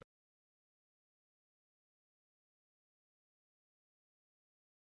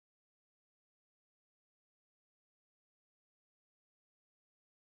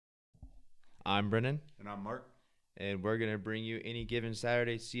I'm Brennan, And I'm Mark. and we're going to bring you any given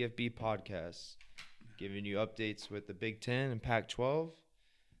Saturday CFB podcast, giving you updates with the Big Ten and Pac 12.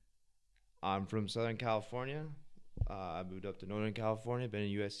 I'm from Southern California. I moved up to Northern California, been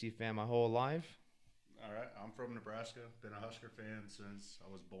a USC fan my whole life. All right, I'm from Nebraska. Been a Husker fan since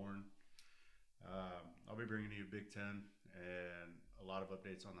I was born. I'll be bringing you Big Ten and a lot of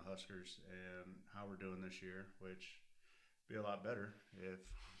updates on the Huskers and how we're doing this year, which would be a lot better if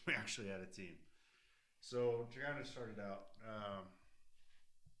we actually had a team. So to kind of start it out,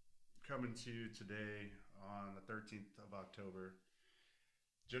 coming to you today on the 13th of October,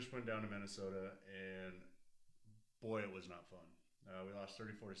 just went down to Minnesota and boy, it was not fun. We lost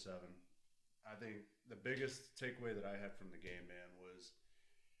 34-7. I think the biggest takeaway that I had from the game, man, was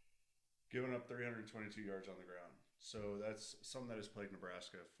giving up 322 yards on the ground. So that's something that has plagued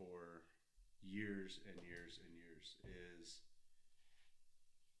Nebraska for years and years and years. Is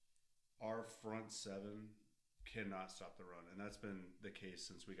our front seven cannot stop the run, and that's been the case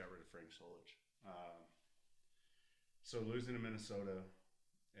since we got rid of Frank Solich. So losing to Minnesota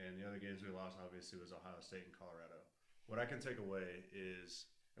and the other games we lost, obviously, was Ohio State and Colorado. What I can take away is,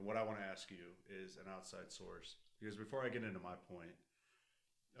 and what I want to ask you is an outside source, because before I get into my point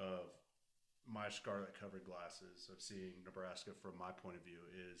of my scarlet covered glasses of seeing Nebraska from my point of view,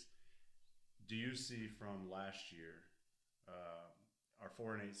 is do you see from last year, our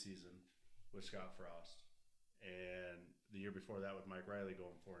 4-8 season with Scott Frost, and the year before that with Mike Riley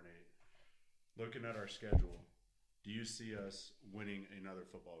going 4-8, looking at our schedule, do you see us winning another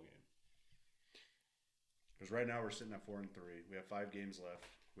football game? Because right now we're sitting at 4-3. We have 5 games left.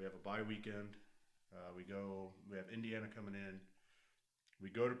 We have a bye weekend. We have Indiana coming in. We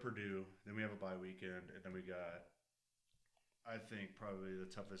go to Purdue. Then we have a bye weekend, and then we got, I think, probably the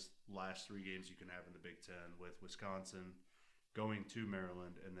toughest last 3 games you can have in the Big Ten, with Wisconsin, going to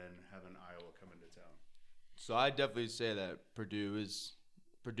Maryland, and then having Iowa come into town. So I definitely say that Purdue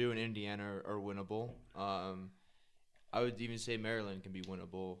and Indiana are winnable. I would even say Maryland can be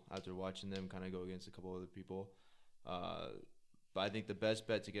winnable after watching them kind of go against a couple other people. But I think the best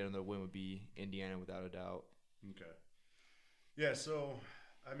bet to get another win would be Indiana without a doubt. Okay. Yeah, so,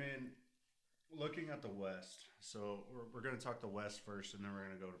 I mean, looking at the West, so we're going to talk the West first, and then we're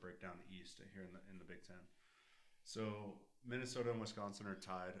going to go to break down the East here in the Big Ten. So Minnesota and Wisconsin are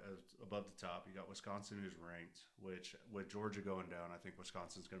tied above the top. You got Wisconsin, who's ranked, which with Georgia going down, I think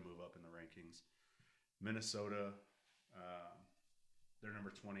Wisconsin's going to move up in the rankings. Minnesota, they're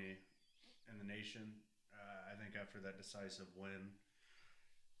number 20 in the nation. I think after that decisive win,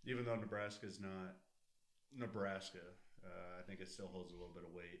 even though Nebraska is not Nebraska, I think it still holds a little bit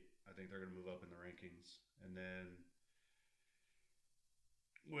of weight. I think they're going to move up in the rankings. And then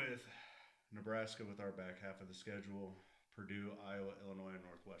with Nebraska, with our back half of the schedule, Purdue, Iowa, Illinois, and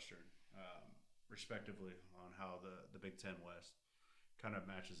Northwestern, respectively, on how the Big Ten West kind of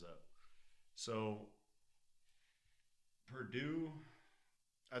matches up. So Purdue,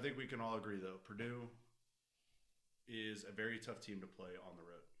 I think we can all agree, though, Purdue is a very tough team to play on the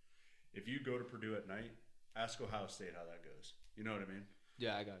road. If you go to Purdue at night, ask Ohio State how that goes. You know what I mean?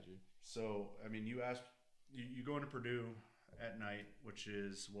 Yeah, I got you. So, I mean, you go into Purdue at night, which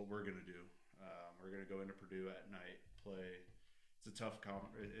is what we're going to do. We're going to go into Purdue at night, play. It's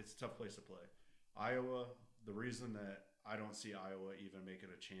a tough place to play. Iowa, the reason that I don't see Iowa even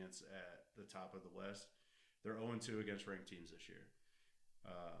making a chance at the top of the West, they're 0-2 against ranked teams this year.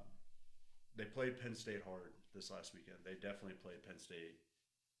 They played Penn State hard this last weekend. They definitely played Penn State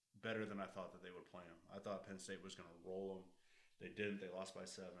better than I thought that they would play them. I thought Penn State was going to roll them. They didn't. They lost by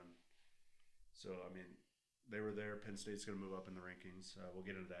 7. So, I mean, they were there. Penn State's going to move up in the rankings. We'll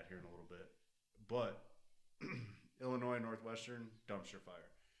get into that here in a little bit. But Illinois and Northwestern, dumpster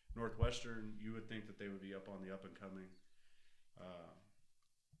fire. Northwestern, you would think that they would be up on the up and coming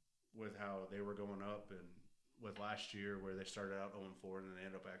with how they were going up, and with last year where they started out 0-4 and then they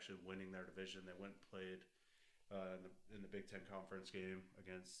ended up actually winning their division. They went and played in the Big Ten Conference game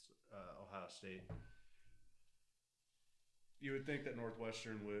against Ohio State. You would think that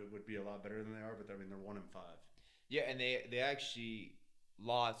Northwestern would be a lot better than they are, but I mean they're 1-5. Yeah, and they actually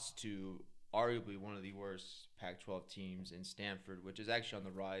lost to arguably one of the worst Pac-12 teams in Stanford, which is actually on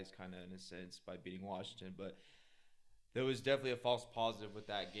the rise, kind of in a sense, by beating Washington. But there was definitely a false positive with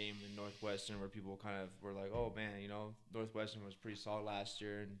that game in Northwestern, where people kind of were like, "Oh man, Northwestern was pretty solid last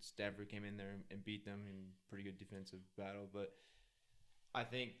year, and Stanford came in there and beat them in pretty good defensive battle." But I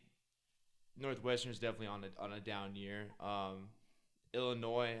think Northwestern is definitely on a down year.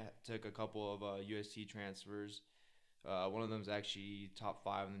 Illinois took a couple of USC transfers. One of them is actually top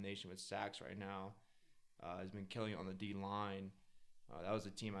 5 in the nation with sacks right now. Has been killing it on the D line. That was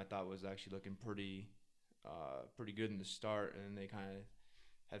a team I thought was actually looking pretty good in the start, and then they kind of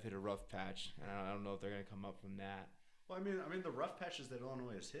have hit a rough patch. And I don't know if they're going to come up from that. Well, I mean, the rough patches that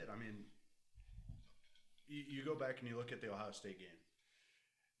Illinois has hit. I mean, you go back and you look at the Ohio State game.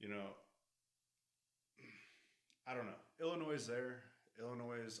 You know, I don't know. Illinois is there.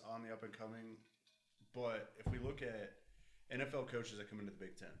 Illinois is on the up and coming. But if we look at NFL coaches that come into the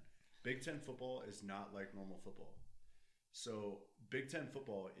Big Ten football is not like normal football. So Big Ten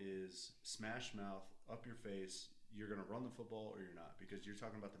football is smash mouth, up your face. You're going to run the football or you're not, because you're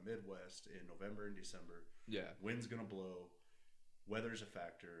talking about the Midwest in November and December. Yeah. Wind's going to blow. Weather's a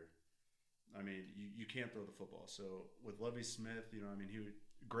factor. I mean, you can't throw the football. So with Lovie Smith, you know, I mean,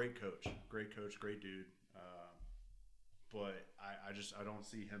 great coach, great dude. But I don't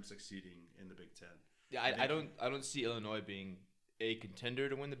see him succeeding in the Big Ten. Yeah, I don't see Illinois being a contender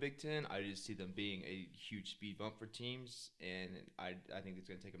to win the Big Ten. I just see them being a huge speed bump for teams, and I think it's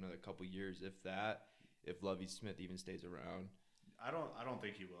going to take them another couple years, if that, if Lovie Smith even stays around. I don't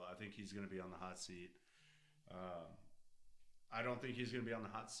think he will. I think he's going to be on the hot seat. I don't think he's going to be on the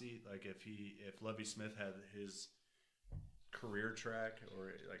hot seat. Like if Lovie Smith had his career track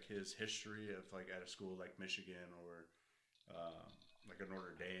or like his history of like at a school like Michigan or like a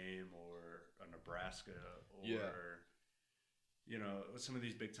Notre Dame or a Nebraska or you know, some of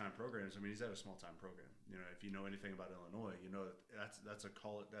these big time programs. I mean, he's at a small time program. You know, if you know anything about Illinois, you know that's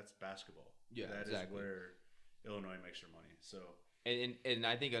basketball. Yeah, that exactly. is where Illinois makes their money. So. And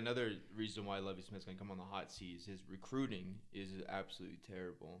I think another reason why Lovie Smith's going to come on the hot seat is his recruiting is absolutely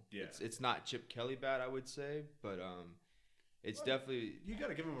terrible. Yeah. It's not Chip Kelly bad, I would say, but it's definitely. You got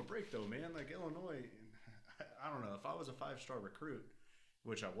to give him a break though, man. Like Illinois, I don't know, if I was a 5-star recruit,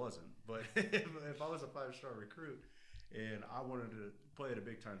 which I wasn't, but if I was a 5-star recruit and I wanted to play at a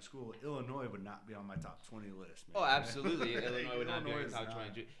big time school, Illinois would not be on my top 20 list, man. Oh, absolutely. Illinois would not be on the top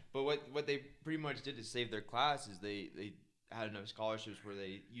 20. But what they pretty much did to save their class is they had enough scholarships where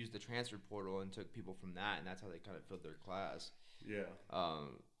they used the transfer portal and took people from that, and that's how they kind of filled their class. Yeah.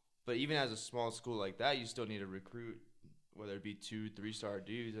 But even as a small school like that, you still need to recruit, whether it be 2-3-star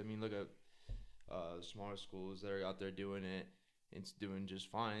dudes. I mean, look at smaller schools that are out there doing it. It's doing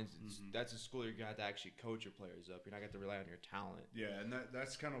just fine. That's a school you're going to have to actually coach your players up. You're not going to have to rely on your talent. Yeah, and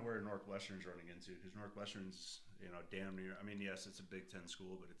that's kind of where Northwestern's running into, because Northwestern's, you know, damn near. I mean, yes, it's a Big Ten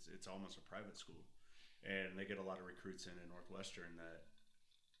school, but it's almost a private school. And they get a lot of recruits in Northwestern that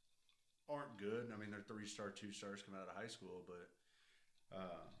aren't good. I mean, they're 3-star, 2-stars coming out of high school, but,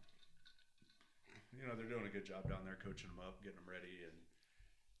 you know, they're doing a good job down there coaching them up, getting them ready. And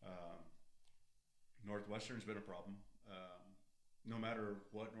Northwestern's been a problem. No matter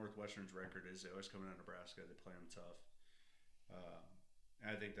what Northwestern's record is, they always come into Nebraska. They play them tough. And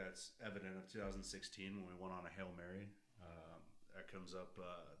I think that's evident of 2016 when we went on a Hail Mary. That comes up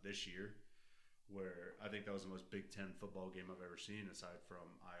this year, where I think that was the most Big Ten football game I've ever seen, aside from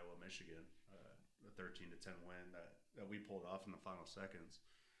Iowa, Michigan, a 13-10 win that we pulled off in the final seconds.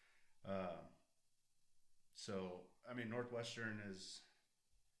 So, I mean, Northwestern is.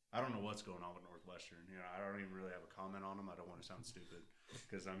 I don't know what's going on with Northwestern. You know, I don't even really have a comment on them. I don't want to sound stupid,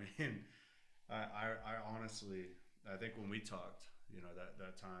 because I mean, I honestly, I think when we talked, you know,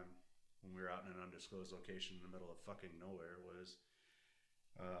 that time when we were out in an undisclosed location in the middle of fucking nowhere, was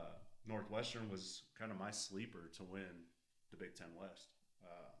Northwestern was kind of my sleeper to win the Big Ten West,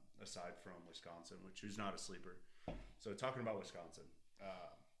 aside from Wisconsin, which is not a sleeper. So talking about Wisconsin,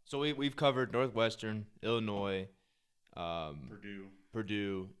 so we've covered Northwestern, Illinois,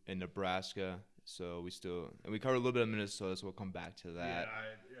 Purdue, and Nebraska. So we covered a little bit of Minnesota, so we'll come back to that.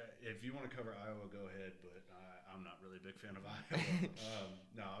 Yeah, if you want to cover Iowa, go ahead, but I'm not really a big fan of Iowa.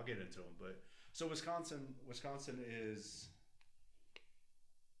 No, I'll get into them. But so Wisconsin is.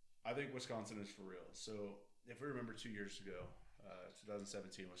 I think Wisconsin is for real. So if we remember 2 years ago,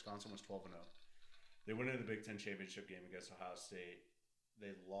 2017, Wisconsin was 12-0. They went into the Big Ten championship game against Ohio State.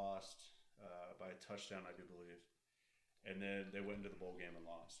 They lost by a touchdown, I do believe. And then they went into the bowl game and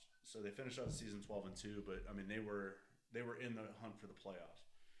lost. So they finished out the season 12-2, but I mean they were in the hunt for the playoff.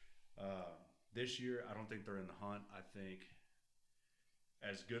 This year, I don't think they're in the hunt. I think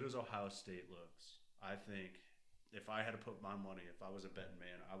as good as Ohio State looks, I think if I had to put my money, if I was a betting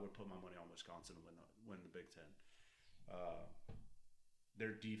man, I would put my money on Wisconsin to win the Big Ten.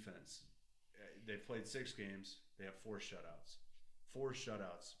 Their defense, they've played 6 games. They have 4 shutouts. 4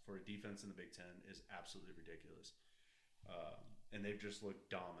 shutouts for a defense in the Big Ten is absolutely ridiculous. And they've just looked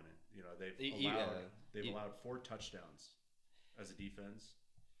dominant. You know, they've allowed 4 touchdowns as a defense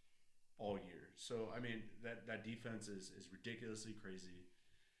all year. So I mean that defense is ridiculously crazy,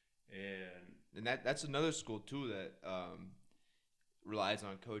 and that's another school too that relies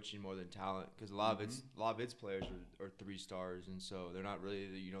on coaching more than talent because a lot of its players are 3 stars, and so they're not really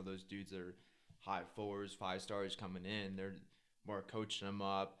those dudes that are high 4s, 5 stars coming in. They're more coaching them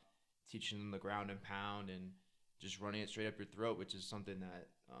up, teaching them the ground and pound, and just running it straight up your throat, which is something that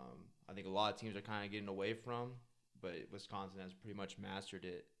I think a lot of teams are kind of getting away from. But Wisconsin has pretty much mastered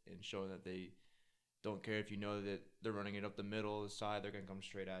it and shown that they don't care if you know that they're running it up the middle, the side. They're gonna come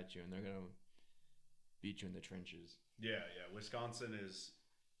straight at you, and they're gonna beat you in the trenches. Yeah, yeah. Wisconsin is,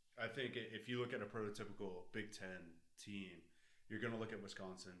 I think, if you look at a prototypical Big Ten team, you're going to look at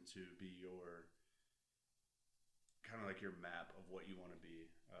Wisconsin to be your kind of like your map of what you want to be.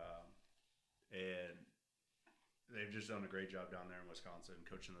 And they've just done a great job down there in Wisconsin,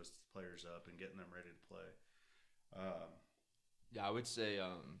 coaching those players up and getting them ready to play. Yeah, I would say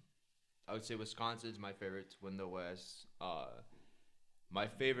Wisconsin's my favorite to win the West. My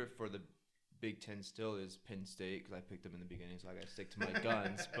favorite for the Big Ten still is Penn State because I picked them in the beginning, so I got to stick to my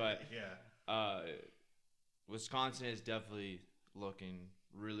guns. But yeah, Wisconsin is definitely looking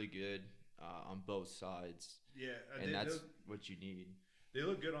really good on both sides, yeah, and that's what you need. They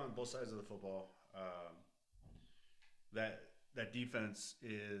look good on both sides of the football. That defense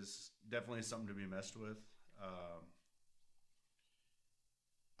is definitely something to be messed with.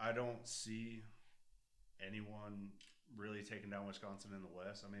 I don't see anyone really taking down Wisconsin in the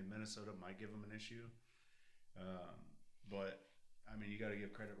West. I mean, Minnesota might give them an issue, but I mean, you got to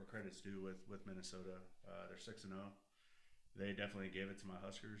give credit where credit's due with Minnesota. They're 6-0. They definitely gave it to my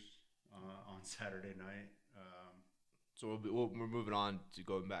Huskers on Saturday night. So we're moving on to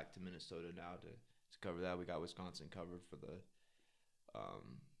going back to Minnesota now to cover that. We got Wisconsin covered for the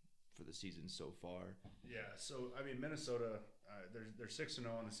season so far. Yeah, so I mean, Minnesota, they're 6-0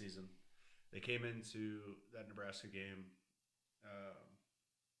 on the season. They came into that Nebraska game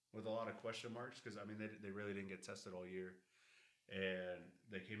with a lot of question marks because I mean they really didn't get tested all year, and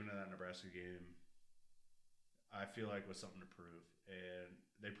they came into that Nebraska game. I feel like with something to prove, and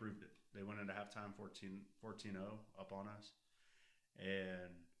they proved it. They went into halftime 14-0 up on us,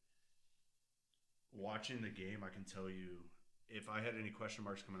 and watching the game, I can tell you, if I had any question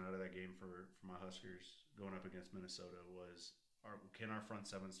marks coming out of that game for my Huskers going up against Minnesota was, can our front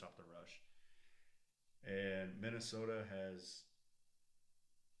seven stop the rush? And Minnesota has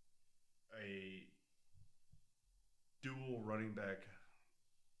a dual running back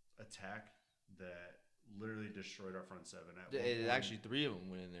attack that literally destroyed our front seven. Actually 3 of them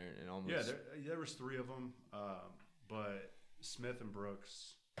went in there and almost. Yeah, there was 3 of them, but Smith and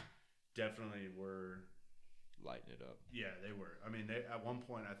Brooks definitely were lighting it up. Yeah, they were. I mean, they at one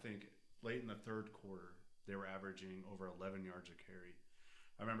point, I think late in the third quarter, they were averaging over 11 yards a carry.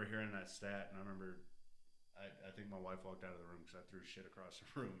 I remember hearing that stat, and I think my wife walked out of the room because I threw shit across the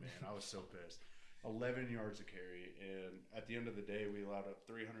room, man. I was so pissed. 11 yards a carry, and at the end of the day, we allowed up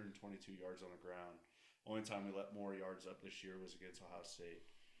 322 yards on the ground. Only time we let more yards up this year was against Ohio State.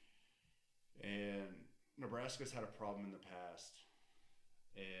 And Nebraska's had a problem in the past,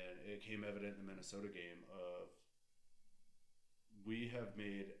 and it came evident in the Minnesota game of we have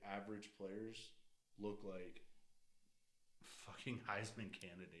made average players look like fucking Heisman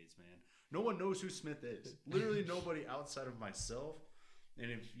candidates, man. No one knows who Smith is. Literally nobody outside of myself.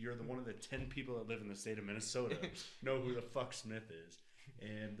 And if you're one of the 10 people that live in the state of Minnesota, know who the fuck Smith is.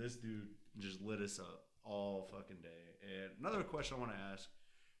 And this dude just lit us up all fucking day. And another question I want to ask,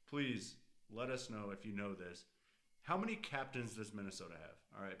 please let us know if you know this. How many captains does Minnesota have?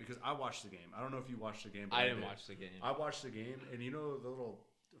 All right, because I watched the game. I don't know if you watched the game. I didn't watch the game. I watched the game, and you know the little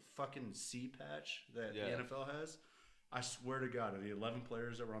fucking C patch that the NFL has? I swear to God, of the 11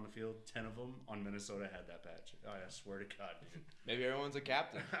 players that were on the field, 10 of them on Minnesota had that patch. I swear to God, dude. Maybe everyone's a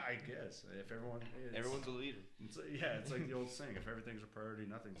captain. I guess. If everyone's a leader. It's like the old saying, if everything's a priority,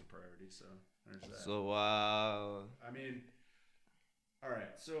 nothing's a priority. So there's that. So, I mean, all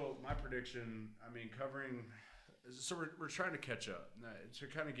right. So my prediction, I mean, covering... So we're trying to catch up. To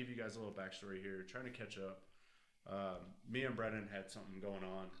kind of give you guys a little backstory here, trying to catch up. Me and Brennan had something going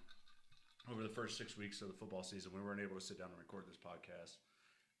on over the first 6 weeks of the football season. We weren't able to sit down and record this podcast.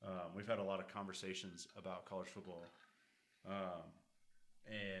 We've had a lot of conversations about college football.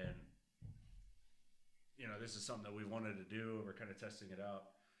 And, you know, this is something that we wanted to do. We're kind of testing it out.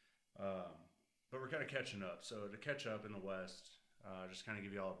 But we're kind of catching up. So to catch up in the West, just kind of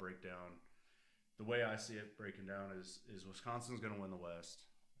give you all a breakdown. The way I see it breaking down is Wisconsin's going to win the West.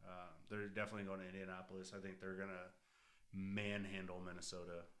 They're definitely going to Indianapolis. I think they're going to manhandle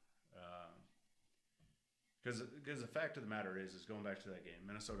Minnesota. Because the fact of the matter is going back to that game,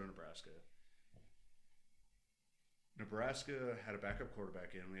 Minnesota-Nebraska. Nebraska had a backup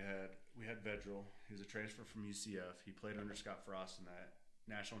quarterback in. We had Vedral. He was a transfer from UCF. He played under Scott Frost in that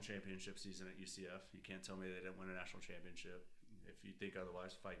national championship season at UCF. You can't tell me they didn't win a national championship. If you think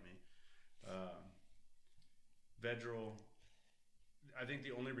otherwise, fight me. Vedral, I think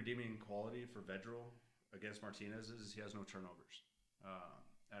the only redeeming quality for Vedral against Martinez is he has no turnovers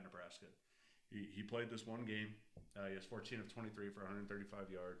at Nebraska. He played this one game. He was 14 of 23 for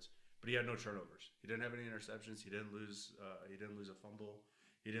 135 yards, but he had no turnovers. He didn't have any interceptions. He didn't lose. He didn't lose a fumble.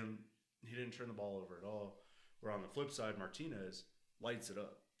 He didn't turn the ball over at all. Where on the flip side, Martinez lights it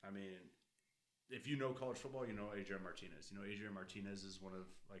up. I mean, if you know college football, you know Adrian Martinez. You know Adrian Martinez is one of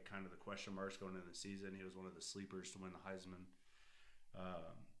like kind of the question marks going into the season. He was one of the sleepers to win the Heisman,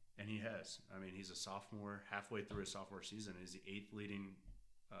 and he has. I mean, he's a sophomore, halfway through his sophomore season. He's the 8th leading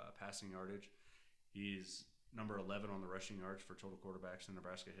passing yardage. He's number 11 on the rushing yards for total quarterbacks in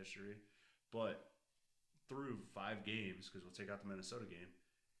Nebraska history. But through 5 games, because we'll take out the Minnesota game,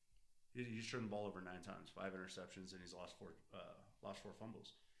 he's turned the ball over 9 times, 5 interceptions, and he's lost 4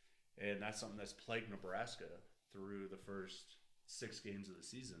 fumbles. And that's something that's plagued Nebraska through the first 6 games of the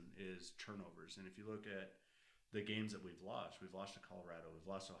season is turnovers. And if you look at the games that we've lost to Colorado,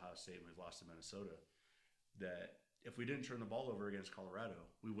 we've lost to Ohio State, and we've lost to Minnesota, that if we didn't turn the ball over against Colorado,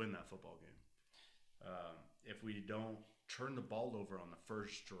 we win that football game. If we don't turn the ball over on the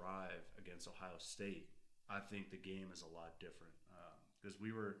first drive against Ohio State, I think the game is a lot different. Because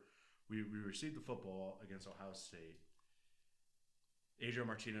we received the football against Ohio State. Adrian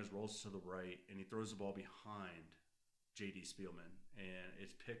Martinez rolls to the right, and he throws the ball behind J.D. Spielman, and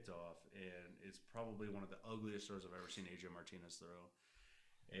it's picked off, and it's probably one of the ugliest throws I've ever seen Adrian Martinez throw.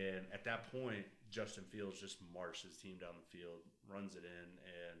 And at that point, Justin Fields just marched his team down the field, runs it in,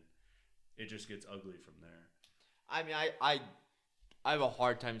 and it just gets ugly from there. I mean, I have a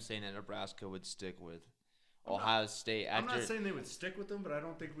hard time saying that Nebraska would stick with Ohio State. I'm not saying they would stick with them, but I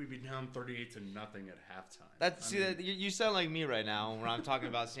don't think we'd be down 38-0 at halftime. You sound like me right now when I'm talking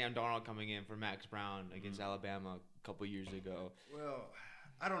about Sam Darnold coming in for Max Brown against Alabama a couple years ago. Well,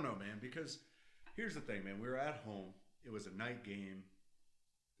 I don't know, man, because here's the thing, man. We were at home. It was a night game.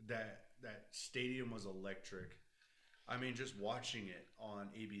 That stadium was electric. I mean, just watching it on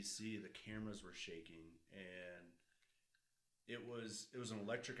ABC, the cameras were shaking, and it was an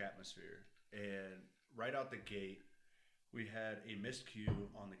electric atmosphere. And right out the gate, we had a missed cue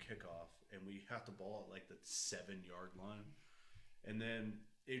on the kickoff, and we had the ball at like the 7-yard line. And then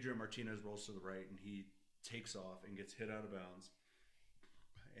Adrian Martinez rolls to the right, and he takes off and gets hit out of bounds,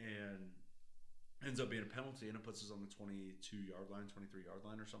 and ends up being a penalty, and it puts us on the 22-yard line, 23-yard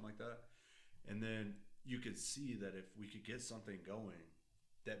line, or something like that. And then you could see that if we could get something going,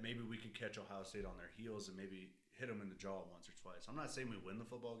 that maybe we could catch Ohio State on their heels and maybe hit them in the jaw once or twice. I'm not saying we win the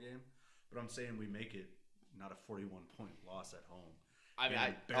football game, but I'm saying we make it not a 41-point loss at home. I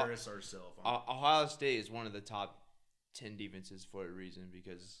mean, embarrass ourselves. Ohio State is one of the top 10 defenses for a reason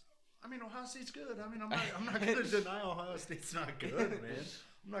because. I mean, Ohio State's good. I mean, I'm not going to deny Ohio State's not good, man.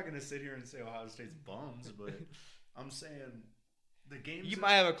 I'm not going to sit here and say Ohio State's bums, but I'm saying the games. You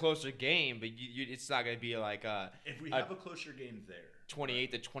might have a closer game, but it's not going to be like if we have a closer game there,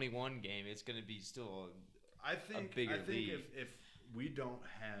 28-21 game, it's going to be still I think if we don't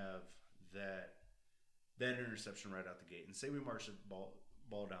have that interception right out the gate, and say we march the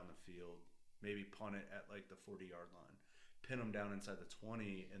ball down the field, maybe punt it at like the 40-yard line, pin them down inside the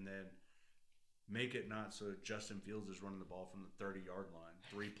 20, and then make it not so Justin Fields is running the ball from the 30-yard line.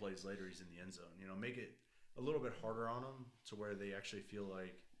 3 plays later, he's in the end zone. You know, make it a little bit harder on them to where they actually feel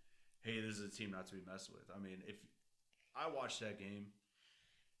like, hey, this is a team not to be messed with. I mean, if I watched that game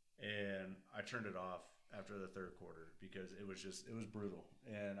and I turned it off after the third quarter because it was brutal,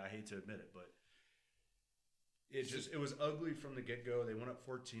 and I hate to admit it, but it was ugly from the get-go. They went up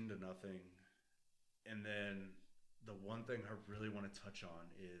 14-0, and then the one thing I really want to touch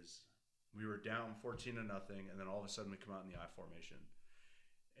on is we were down 14-0, and then all of a sudden we come out in the I formation.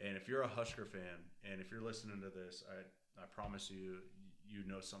 And if you're a Husker fan, and if you're listening to this, I promise you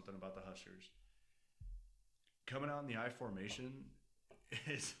know something about the Huskers. Coming out in the I formation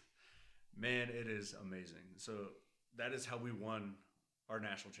is, man, it is amazing. So that is how we won our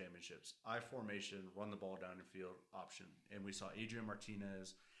national championships. I formation, run the ball down the field option. And we saw Adrian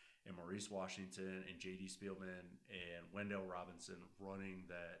Martinez and Maurice Washington and J.D. Spielman and Wendell Robinson running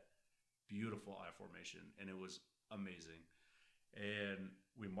that beautiful I formation, and it was amazing. And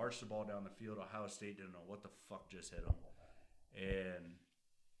we marched the ball down the field. Ohio State didn't know what the fuck just hit them. And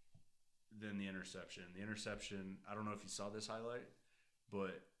then the interception. The interception, I don't know if you saw this highlight,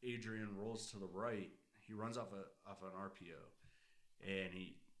 but Adrian rolls to the right. He runs off an RPO, and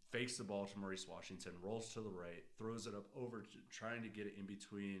he fakes the ball to Maurice Washington, rolls to the right, throws it up over, trying to get it in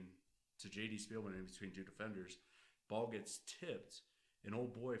between to J.D. Spielman in between two defenders. Ball gets tipped, and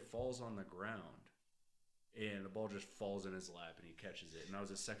old boy falls on the ground, and the ball just falls in his lap, and he catches it. And that was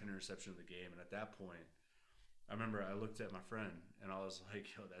his second interception of the game. And at that point, I remember I looked at my friend, and I was like,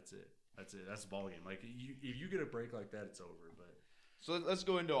 yo, that's it. That's it. That's the ball game. Like, if you get a break like that, it's over. But So let's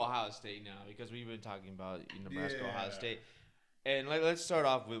go into Ohio State now, because we've been talking about Nebraska, Yeah. Ohio State. And let's start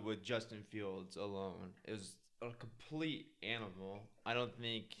off with Justin Fields alone. It was a complete animal. I don't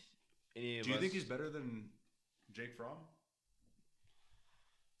think any of us... do you think he's better than Jake Fromm?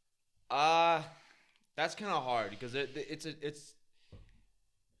 That's kind of hard, because it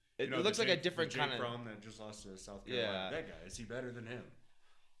looks like a different kind of... Jake Fromm that just lost to South Carolina. Yeah. That guy, is he better than him?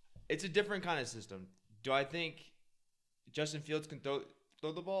 It's a different kind of system. Do I think Justin Fields can throw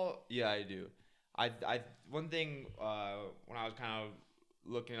the ball? Yeah, I do. One thing when I was kind of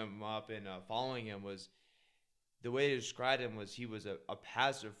looking him up and following him was the way they described him was he was a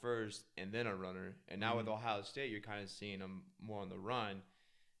passer first and then a runner. And now with Ohio State, you're kind of seeing him more on the run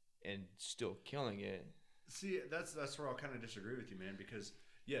and still killing it. See, that's where I'll kind of disagree with you, man, because,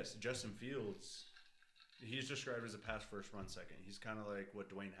 yes, Justin Fields, he's described as a pass first, run second. He's kind of like what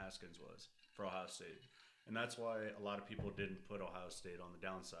Dwayne Haskins was for Ohio State. And that's why a lot of people didn't put Ohio State on the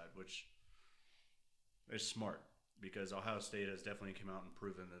downside, which is smart, because Ohio State has definitely come out and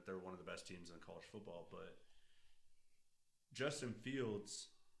proven that they're one of the best teams in college football. But Justin Fields,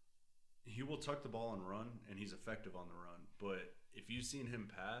 he will tuck the ball and run, and he's effective on the run. But if you've seen him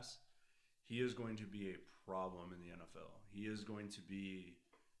pass, he is going to be a problem in the NFL. He is going to be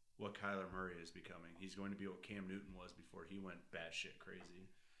what Kyler Murray is becoming. He's going to be what Cam Newton was before he went batshit crazy.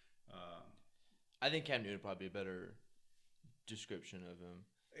 I think Cam Newton probably a better description of him.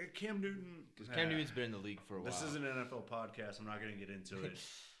 Cam Newton, Because Cam Newton's been in the league for a while. This is an NFL podcast. I'm not going to get into it.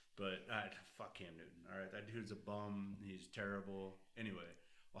 But fuck Cam Newton. All right, that dude's a bum. He's terrible. Anyway,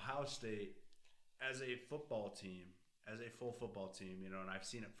 Ohio State, as a football team, as a full football team, and I've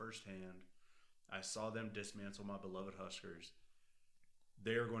seen it firsthand. I saw them dismantle my beloved Huskers.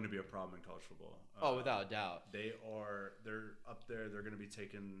 They are going to be a problem in college football. Without a doubt. They're up there. They're going to be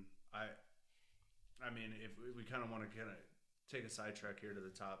taking. I mean, if we kind of want to take a sidetrack here to the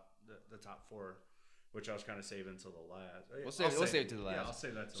top four, which I was kind of saving until the last. We'll save it to the last. Yeah, I'll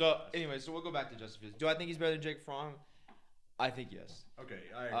save that. Anyway, we'll go back to Justin Fields. Do I think he's better than Jake Fromm? I think yes. Okay,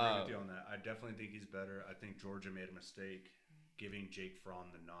 I agree with you on that. I definitely think he's better. I think Georgia made a mistake giving Jake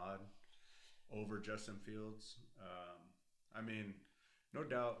Fromm the nod over Justin Fields. I mean, no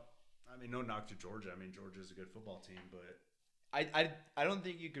doubt. I mean, no knock to Georgia. I mean, Georgia's a good football team, but I don't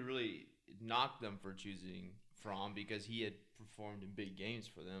think you could really knock them for choosing Fromm, because he had performed in big games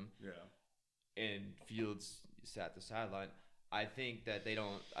for them. Yeah. And Fields sat the sideline. I think that they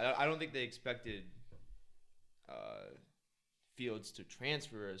don't. I don't think they expected Fields to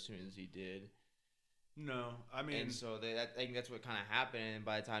transfer as soon as he did. No, I mean, and so I think that's what kind of happened. And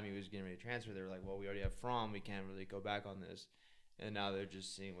by the time he was getting ready to transfer, they were like, "Well, we already have Fromm. We can't really go back on this." And now they're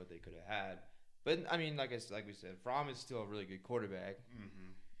just seeing what they could have had. But I mean, like we said, Fromm is still a really good quarterback.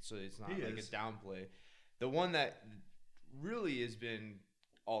 Mm-hmm. So it's not like a downplay. The one that really has been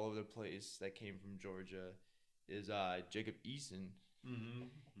all over the place that came from Georgia is Jacob Eason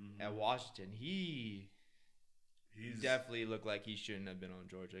at Washington. He's definitely looked like he shouldn't have been on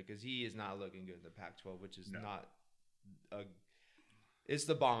Georgia, because he is not looking good in the Pac-12, which is not it's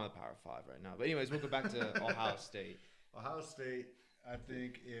the bottom of the Power 5 right now. But anyways, we'll go back to Ohio State. Ohio State, I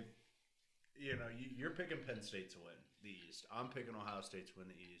think if you're picking Penn State to win the East, I'm picking Ohio State to win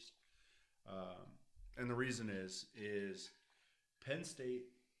the East. And the reason is Penn State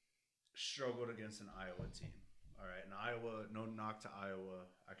struggled against an Iowa team. All right, and Iowa, no knock to Iowa.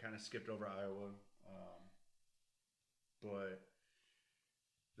 I kind of skipped over Iowa, but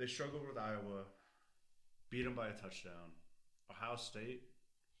they struggled with Iowa, beat them by a touchdown. Ohio State,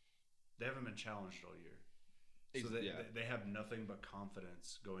 they haven't been challenged all year. So they have nothing but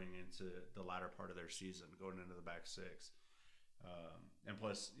confidence going into the latter part of their season, going into the back six. And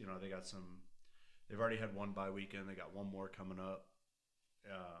plus, they got they've already had one bye weekend. They got one more coming up.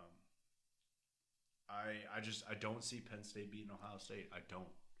 I don't see Penn State beating Ohio State. I don't.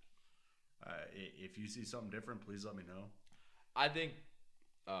 If you see something different, please let me know. I think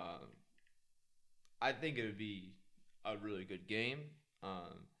it would be a really good game.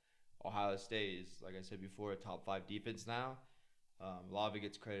 Ohio State is, like I said before, a top 5 defense now. A lot of it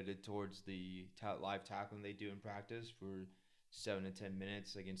gets credited towards the live tackling they do in practice for 7 to 10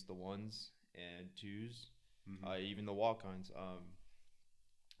 minutes against the 1s and 2s, even the walk-ons.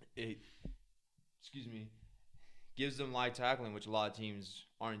 gives them light tackling, which a lot of teams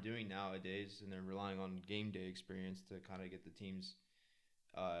aren't doing nowadays, and they're relying on game day experience to kind of get the teams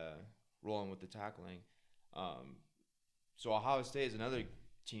rolling with the tackling. Um, so Ohio State is another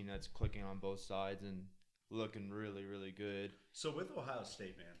team that's clicking on both sides and looking really, really good. So with Ohio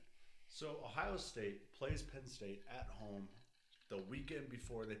State, man. So Ohio State plays Penn State at home the weekend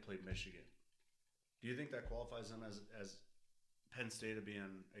before they play Michigan. Do you think that qualifies them as Penn State to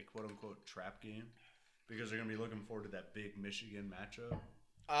being a quote unquote trap game? Because they're going to be looking forward to that big Michigan matchup.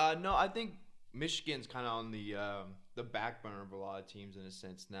 No, I think Michigan's kind of on the back burner of a lot of teams in a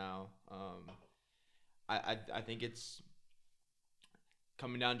sense now. I think it's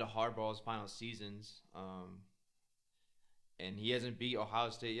coming down to Harbaugh's final seasons, and he hasn't beat Ohio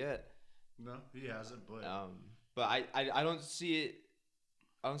State yet. No, he hasn't. But I don't see it.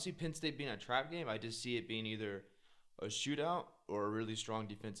 I don't see Penn State being a trap game. I just see it being either a shootout or a really strong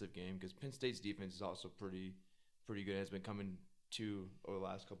defensive game because Penn State's defense is also pretty good. It has been coming to over the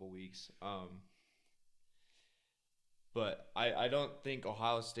last couple of weeks. But I don't think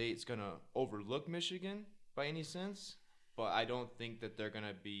Ohio State's going to overlook Michigan by any sense. But I don't think that they're going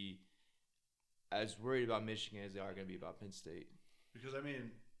to be as worried about Michigan as they are going to be about Penn State. Because, I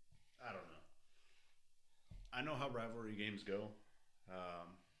mean, I don't know. I know how rivalry games go.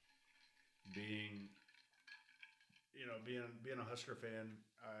 Being a Husker fan,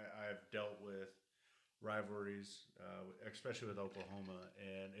 I've dealt with rivalries, especially with Oklahoma,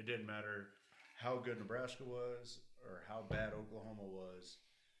 and it didn't matter how good Nebraska was or how bad Oklahoma was.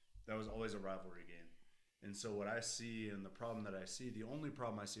 That was always a rivalry game. And so what I see and the problem that I see, the only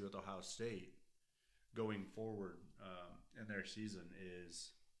problem I see with Ohio State going forward in their season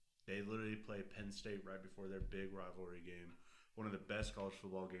is they literally play Penn State right before their big rivalry game. One of the best college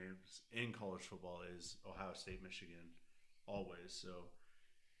football games in college football is Ohio State, Michigan, always. So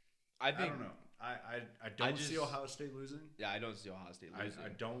I don't know. I don't see Ohio State losing. Yeah, I don't see Ohio State losing. I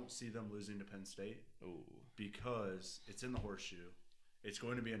don't see them losing to Penn State. Ooh. Because it's in the horseshoe. It's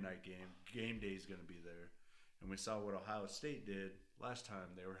going to be a night game. Game day is going to be there. And we saw what Ohio State did last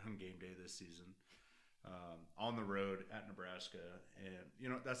time they were on game day this season. On the road at Nebraska. And,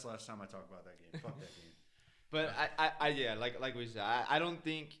 that's the last time I talk about that game. Fuck that game. But like we said, I don't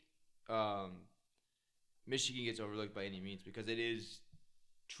think Michigan gets overlooked by any means because it is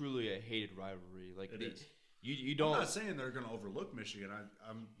truly a hated rivalry. Like it is. You don't. I'm not saying they're going to overlook Michigan.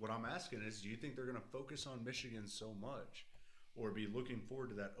 What I'm asking is, do you think they're going to focus on Michigan so much, or be looking forward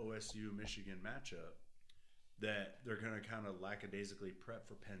to that OSU Michigan matchup, that they're going to kind of lackadaisically prep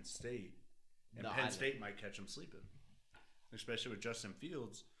for Penn State, and Penn State might catch them sleeping, especially with Justin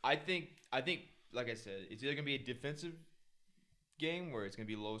Fields. I think. Like I said, it's either going to be a defensive game where it's going to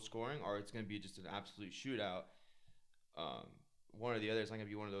be low scoring or it's going to be just an absolute shootout. One or the other. It's not going to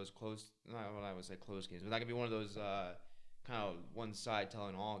be one of those close – I would say close games. It's not going to be one of those kind of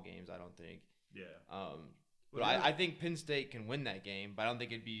one-side-telling-all games, I don't think. Yeah. But I think Penn State can win that game, but I don't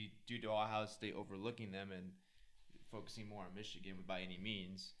think it'd be due to Ohio State overlooking them and focusing more on Michigan by any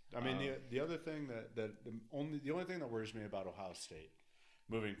means. I mean, the other thing the only thing that worries me about Ohio State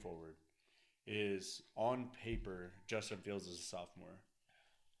moving forward – is on paper, Justin Fields is a sophomore.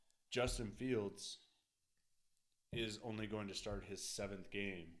 Justin Fields is only going to start his 7th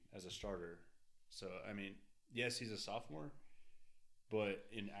game as a starter. So, I mean, yes, he's a sophomore, but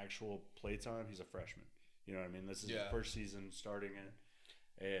in actual play time, he's a freshman. You know what I mean? This is his first season starting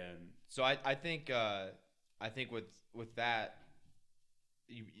it. And so I think with that,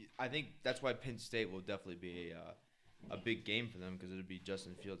 I think that's why Penn State will definitely be a big game for them because it would be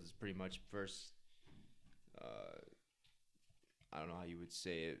Justin Fields' is pretty much first. I don't know how you would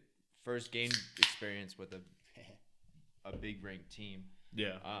say it. First game experience with a big ranked team.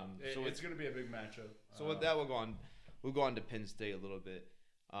 Yeah. So it's going to be a big matchup. So with that, we'll go on to Penn State a little bit.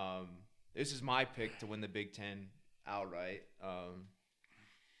 This is my pick to win the Big Ten outright.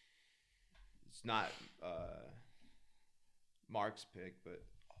 It's not Mark's pick, but.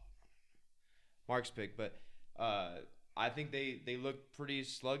 I think they looked pretty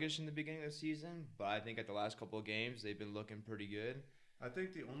sluggish in the beginning of the season, but I think at the last couple of games they've been looking pretty good. I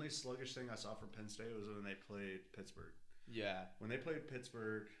think the only sluggish thing I saw from Penn State was when they played Pittsburgh. Yeah. When they played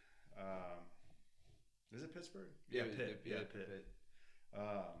Pittsburgh, is it Pittsburgh? Yeah, Pitt. Pitt.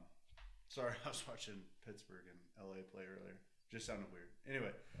 Sorry, I was watching Pittsburgh and LA play earlier. Just sounded weird.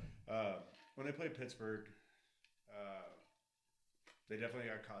 Anyway, when they played Pittsburgh, they definitely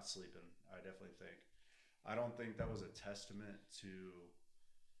got caught sleeping. I definitely think. I don't think that was a testament to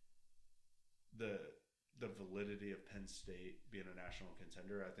the validity of Penn State being a national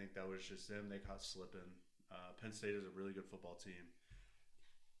contender. I think that was just them. They caught slipping. Penn State is a really good football team.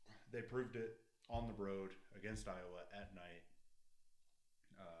 They proved it on the road against Iowa at night.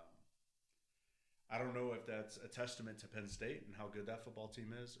 I don't know if that's a testament to Penn State and how good that football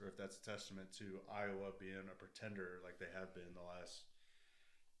team is, or if that's a testament to Iowa being a pretender like they have been the last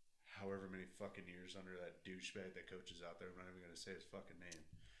however many fucking years under that douchebag that coaches out there. I'm not even going to say his fucking name.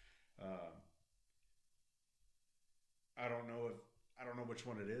 I don't know which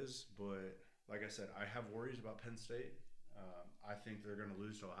one it is, but like I said, I have worries about Penn State. I think they're going to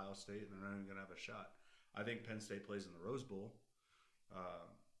lose to Ohio State, and they're not even going to have a shot. I think Penn State plays in the Rose Bowl.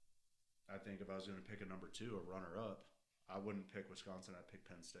 I think if I was going to pick a number 2, a runner-up, I wouldn't pick Wisconsin. I'd pick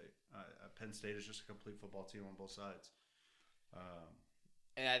Penn State. Penn State is just a complete football team on both sides.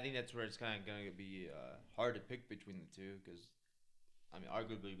 And I think that's where it's kind of going to be hard to pick between the two because, I mean,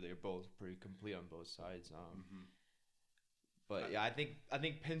 arguably they're both pretty complete on both sides. But yeah, I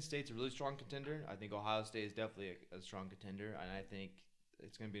think Penn State's a really strong contender. I think Ohio State is definitely a strong contender, and I think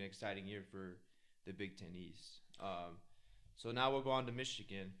it's going to be an exciting year for the Big Ten East. So now we'll go on to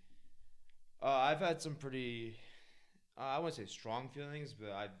Michigan. I've had some pretty, I wouldn't say strong feelings, but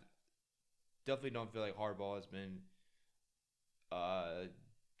I definitely don't feel like Harbaugh has been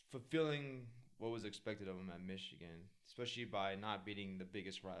fulfilling what was expected of him at Michigan, especially by not beating the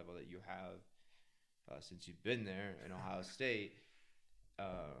biggest rival that you have since you've been there in Ohio State.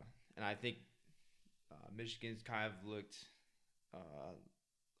 And I think Michigan's kind of looked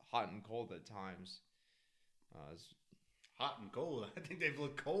hot and cold at times. Hot and cold? I think they've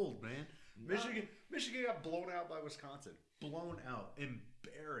looked cold, man. Michigan got blown out by Wisconsin. Blown out.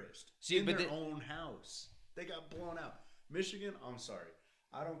 Embarrassed. In their own house. They got blown out. Michigan, I'm sorry.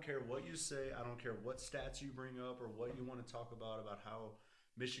 I don't care what you say. I don't care what stats you bring up or what you want to talk about how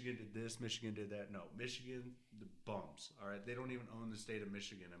Michigan did this, Michigan did that. No, Michigan, the bums. All right, they don't even own the state of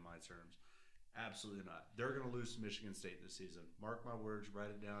Michigan in my terms. Absolutely not. They're going to lose to Michigan State this season. Mark my words, write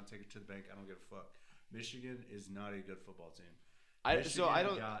it down, take it to the bank. I don't give a fuck. Michigan is not a good football team. Michigan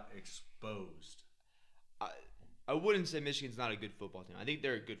got exposed. I wouldn't say Michigan's not a good football team. I think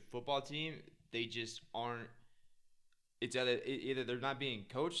they're a good football team. They just aren't. It's either they're not being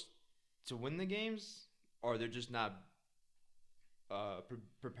coached to win the games, or they're just not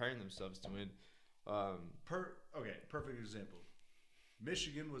preparing themselves to win. Perfect example.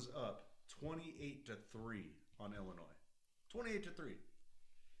 Michigan was up 28-3 on Illinois. 28-3.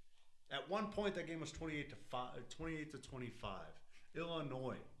 At one point, that game was 28-25.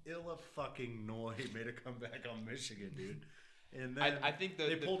 Illinois made a comeback on Michigan, dude. And then I think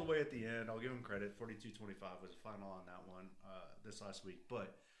they pulled away at the end. I'll give them credit. 42-25 was the final on that one this last week.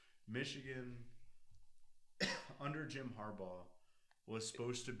 But Michigan, under Jim Harbaugh, was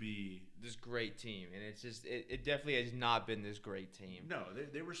supposed to be this great team, and it's just it definitely has not been this great team. No,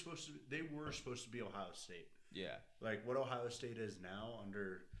 they were supposed to be Ohio State. Yeah, like what Ohio State is now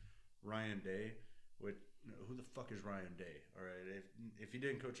under Ryan Day. Who the fuck is Ryan Day? All right, if he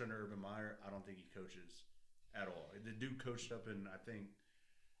didn't coach under Urban Meyer, I don't think he coaches at all. The dude coached up in, I think,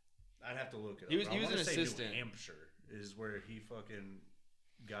 I'd have to look it up. He was an assistant. New Hampshire is where he fucking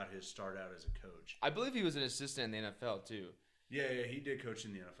got his start out as a coach. I believe he was an assistant in the NFL too. Yeah, he did coach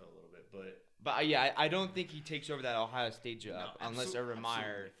in the NFL a little bit, but yeah, I don't think he takes over that Ohio State job unless Urban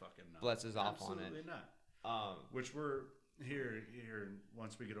Meyer blesses off on it. Absolutely not. Which we're here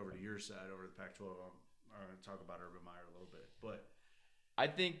once we get over to your side, over the Pac-12, I'm going to talk about Urban Meyer a little bit. But I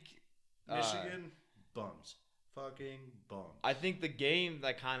think Michigan bums, fucking bums. I think the game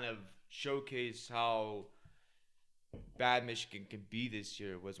that kind of showcased how bad Michigan can be this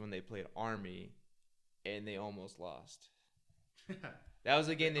year was when they played Army, and they almost lost. That was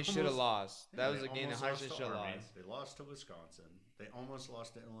a game they should have lost. That was a game that Heisman should have lost. They lost to Wisconsin. They almost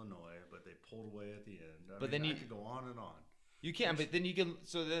lost to Illinois, but they pulled away at the end. But then you could go on and on. You can, but then you can.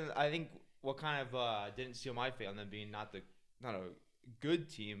 So then I think what kind of didn't seal my fate on them being not a good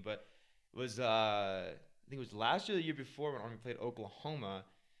team, but was I think it was last year, or the year before when Army played Oklahoma,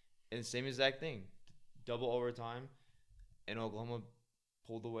 and the same exact thing, double overtime, and Oklahoma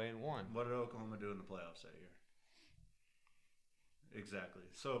pulled away and won. What did Oklahoma do in the playoffs that year? Exactly.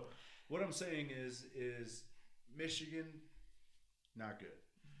 So what I'm saying is Michigan, not good.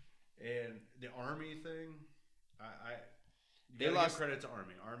 And the Army thing, they lost credit to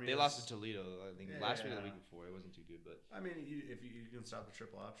Army. They lost to Toledo, I think, last week or the week before. It wasn't too good, but I mean, if you can stop the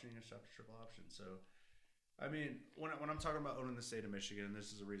triple option, you can stop the triple option. So, I mean, when I'm talking about owning the state of Michigan, and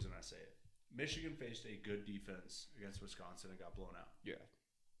this is the reason I say it, Michigan faced a good defense against Wisconsin and got blown out. Yeah,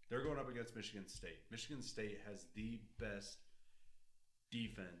 they're going up against Michigan State. Michigan State has the best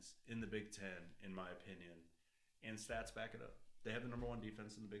defense in the Big Ten, in my opinion, and stats back it up. They have the number one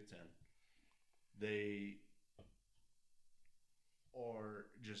defense in the Big Ten. They are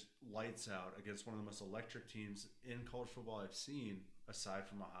just lights out against one of the most electric teams in college football I've seen, aside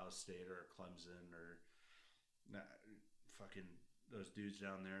from Ohio State or Clemson or fucking those dudes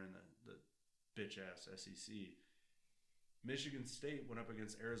down there in the bitch ass SEC. Michigan State went up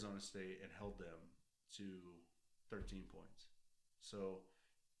against Arizona State and held them to 13 points. So,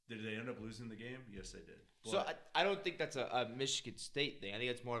 did they end up losing the game? Yes, they did. But So I don't think that's a Michigan State thing. I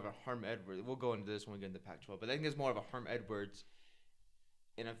think it's more of a Herm Edwards. We'll go into this when we get into Pac-12, but I think it's more of a Herm Edwards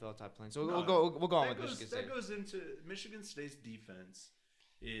NFL type plan. So we'll go on with Michigan State. That goes into Michigan State's defense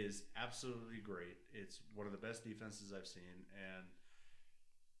is absolutely great. It's one of the best defenses I've seen, and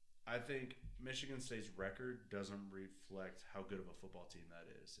I think Michigan State's record doesn't reflect how good of a football team that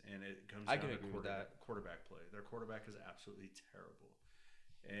is, and it comes down to quarterback play. Their quarterback is absolutely terrible,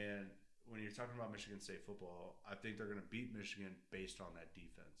 and when you're talking about Michigan State football, I think they're going to beat Michigan based on that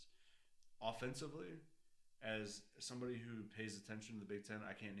defense. Offensively, as somebody who pays attention to the Big Ten,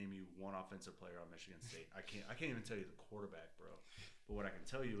 I can't name you one offensive player on Michigan State. I can't even tell you the quarterback, bro. But what I can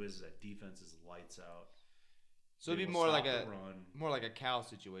tell you is that defense is lights out. So it'd be more like a Cal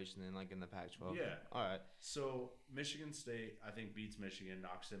situation than like in the Pac-12. Yeah. All right. So Michigan State, I think, beats Michigan,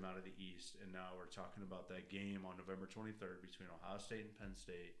 knocks them out of the East, and now we're talking about that game on November 23rd between Ohio State and Penn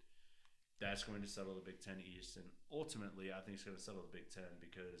State. That's going to settle the Big Ten East, and ultimately, I think it's going to settle the Big Ten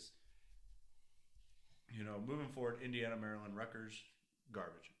because, moving forward, Indiana, Maryland, Rutgers,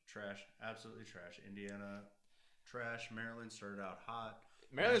 garbage, trash, absolutely trash. Indiana, trash. Maryland started out hot.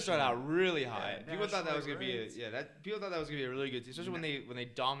 Maryland started out really high. Yeah, people thought that was gonna be people thought that was gonna be a really good team, especially when they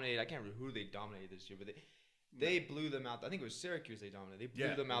dominated. I can't remember who they dominated this year, but they blew them out. I think it was Syracuse they dominated. They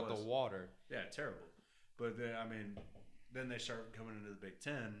blew them out the water. Yeah, terrible. But then they start coming into the Big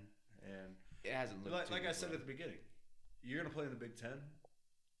Ten, and it hasn't looked like I said at the beginning. You're gonna play in the Big Ten.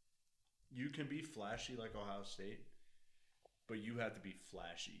 You can be flashy like Ohio State, but you have to be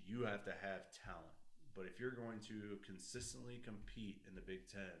flashy. You have to have talent. But if you're going to consistently compete in the Big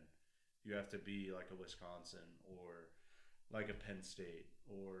Ten, you have to be like a Wisconsin or like a Penn State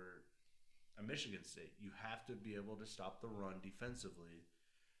or a Michigan State. You have to be able to stop the run defensively,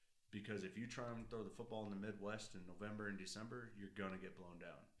 because if you try and throw the football in the Midwest in November and December, you're going to get blown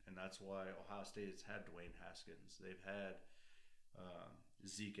down. And that's why Ohio State has had Dwayne Haskins. They've had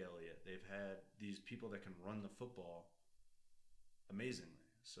Zeke Elliott. They've had these people that can run the football amazingly.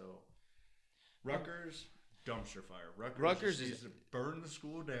 So Rutgers, dumpster fire. Rutgers just needs to burn the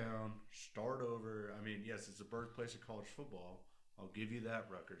school down, start over. I mean, yes, it's the birthplace of college football. I'll give you that,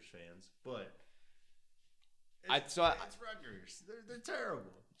 Rutgers fans. But it's Rutgers. They're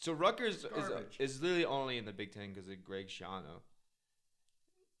terrible. So Rutgers is literally only in the Big Ten because of Greg Schiano.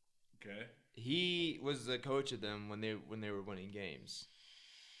 Okay. He was the coach of them when they were winning games.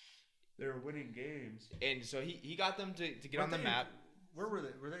 They were winning games. And so he got them to get on the map. Where were they?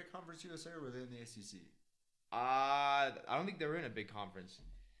 Were they Conference USA or were they in the ACC? I don't think they were in a big conference.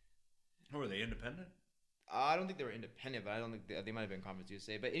 Or were they independent? I don't think they were independent, but I don't think they might have been Conference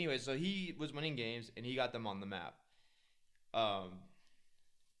USA. But anyway, so he was winning games and he got them on the map.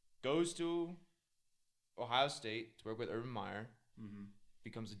 Goes to Ohio State to work with Urban Meyer. Mm-hmm.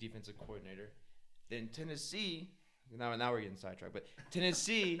 Becomes a defensive coordinator. Then Tennessee. Now we're getting sidetracked, but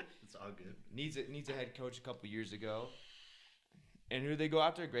Tennessee. It's all good. Needs a head coach a couple years ago. And who they go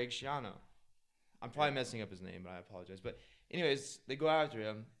after? Greg Schiano. I'm probably messing up his name, but I apologize. But anyways, they go after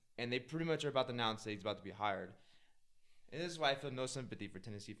him, and they pretty much are about to announce that he's about to be hired. And this is why I feel no sympathy for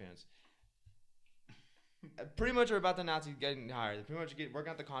Tennessee fans. Pretty much are about to announce he's getting hired. They pretty much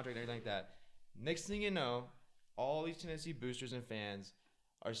working out the contract and everything like that. Next thing you know, all these Tennessee boosters and fans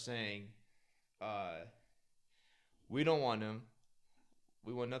are saying, we don't want him.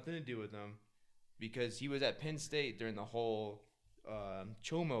 We want nothing to do with him because he was at Penn State during the whole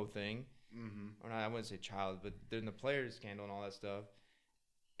Chomo thing. Mm-hmm. Or not, I wouldn't say child, but during the players scandal and all that stuff.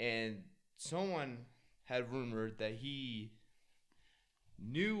 And someone had rumored that he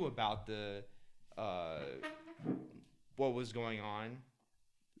knew about the what was going on,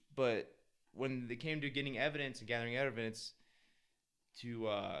 but when they came to getting evidence and gathering evidence to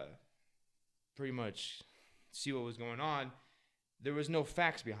pretty much see what was going on, there was no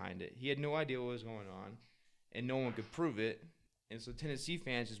facts behind it. He had no idea what was going on, and no one could prove it. And so Tennessee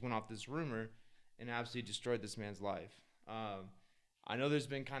fans just went off this rumor and absolutely destroyed this man's life. I know there's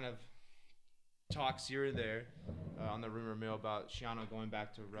been kind of talks here and there on the rumor mill about Schiano going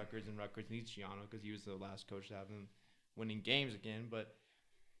back to Rutgers, and Rutgers needs Schiano because he was the last coach to have them winning games again. But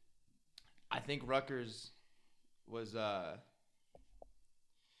I think Rutgers was it's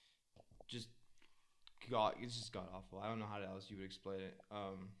just god awful. I don't know how else you would explain it.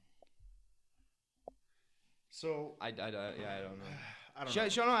 So I don't know. I don't know.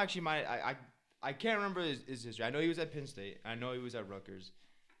 Shono actually might. I can't remember his history. I know he was at Penn State. I know he was at Rutgers.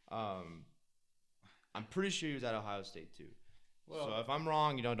 I'm pretty sure he was at Ohio State too. Well, so if I'm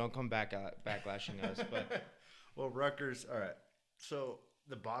wrong, don't come backlashing us. But well, Rutgers. All right. So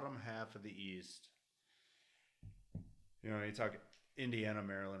the bottom half of the East. You talk Indiana,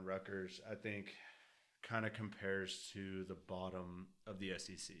 Maryland, Rutgers. I think kind of compares to the bottom of the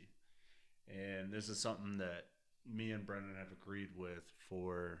SEC, and this is something that me and Brendan have agreed with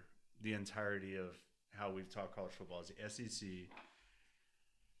for the entirety of how we've talked college football. Is the SEC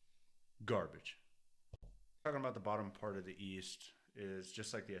garbage? Talking about the bottom part of the East is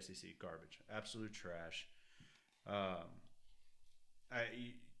just like the SEC, garbage, absolute trash. I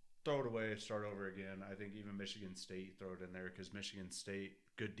throw it away, start over again. I think even Michigan State, throw it in there because Michigan State,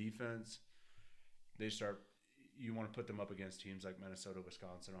 good defense. You want to put them up against teams like Minnesota,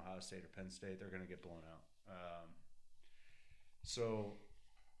 Wisconsin, Ohio State, or Penn State, they're going to get blown out. So,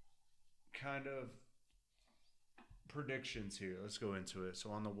 kind of predictions here. Let's go into it.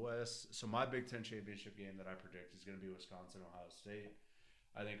 So on the West, my Big Ten championship game that I predict is going to be Wisconsin, Ohio State.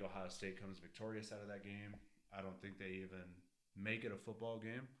 I think Ohio State comes victorious out of that game. I don't think they even make it a football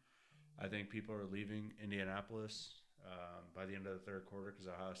game. I think people are leaving Indianapolis by the end of the third quarter because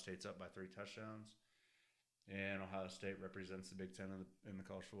Ohio State's up by 3 touchdowns. And Ohio State represents the Big Ten in the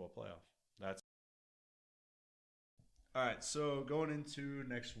college football playoff. That's all right. So going into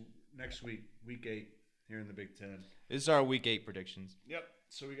next week, week 8 here in the Big Ten. This is our week 8 predictions. Yep.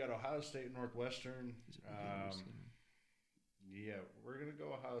 So we got Ohio State and Northwestern. Yeah, we're gonna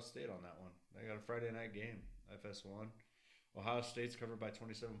go Ohio State on that one. They got a Friday night game, FS1. Ohio State's covered by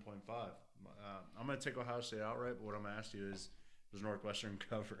 27.5. I'm gonna take Ohio State outright, but what I'm gonna ask you is, does Northwestern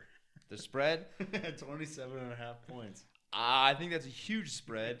cover? The spread? 27.5 points. I think that's a huge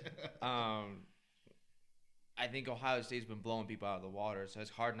spread. I think Ohio State's been blowing people out of the water, so it's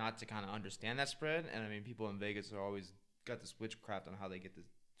hard not to kind of understand that spread. And I mean, people in Vegas are always got this witchcraft on how they get the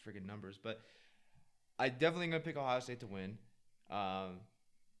freaking numbers. But I definitely gonna pick Ohio State to win. The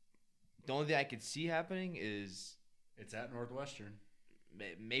only thing I could see happening is it's at Northwestern.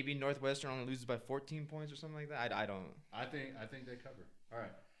 Maybe Northwestern only loses by 14 points or something like that. I don't. I think they cover. All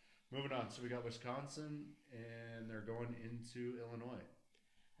right, moving on. So we got Wisconsin, and they're going into Illinois.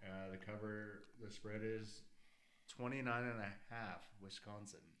 The spread is 29.5.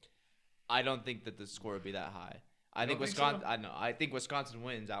 Wisconsin. I don't think that the score would be that high. I think Wisconsin. So? I know. I think Wisconsin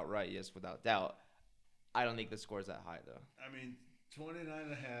wins outright. Yes, without doubt. I don't think the score is that high though. I mean,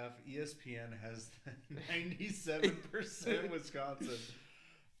 29.5. ESPN has 97% Wisconsin.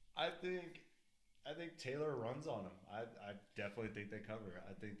 I think Taylor runs on them. I definitely think they cover.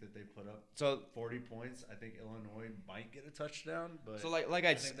 I think that they put up 40 points. I think Illinois might get a touchdown, but so I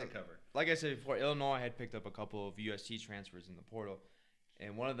think they cover. Like I said before, Illinois had picked up a couple of USC transfers in the portal,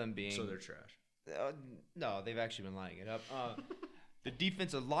 and one of them being so they're trash. No, they've actually been lining it up. The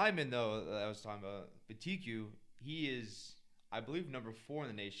defensive lineman though that I was talking about, Batiku, he is, I believe, number 4 in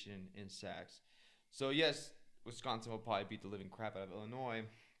the nation in sacks. So yes, Wisconsin will probably beat the living crap out of Illinois.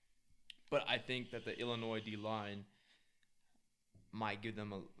 But I think that the Illinois D-line might be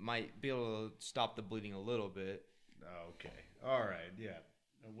able to stop the bleeding a little bit. Okay. All right. Yeah.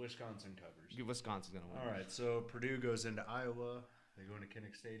 Wisconsin covers. Wisconsin's going to win. All right. So Purdue goes into Iowa. They go into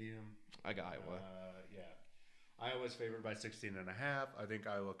Kinnick Stadium. I got Iowa. Yeah. Iowa's favored by 16.5. I think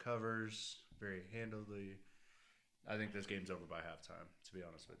Iowa covers very handily. I think this game's over by halftime, to be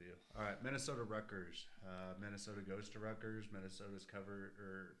honest with you. All right, Minnesota Rutgers. Minnesota goes to Rutgers. Minnesota's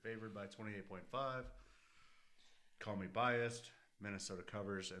favored by 28.5. Call me biased. Minnesota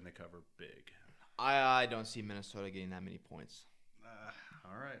covers, and they cover big. I don't see Minnesota getting that many points.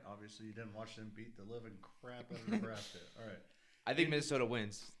 All right. Obviously, you didn't watch them beat the living crap out of Nebraska. All right. I think Minnesota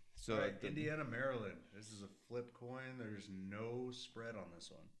wins. So all right, Indiana, Maryland. This is a flip coin. There's no spread on this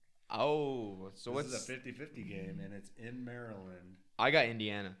one. Oh, so this is a 50-50 game, and it's in Maryland. I got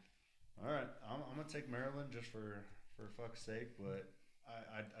Indiana. All right, I'm gonna take Maryland just for fuck's sake, but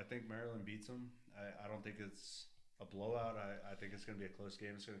I think Maryland beats them. I don't think it's a blowout. I think it's gonna be a close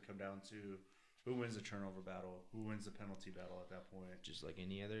game. It's gonna come down to who wins the turnover battle, who wins the penalty battle at that point. Just like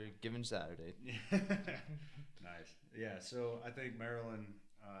any other given Saturday. Nice. Yeah. So I think Maryland.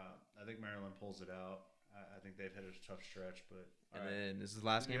 Maryland pulls it out. I think they've hit a tough stretch, but then this is the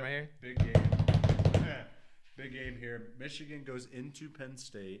last game right here. Big game. Big game here. Michigan goes into Penn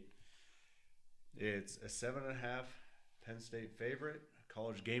State. It's a 7.5 Penn State favorite.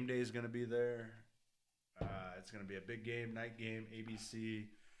 College game day is going to be there. It's going to be a big game, night game, ABC.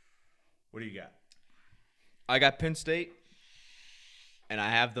 What do you got? I got Penn State, and I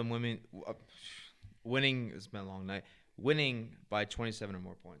have them winning. Winning, it's been a long night. Winning by 27 or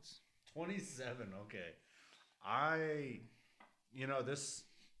more points. 27. Okay. This.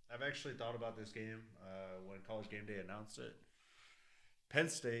 I've actually thought about this game when College Game Day announced it. Penn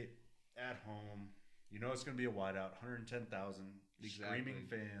State at home. You know it's going to be a whiteout. 110,000 screaming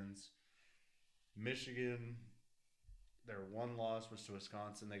fans. Michigan. Their one loss was to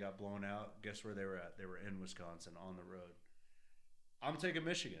Wisconsin. They got blown out. Guess where they were at? They were in Wisconsin on the road. I'm taking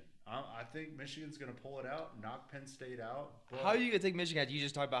Michigan. I think Michigan's going to pull it out, knock Penn State out. How are you going to take Michigan? You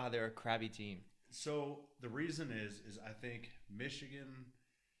just talked about how they're a crabby team. So the reason is I think Michigan,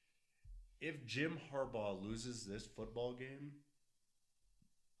 if Jim Harbaugh loses this football game,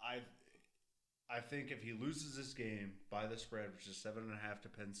 I think if he loses this game by the spread, which is 7.5 to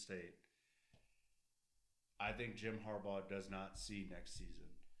Penn State, I think Jim Harbaugh does not see next season.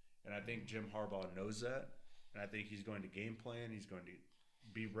 And I think Jim Harbaugh knows that. And I think he's going to game plan. He's going to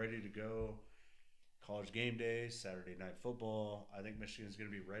be ready to go. College Game Day, Saturday Night Football. I think Michigan's going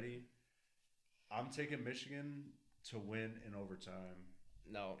to be ready. I'm taking Michigan to win in overtime.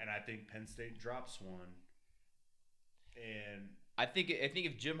 No. And I think Penn State drops one. And I think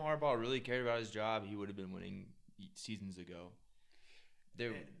if Jim Harbaugh really cared about his job, he would have been winning seasons ago.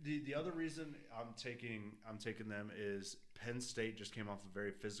 The other reason I'm taking them is Penn State just came off a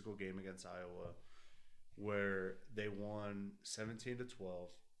very physical game against Iowa, where they won 17-12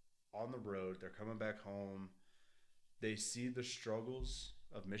 on the road. They're coming back home. They see the struggles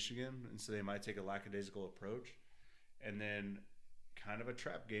of Michigan, and so they might take a lackadaisical approach. And then kind of a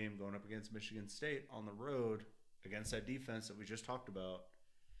trap game going up against Michigan State on the road against that defense that we just talked about.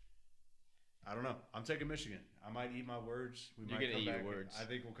 I don't know. I'm taking Michigan. I might eat my words. You're going to eat your words. I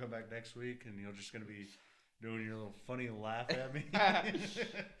think we'll come back next week, and you're just going to be doing your little funny laugh at me. But,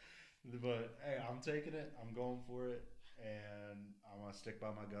 hey, I'm taking it. I'm going for it. And I'm going to stick by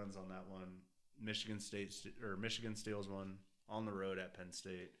my guns on that one. Michigan steals one on the road at Penn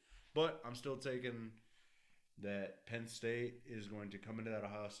State. But I'm still taking that Penn State is going to come into that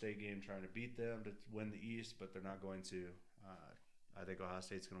Ohio State game trying to beat them to win the East, but they're not going to. I think Ohio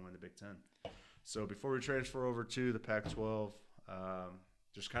State's going to win the Big Ten. So before we transfer over to the Pac-12,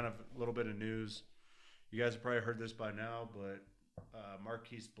 just kind of a little bit of news. You guys have probably heard this by now, but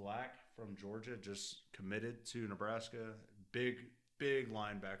Marquise Black from Georgia just committed to Nebraska. Big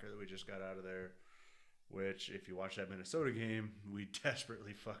linebacker that we just got out of there, which if you watch that Minnesota game, we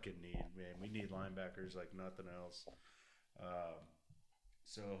desperately fucking need. Man, we need linebackers like nothing else.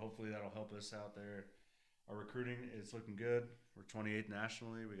 So hopefully that'll help us out there. Our recruiting is looking good. We're 28th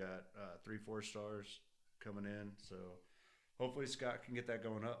nationally. We got 3 4-stars coming in. So hopefully Scott can get that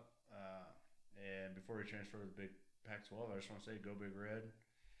going up. And before we transfer to the big Pac-12, I just want to say go Big Red.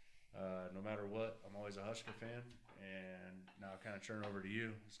 No matter what, I'm always a Husker fan. And now I kind of turn it over to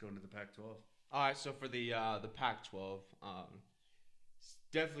you. Let's go into the Pac-12. All right, so for the Pac-12, it's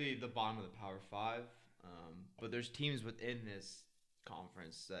definitely the bottom of the Power 5. But there's teams within this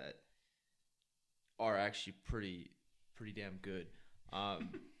conference that are actually pretty damn good. All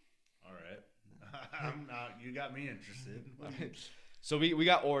right. I'm not. You got me interested. So we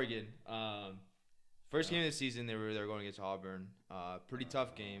got Oregon. First game of the season, they were going against Auburn. Pretty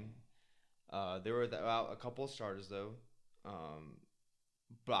tough game. They were without a couple of starters though.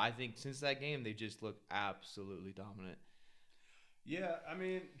 But I think since that game, they just look absolutely dominant. Yeah, I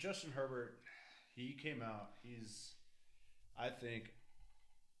mean Justin Herbert, he came out. I think,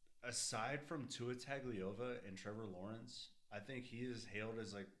 aside from Tua Tagovailoa and Trevor Lawrence, I think he is hailed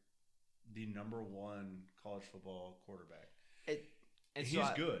as like the number 1 college football quarterback. And he's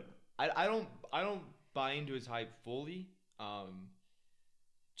so good. I don't buy into his hype fully,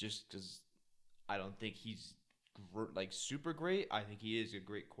 just because I don't think he's like super great. I think he is a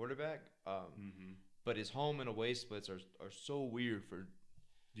great quarterback. But his home and away splits are so weird for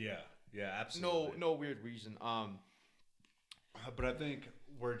absolutely no weird reason. But I think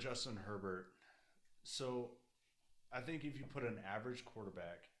where Justin Herbert, so I think if you put an average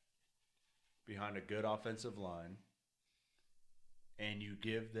quarterback behind a good offensive line and you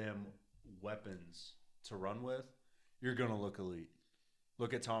give them weapons to run with, you're going to look elite.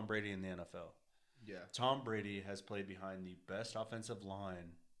 Look at Tom Brady in the NFL. Yeah. Tom Brady has played behind the best offensive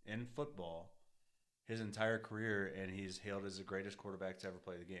line in football his entire career, and he's hailed as the greatest quarterback to ever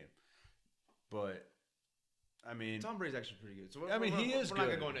play the game. But, I mean... Tom Brady's actually pretty good. So he is good. We're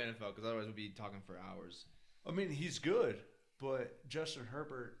not going to go into NFL because otherwise we'll be talking for hours. I mean, he's good, but Justin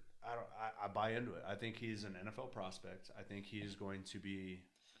Herbert, I buy into it. I think he's an NFL prospect. I think he's going to be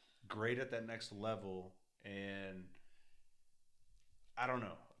great at that next level, and I don't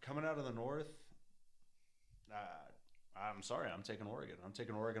know. Coming out of the North, I'm sorry, I'm taking Oregon. I'm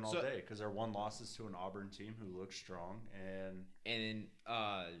taking Oregon all day because their one loss is to an Auburn team who looks strong and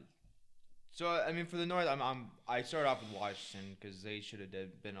so I mean for the North, I started off with Washington because they should have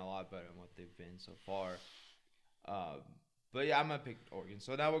been a lot better than what they've been so far. Uh, but yeah, I'm gonna pick Oregon.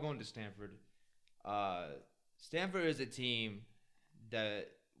 So now we're going to Stanford. Stanford is a team that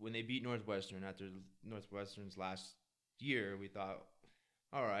when they beat Northwestern after Northwestern's last year, we thought,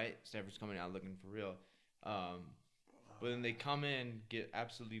 all right, Stanford's coming out looking for real. But then they come in, get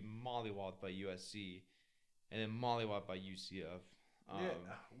absolutely mollywopped by USC, and then mollywopped by UCF.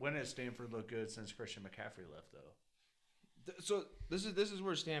 When has Stanford looked good since Christian McCaffrey left, though? So this is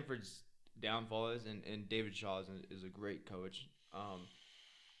where Stanford's downfall is, and David Shaw is a great coach.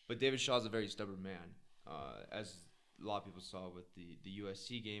 But David Shaw is a very stubborn man, as a lot of people saw with the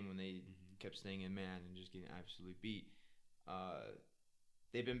USC game when they kept staying in man and just getting absolutely beat.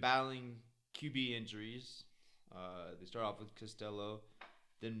 They've been battling QB injuries. They start off with Costello,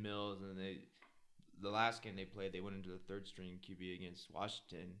 then Mills, and then the last game they played, they went into the third string QB against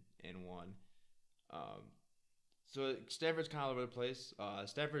Washington and won. So Stanford's kind of all over the place.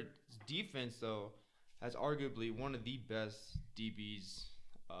 Stanford's defense, though, has arguably one of the best DBs,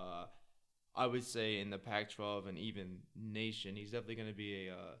 I would say, in the Pac-12 and even nation. He's definitely going to be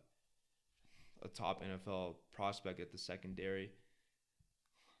a top NFL prospect at the secondary.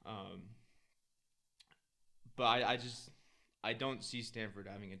 But I don't see Stanford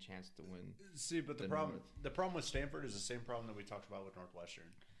having a chance to win. See, but the problem with Stanford is the same problem that we talked about with Northwestern.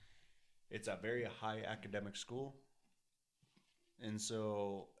 It's a very high academic school, and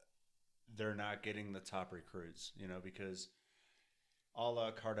so they're not getting the top recruits, because a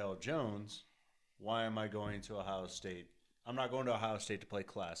la Cardell Jones, why am I going to Ohio State? I'm not going to Ohio State to play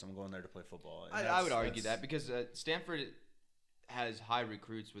class. I'm going there to play football. I would argue that because Stanford has high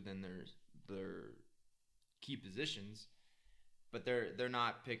recruits within their key positions, but they're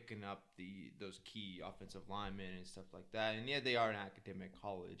not picking up those key offensive linemen and stuff like that. And yeah, they are an academic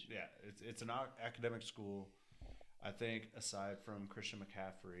college. Yeah, it's an academic school. I think aside from Christian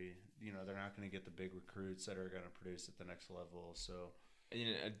McCaffrey, they're not going to get the big recruits that are going to produce at the next level. So,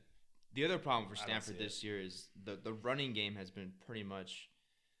 and the other problem for Stanford this year is the running game has been pretty much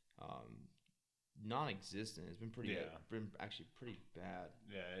non-existent. It's been been actually pretty bad.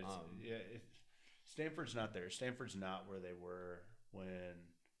 Yeah, Stanford's not there. Stanford's not where they were when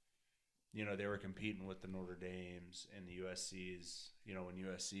they were competing with the Notre Dames and the USC's. When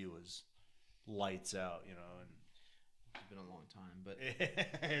USC was lights out. And it's been a long time, but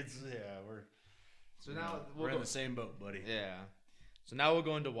we're in the same boat, buddy. Yeah. So now we'll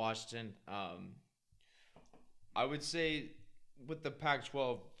go into Washington. I would say with the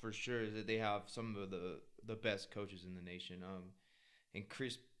Pac-12 for sure that they have some of the best coaches in the nation. And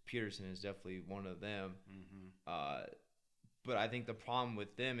Chris Peterson is definitely one of them. But I think the problem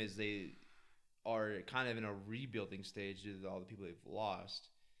with them is they are kind of in a rebuilding stage due to all the people they've lost.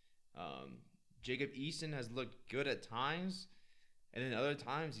 Jacob Eason has looked good at times, and then other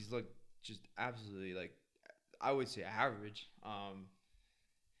times he's looked just absolutely, I would say, average.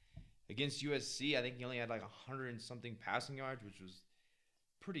 Against USC, I think he only had 100 and something passing yards, which was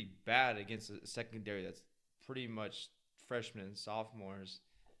pretty bad against a secondary that's pretty much freshmen and sophomores.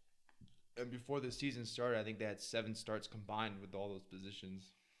 And before the season started, I think they had 7 starts combined with all those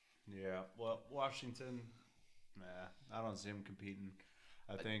positions. Yeah, well, Washington, I don't see them competing.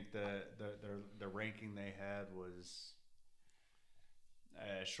 I think the ranking they had was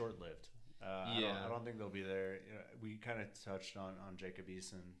short-lived. I don't think they'll be there. We kind of touched on Jacob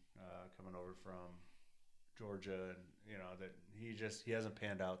Eason coming over from Georgia, and that he hasn't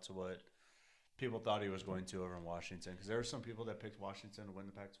panned out to what people thought he was going to over in Washington. Because there were some people that picked Washington to win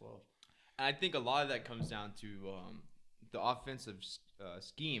the Pac-12. And I think a lot of that comes down to the offensive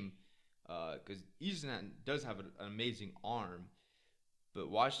scheme, because Eason does have an amazing arm, but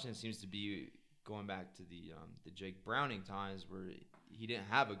Washington seems to be going back to the Jake Browning times where he didn't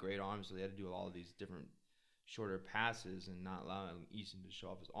have a great arm, so they had to do all of these different shorter passes and not allowing Eason to show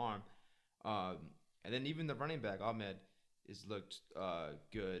off his arm. And then even the running back, Ahmed, has looked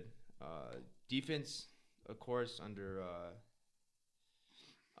good. Defense, of course, under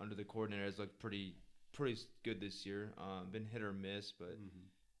the coordinator has looked pretty good this year. Been hit or miss, but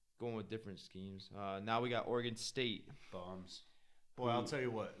going with different schemes. Now we got Oregon State. Bombs. Boy, I'll tell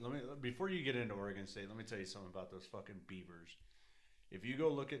you what. Before you get into Oregon State, let me tell you something about those fucking Beavers. If you go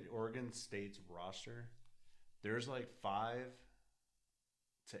look at Oregon State's roster, there's 5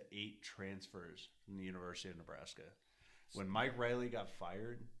 to 8 transfers from the University of Nebraska. When Mike Riley got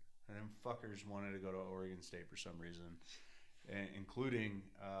fired, and them fuckers wanted to go to Oregon State for some reason, including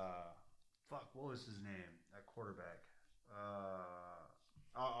what was his name? That quarterback.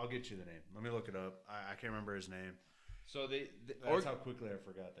 I'll get you the name. Let me look it up. I can't remember his name. So That's how quickly I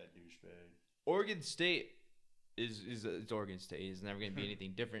forgot that douchebag. Oregon State is it's Oregon State. It's never going to be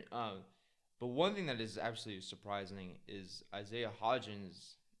anything different. But one thing that is absolutely surprising is Isaiah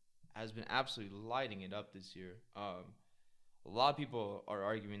Hodgins has been absolutely lighting it up this year. A lot of people are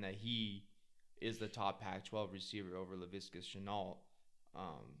arguing that he is the top Pac-12 receiver over Laviska Shenault.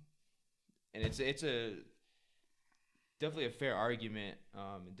 And it's a definitely a fair argument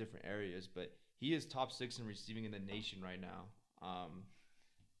in different areas, but he is top 6 in receiving in the nation right now.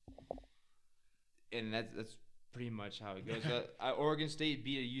 And that's pretty much how it goes. Oregon State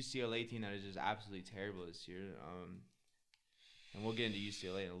beat a UCLA team that is just absolutely terrible this year. And we'll get into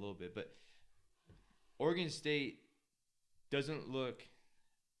UCLA in a little bit, but Oregon State doesn't look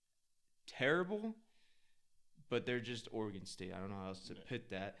terrible, but they're just Oregon State. I don't know how else to put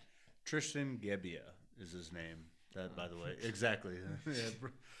that. Tristan Gebbia is his name. That, by the way, exactly.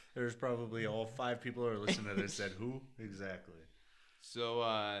 There's probably all 5 people who are listening to this said who exactly. So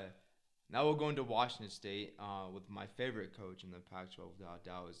now we'll go into Washington State with my favorite coach in the Pac-12 without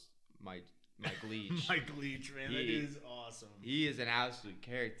doubt is Mike Leach. Mike Leach, man, that is awesome. He is an absolute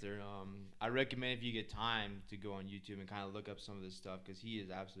character. I recommend if you get time to go on YouTube and kind of look up some of this stuff because he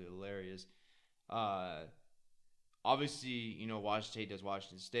is absolutely hilarious. Obviously, Washington State does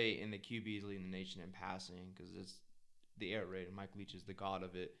Washington State, and the QB is leading the nation in passing because it's the air raid, and Mike Leach is the god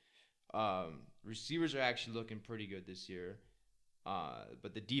of it. Receivers are actually looking pretty good this year,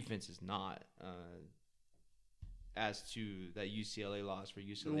 but the defense is not. As to that UCLA loss where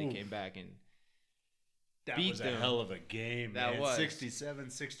UCLA came back and that beat was them. A hell of a game, that man. Was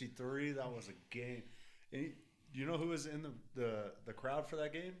 67-63. That was a game. And you know who was in the crowd for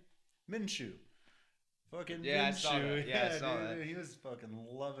that game? Minshew. Fucking Minshew. I saw that. Yeah, I saw that. He was fucking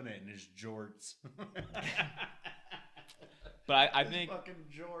loving it in his jorts. But I think fucking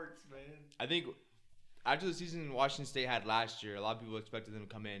jorts, man. I think after the season Washington State had last year, a lot of people expected them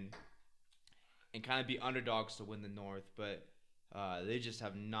to come in and kind of be underdogs to win the North, but they just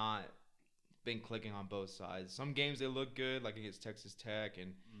have not been clicking on both sides. Some games they look good, like against Texas Tech,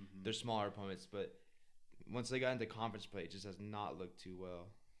 and they're smaller opponents, but once they got into conference play, it just has not looked too well.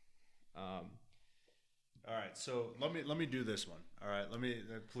 All right, so let me do this one. All right,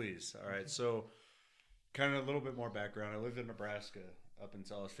 please. All right, so kind of a little bit more background. I lived in Nebraska up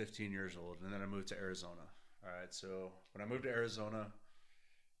until I was 15 years old, and then I moved to Arizona. All right, so when I moved to Arizona,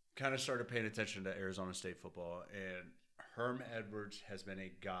 kind of started paying attention to Arizona State football, and Herm Edwards has been a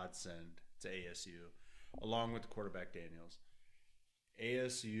godsend to ASU, along with the quarterback Daniels.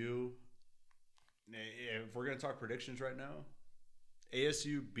 ASU, if we're going to talk predictions right now,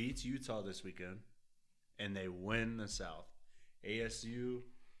 ASU beats Utah this weekend, and they win the South. ASU,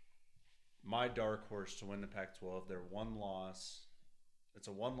 my dark horse to win the Pac-12. They're one loss. It's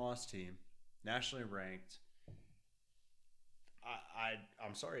a one-loss team, nationally ranked.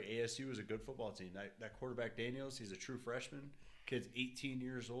 I'm sorry, ASU is a good football team. That quarterback Daniels, he's a true freshman. Kid's 18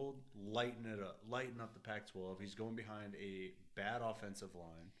 years old, lighting up the Pac-12. He's going behind a bad offensive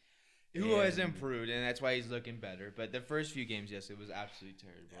line. Who has improved, and that's why he's looking better. But the first few games, yes, it was absolutely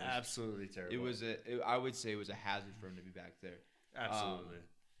terrible. Absolutely terrible. It was I would say it was a hazard for him to be back there. Absolutely.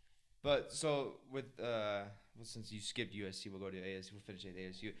 But so since you skipped USC, we'll go to ASU. We'll finish at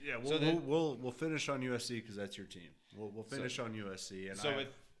ASU. Yeah, we'll finish on USC because that's your team. We'll finish on USC, and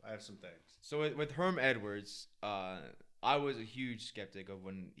I have some things. So with Herm Edwards, I was a huge skeptic of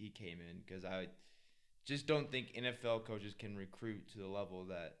when he came in because I just don't think NFL coaches can recruit to the level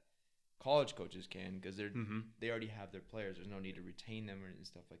that college coaches can because they already have their players. There's no need to retain them and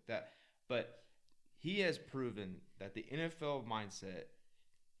stuff like that. But he has proven that the NFL mindset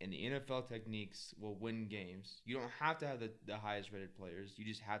and the NFL techniques will win games. You don't have to have the highest rated players. You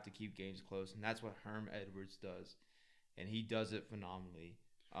just have to keep games close, and that's what Herm Edwards does, and he does it phenomenally.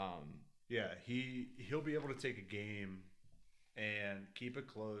 Yeah, he'll be able to take a game and keep it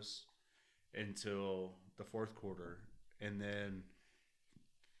close until the fourth quarter, and then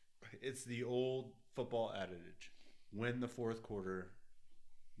it's the old football adage: win the fourth quarter,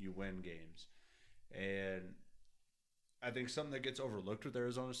 you win games. And I think something that gets overlooked with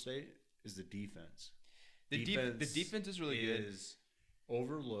Arizona State is the defense. The defense is really good. Is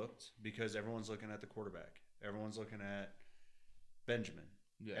overlooked because everyone's looking at the quarterback. Everyone's looking at Benjamin.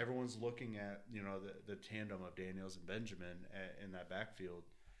 Yeah. Everyone's looking at the tandem of Daniels and Benjamin in that backfield,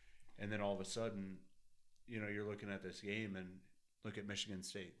 and then all of a sudden, you're looking at this game and look at Michigan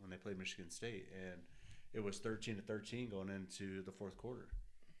State when they played Michigan State, and it was 13-13 going into the fourth quarter,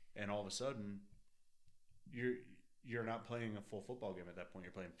 and all of a sudden, you're not playing a full football game at that point.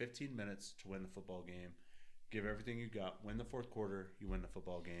 You're playing 15 minutes to win the football game. give everything you got, win the fourth quarter, you win the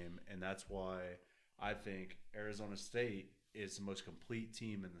football game. And that's why I think Arizona State is the most complete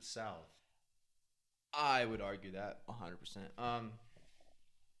team in the South. I would argue that 100%.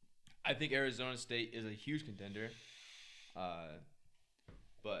 I think Arizona State is a huge contender,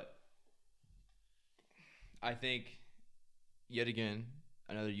 but I think yet again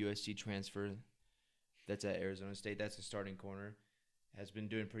another USC transfer that's at Arizona State. That's a starting corner, has been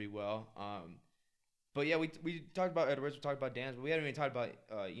doing pretty well. But yeah, we talked about Edwards, we talked about Daniels, but we haven't even talked about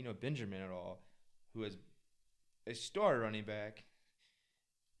Benjamin at all, who is a star running back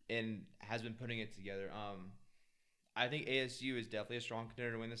and has been putting it together. I think ASU is definitely a strong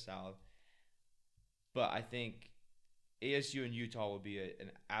contender to win the South, but I think ASU and Utah will be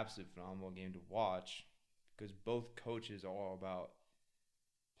an absolute phenomenal game to watch because both coaches are all about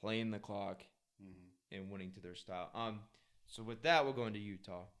playing the clock and winning to their style. So with that, we'll go into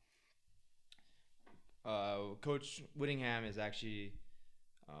Utah. Coach Whittingham has actually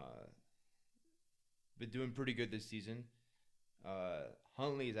been doing pretty good this season.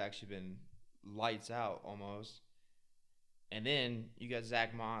 Huntley has actually been lights out almost. And then you got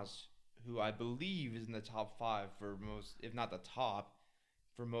Zach Moss, who I believe is in the top 5 for most, if not the top,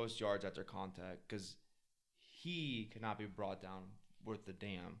 for most yards after contact, because he cannot be brought down worth the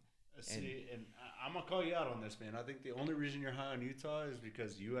damn. See, and I'm going to call you out on this, man. I think the only reason you're high on Utah is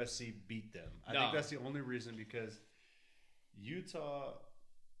because USC beat them. I think that's the only reason, because Utah,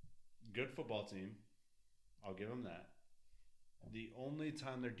 good football team. I'll give them that. The only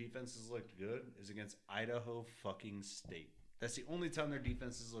time their defenses looked good is against Idaho fucking State. That's the only time their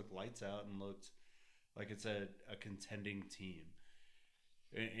defenses looked lights out and looked like it's a contending team.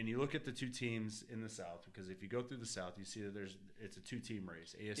 And you look at the two teams in the South, because if you go through the South, you see that it's a 2-team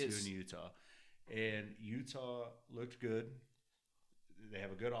race, ASU and Utah. And Utah looked good. They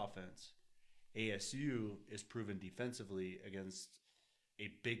have a good offense. ASU is proven defensively against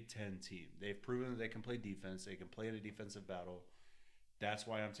a Big Ten team. They've proven that they can play defense. They can play in a defensive battle. That's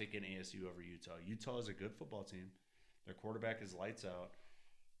why I'm taking ASU over Utah. Utah is a good football team. Their quarterback is lights out.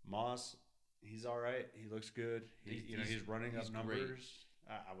 Moss, he's all right. He looks good. He's running up numbers. Great.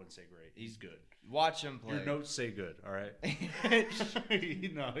 I wouldn't say great. He's good. Watch him play. Your notes say good. All right. He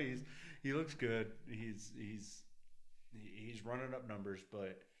looks good. He's running up numbers,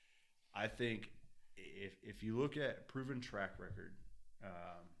 but I think if you look at proven track record, I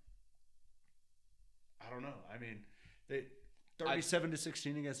don't know. I mean,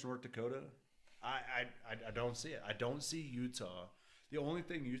 37-16 against North Dakota. I don't see it. I don't see Utah. The only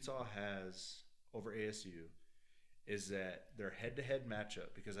thing Utah has over ASU is that their head-to-head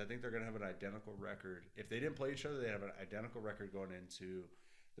matchup, because I think they're going to have an identical record. If they didn't play each other, they have an identical record going into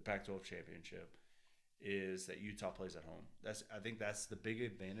the Pac-12 championship, is that Utah plays at home. I think that's the big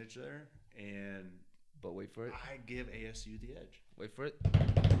advantage there. But wait for it. I give ASU the edge. Wait for it.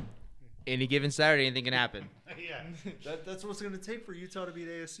 Any given Saturday, anything can happen. Yeah, that's what's going to take for Utah to beat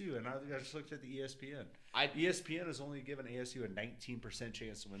ASU. And I just looked at the ESPN. ESPN has only given ASU a 19%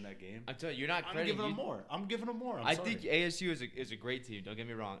 chance to win that game. I'm telling you, you're not crediting. I'm giving them more. I think ASU is a great team. Don't get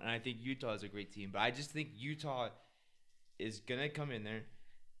me wrong. And I think Utah is a great team. But I just think Utah is going to come in there,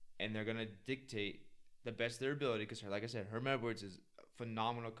 and they're going to dictate the best of their ability. Because, like I said, Herm Edwards is a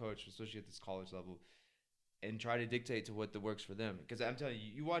phenomenal coach, especially at this college level. And try to dictate to what works for them. Because I'm telling you,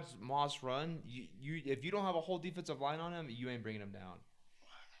 you watch Moss run, you if you don't have a whole defensive line on him, you ain't bringing him down.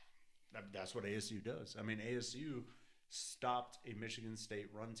 That's what ASU does. I mean, ASU stopped a Michigan State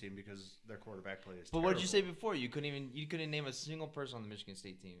run team because their quarterback play is terrible. But what did you say before? You couldn't name a single person on the Michigan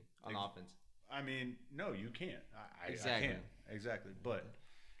State team on offense. I mean, no, you can't. Exactly. I can't. Exactly. But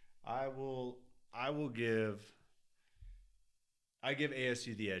I will give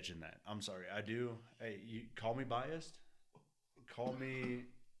ASU the edge in that. I'm sorry. I do. Hey, you call me biased. Call me,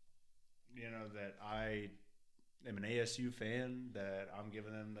 that I am an ASU fan, that I'm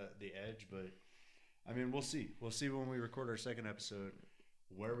giving them the edge. But, I mean, we'll see. We'll see when we record our second episode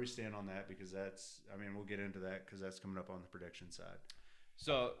where we stand on that, because we'll get into that because that's coming up on the prediction side.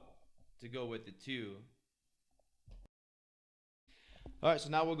 So, to go with the two. All right, so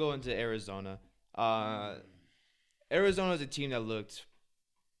now we'll go into Arizona. Arizona is a team that looked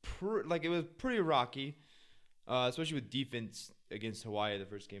like it was pretty rocky, especially with defense against Hawaii the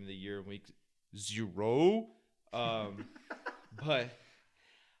first game of the year in week 0. But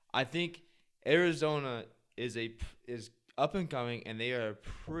I think Arizona is up and coming, and they are a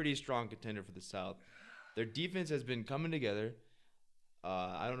pretty strong contender for the South. Their defense has been coming together.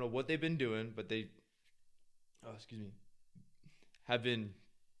 I don't know what they've been doing, but they have been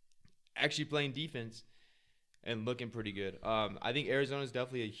actually playing defense and looking pretty good. I think Arizona is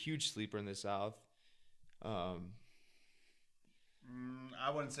definitely a huge sleeper in the South. Um, I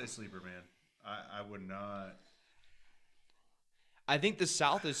wouldn't say sleeper, man. I would not. I think the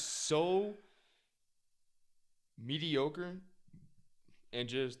South is so mediocre and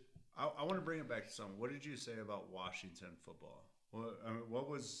just I want to bring it back to something. What did you say about Washington football? What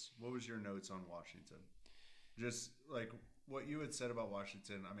was your notes on Washington? Just like what you had said about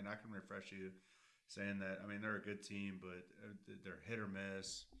Washington. I mean, I can refresh you, saying that I mean they're a good team, but they're hit or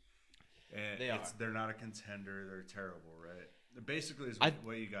miss, and they're not a contender. They're terrible, right? Basically, is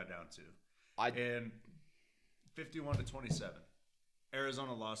what you got down to. And 51-27,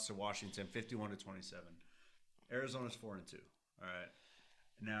 Arizona lost to Washington 51-27. Arizona's 4-2. All right.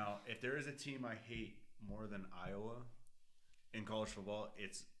 Now, if there is a team I hate more than Iowa in college football,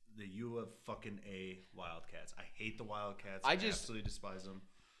 it's the U of fucking A Wildcats. I hate the Wildcats. I absolutely despise them.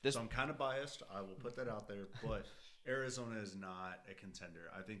 So I'm kind of biased. I will put that out there. But Arizona is not a contender.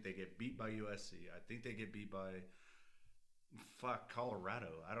 I think they get beat by USC. I think they get beat by Colorado.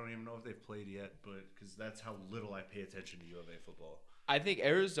 I don't even know if they've played yet, but because that's how little I pay attention to U of A football. I think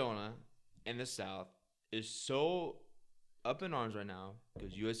Arizona in the South is so up in arms right now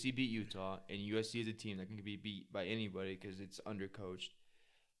because USC beat Utah, and USC is a team that can be beat by anybody because it's undercoached.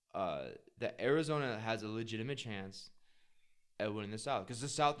 That Arizona has a legitimate chance at winning the South because the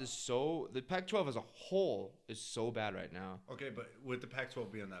South is the Pac-12 as a whole is so bad right now. Okay, but with the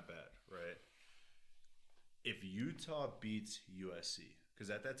Pac-12 being that bad, right? If Utah beats USC, because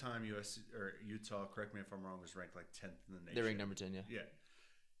at that time Utah, correct me if I'm wrong, was ranked like 10th in the nation. They're ranked number 10, yeah. Yeah.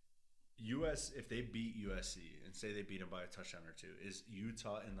 If they beat USC and say they beat them by a touchdown or two, is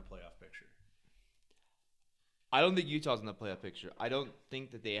Utah in the playoff picture? I don't think Utah's in the playoff picture. I don't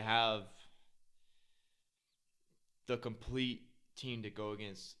think that they have the complete team to go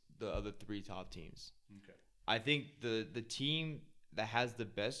against the other three top teams. Okay. I think the team that has the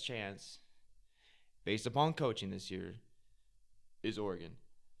best chance, based upon coaching this year, is Oregon.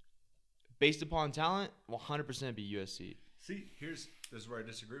 Based upon talent, 100% be USC. See, this is where I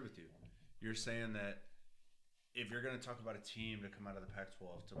disagree with you. You're saying that if you're going to talk about a team to come out of the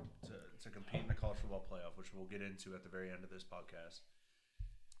Pac-12 to compete in the college football playoff, which we'll get into at the very end of this podcast,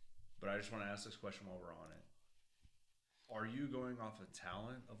 but I just want to ask this question while we're on it. Are you going off of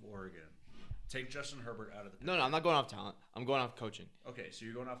talent of Oregon? Take Justin Herbert out of the picture. No, I'm not going off talent. I'm going off coaching. Okay, so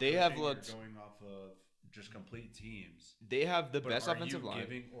you're going off coaching, you're going off of just complete teams. They have the best offensive line. Are you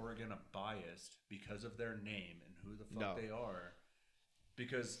giving Oregon a bias because of their name and who the fuck they are?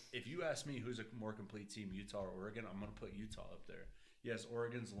 Because if you ask me who's a more complete team, Utah or Oregon, I'm going to put Utah up there. Yes,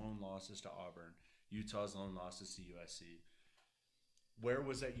 Oregon's lone losses to Auburn. Utah's lone losses to USC. Where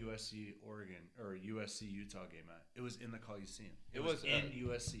was that USC-Oregon or USC-Utah game at? It was in the Coliseum. It was in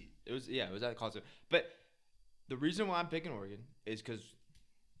USC. It was at the Coliseum. But the reason why I'm picking Oregon is because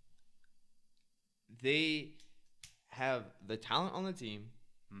they have the talent on the team,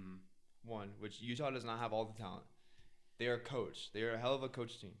 one, which Utah does not have all the talent. They are coached. They are a hell of a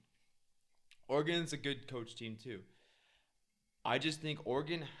coach team. Oregon's a good coach team too. I just think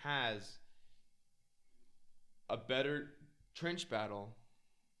Oregon has a better trench battle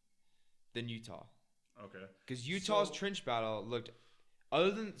than Utah. Okay. Because Utah's trench battle looked,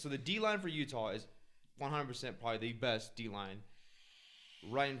 so the D line for Utah is 100% probably the best D line,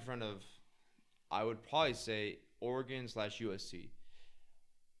 right in front of, I would probably say, Oregon/USC.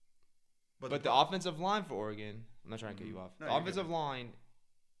 But the offensive line for Oregon, I'm not trying to cut you off. No, the offensive line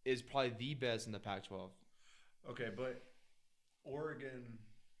is probably the best in the Pac-12. Okay, but Oregon.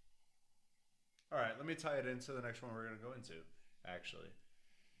 All right, let me tie it into the next one we're going to go into, actually.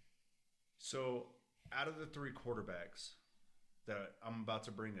 So, out of the three quarterbacks that I'm about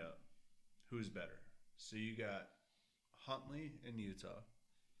to bring up, who's better? So, you got Huntley in Utah.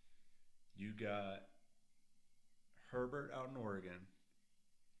 You got Herbert out in Oregon.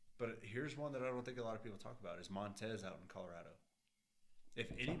 But here's one that I don't think a lot of people talk about is Montez out in Colorado. If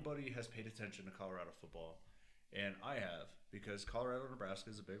anybody has paid attention to Colorado football, and I have, because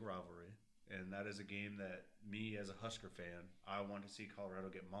Colorado-Nebraska is a big rivalry, and that is a game that me as a Husker fan, I want to see Colorado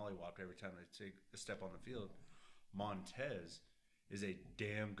get mollywopped every time they take a step on the field. Montez is a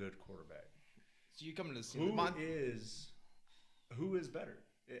damn good quarterback. So you come to the who is better?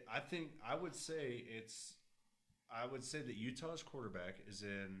 I would say that Utah's quarterback is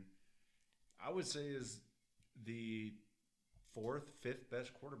the fourth, fifth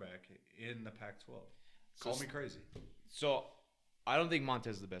best quarterback in the Pac-12. Call me crazy. So I don't think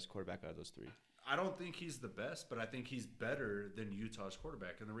Montez is the best quarterback out of those three. I don't think he's the best, but I think he's better than Utah's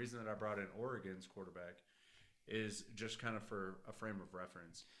quarterback. And the reason that I brought in Oregon's quarterback is just kind of for a frame of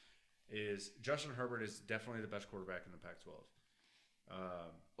reference. Is Justin Herbert is definitely the best quarterback in the Pac-12.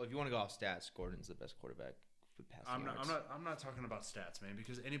 Well, if you want to go off stats, Gordon's the best quarterback with passing yards. I'm not talking about stats, man,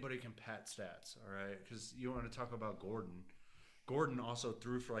 because anybody can pat stats, all right? Because you want to talk about Gordon. Gordon also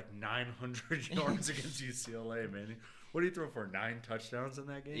threw for like 900 yards against UCLA, man. What did he throw for? 9 touchdowns in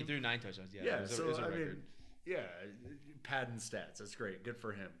that game? He threw 9 touchdowns, yeah. Yeah, it was so, a record. padding stats. That's great. Good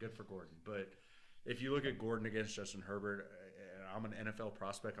for him. Good for Gordon. But if you look at Gordon against Justin Herbert, and I'm an NFL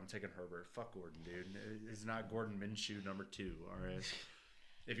prospect, I'm taking Herbert. Fuck Gordon, dude. It's not Gordon Minshew number 2, all right?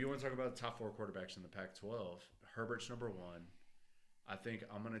 If you want to talk about the top 4 quarterbacks in the Pac-12, Herbert's number 1. I think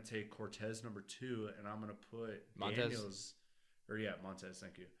I'm going to take Cortez number 2, and I'm going to put Montez. Montez,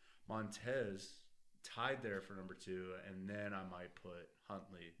 thank you. Montez tied there for number 2, and then I might put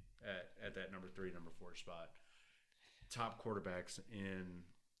Huntley at that number 3, number 4 spot. Top quarterbacks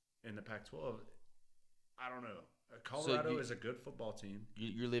in the Pac-12. I don't know. Colorado is a good football team.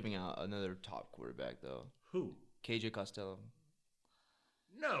 You're leaving out another top quarterback, though. Who? KJ Costello.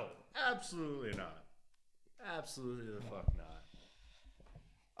 No, absolutely not. Absolutely the fuck not.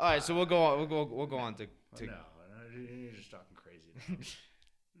 All right, so we'll go on. We'll go on to. No, you're just talking crazy now.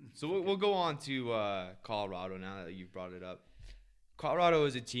 So we'll go on to Colorado now that you've brought it up. Colorado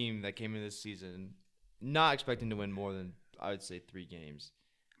is a team that came in this season not expecting to win more than, I would say, 3 games.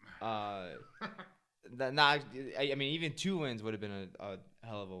 I mean, even 2 wins would have been a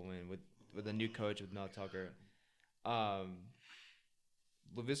hell of a win with a new coach, with Mel Tucker.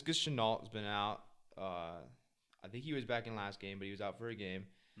 Laviska Shenault has been out. I think he was back in last game, but he was out for a game.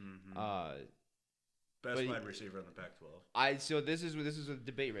 Mm-hmm. Best wide receiver in the Pac-12. So this is a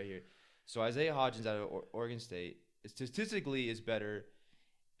debate right here. So Isaiah Hodgins out of Oregon State statistically is better,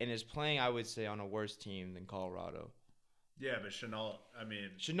 and is playing, I would say, on a worse team than Colorado. Yeah, but Shenault, I mean,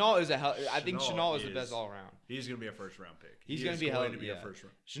 Shenault is I think Shenault is the best all around. He's going to be a first round pick. He's going to be a first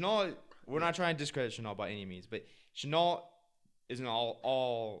round. Shenault, we're not trying to discredit Shenault by any means, but Shenault is an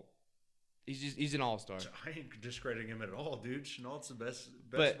all. He's an all-star. I ain't discrediting him at all, dude. Shenault's the best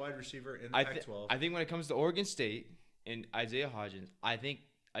wide receiver in the Pac-12. I think when it comes to Oregon State and Isaiah Hodgins, I think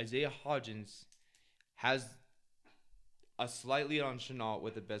Isaiah Hodgins has a slightly on Shenault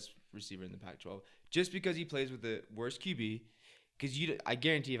with the best receiver in the Pac-12, just because he plays with the worst QB. Because I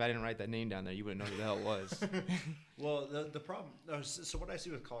guarantee if I didn't write that name down there, you wouldn't know who the hell it was. Well, the problem. So what I see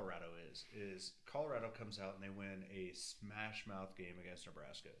with Colorado is Colorado comes out and they win a smash mouth game against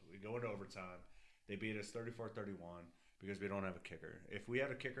Nebraska. We go into overtime. They beat us 34-31 because we don't have a kicker. If we had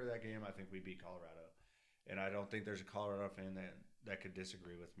a kicker that game, I think we beat Colorado. And I don't think there's a Colorado fan that could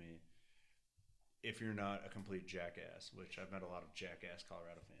disagree with me. If you're not a complete jackass, which I've met a lot of jackass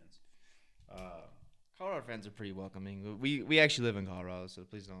Colorado fans. Colorado fans are pretty welcoming. We actually live in Colorado, so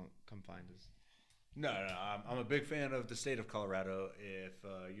please don't come find us. No, I'm a big fan of the state of Colorado. If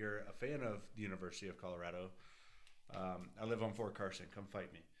you're a fan of the University of Colorado, I live on Fort Carson. Come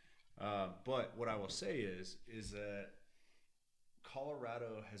fight me. But what I will say is that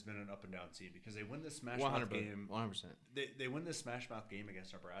Colorado has been an up and down team because they win this smash mouth game. 100%. They win this smash mouth game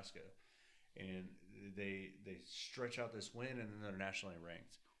against Nebraska, and they stretch out this win, and then they're nationally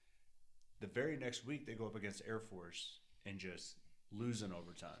ranked. The very next week, they go up against Air Force and just lose in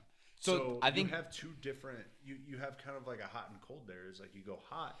overtime. So I think you have 2 different. You have kind of like a hot and cold there. It's like you go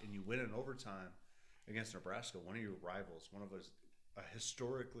hot and you win in overtime against Nebraska, one of your rivals, one of a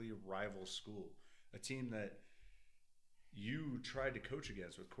historically rival school, a team that you tried to coach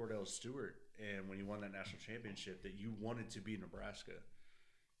against with Cordell Stewart, and when you won that national championship, that you wanted to beat Nebraska,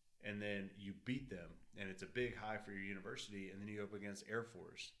 and then you beat them, and it's a big high for your university, and then you go up against Air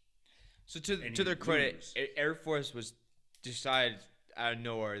Force. So to their credit, Air Force was decided out of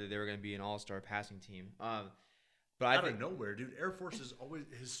nowhere that they were going to be an all-star passing team. But out of nowhere, dude. Air Force is always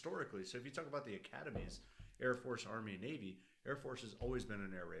historically. So if you talk about the academies, Air Force, Army, Navy, Air Force has always been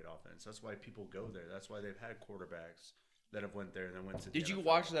an air raid offense. That's why people go there. That's why they've had quarterbacks that have went there and then went to. Did you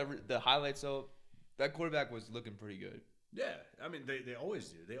watch the highlights though? That quarterback was looking pretty good. Yeah, I mean they always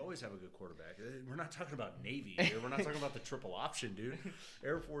do. They always have a good quarterback. We're not talking about Navy here. We're not talking about the triple option, dude.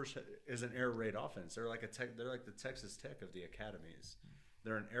 Air Force is an air raid offense. They're like They're like the Texas Tech of the academies.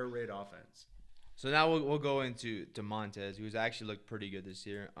 They're an air raid offense. So now we'll go into Montez, who's actually looked pretty good this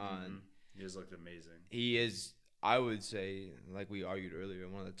year. He has looked amazing. He is, I would say, like we argued earlier,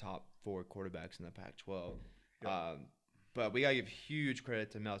 one of the top 4 quarterbacks in the Pac-12. Yep. But we gotta give huge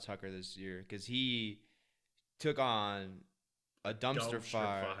credit to Mel Tucker this year because he took on a dumpster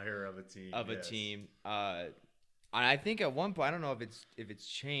fire of a team. A team. I think at one point, I don't know if it's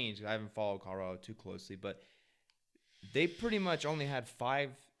changed. I haven't followed Colorado too closely, but they pretty much only had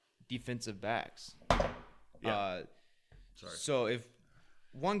 5 defensive backs. Yeah. So if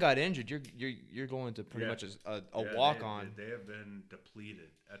one got injured, you're going to pretty much a walk on They have been depleted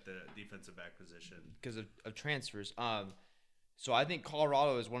at the defensive back position because of transfers. So I think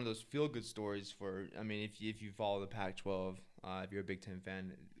Colorado is one of those feel good stories for. I mean, if you follow the Pac-12, if you're a Big Ten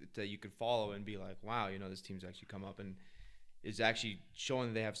fan, that you could follow and be like, wow, this team's actually come up and is actually showing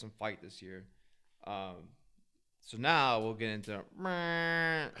that they have some fight this year. So now we'll get into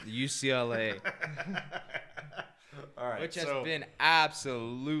UCLA. All right, which has been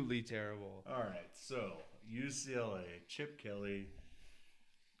absolutely terrible. All right, so UCLA, Chip Kelly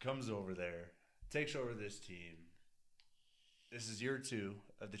comes over there, takes over this team. This is year 2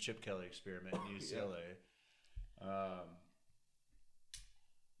 of the Chip Kelly experiment in UCLA.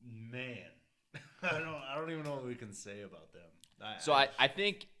 Man, I don't even know what we can say about them. I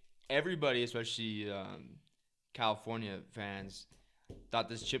think everybody, especially California fans, thought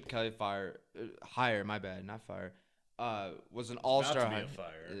this Chip Kelly hire, my bad, not fire, was an all-star hire.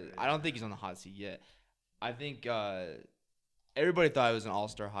 I don't think he's on the hot seat yet. I think everybody thought it was an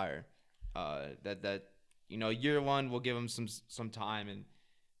all-star hire. That year one we'll give him some time and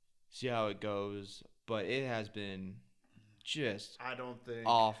see how it goes. But it has been just I don't think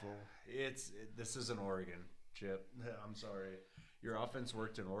awful. This isn't Oregon, Chip. I'm sorry. Your offense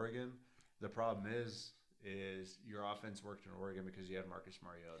worked in Oregon. The problem is your offense worked in Oregon because you had Marcus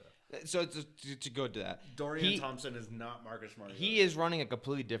Mariota. So to go to that, Dorian Thompson is not Marcus Mariota. He is running a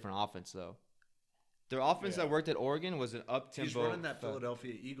completely different offense, though. The offense that worked at Oregon was an up-tempo. He's running that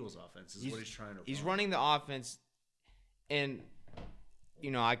Philadelphia Eagles offense is what he's trying to He's running the offense, and,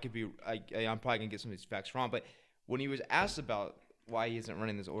 I could be – I'm probably going to get some of these facts wrong, but when he was asked about why he isn't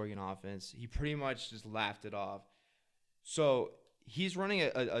running this Oregon offense, he pretty much just laughed it off. So he's running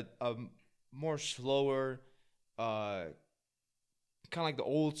a more slower, kind of like the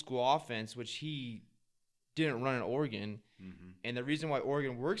old school offense, which he didn't run in Oregon. Mm-hmm. And the reason why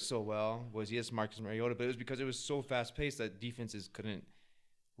Oregon worked so well was, yes, Marcus Mariota, but it was because it was so fast-paced that defenses couldn't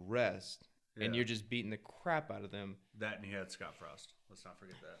rest. Yeah. And you're just beating the crap out of them. That and he had Scott Frost. Let's not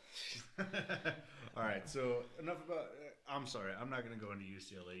forget that. All right, so enough about I'm sorry. I'm not going to go into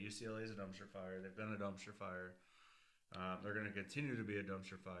UCLA. UCLA is a dumpster fire. They've been a dumpster fire. They're going to continue to be a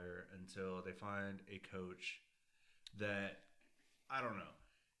dumpster fire until they find a coach that, I don't know,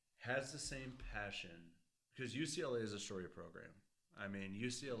 has the same passion. Because UCLA is a story program. I mean,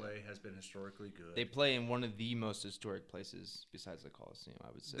 UCLA has been historically good. They play in one of the most historic places besides the Coliseum,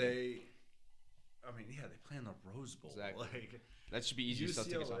 I would say. They play in the Rose Bowl. Exactly. That should be easy to sell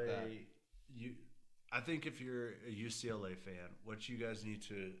tickets off that. I think if you're a UCLA fan, what you need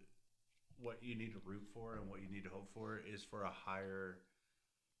to root for and what you need to hope for is for a hire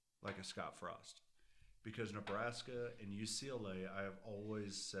like a Scott Frost. Because Nebraska and UCLA, I have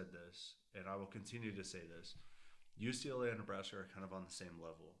always said this, and I will continue to say this, UCLA and Nebraska are kind of on the same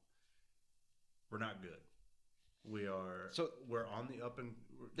level. We're not good. We're on the up and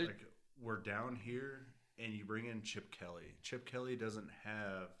we're down here, and you bring in Chip Kelly. Chip Kelly doesn't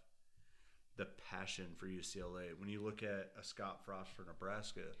have the passion for UCLA. When you look at a Scott Frost for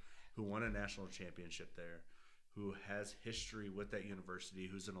Nebraska, who won a national championship there, who has history with that university,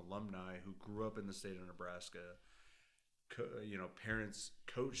 who's an alumni, who grew up in the state of Nebraska, parents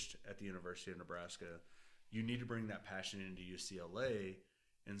coached at the University of Nebraska. You need to bring that passion into UCLA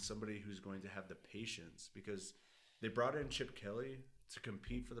and somebody who's going to have the patience, because they brought in Chip Kelly to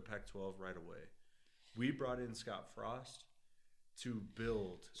compete for the Pac-12 right away. We brought in Scott Frost to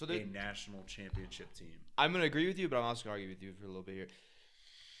build a national championship team. I'm going to agree with you, but I'm also going to argue with you for a little bit here.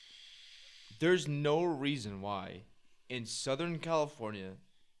 There's no reason why in Southern California,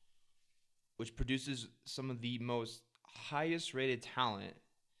 which produces some of the most highest rated talent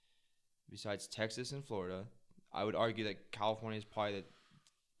besides Texas and Florida, I would argue that California is probably the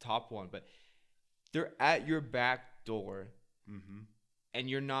top one, but they're at your back door, and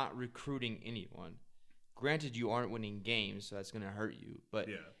you're not recruiting anyone. Granted, you aren't winning games, so that's going to hurt you, but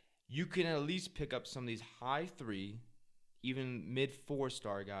you can at least pick up some of these high 3, even mid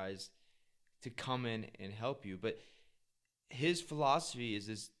 4-star guys to come in and help you. But his philosophy is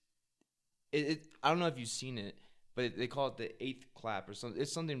this. I don't know if you've seen it, but they call it the 8th clap or something.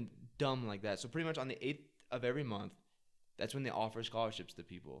 It's something dumb like that. So pretty much on the 8th of every month, that's when they offer scholarships to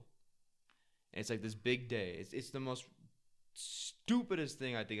people. And it's like this big day. It's the most stupidest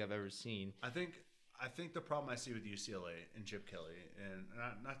thing I think I've ever seen. I think the problem I see with UCLA and Chip Kelly, and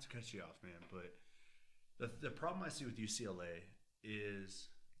not to cut you off, man, but the problem I see with UCLA is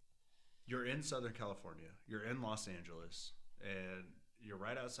you're in Southern California, you're in Los Angeles, and you're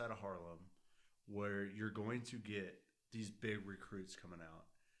right outside of Harlem, where you're going to get these big recruits coming out.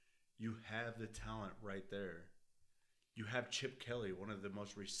 You have the talent right there. You have Chip Kelly, one of the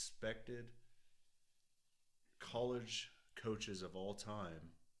most respected college coaches of all time,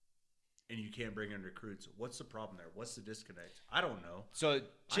 and you can't bring in recruits. What's the problem there? What's the disconnect? I don't know. So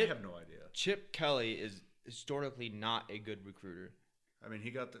I have no idea. Chip Kelly is historically not a good recruiter. I mean,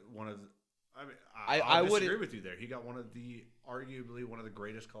 he got one of the. I mean, I would would disagree with you there. He got arguably one of the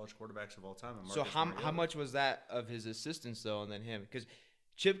greatest college quarterbacks of all time. So how much was that of his assistance though, and then him? Because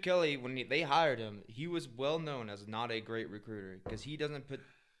Chip Kelly, when they hired him, he was well known as not a great recruiter because he doesn't put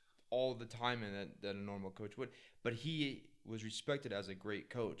all the time in that a normal coach would. But he was respected as a great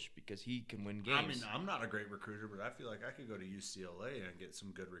coach because he can win games. I mean, I'm not a great recruiter, but I feel like I could go to UCLA and get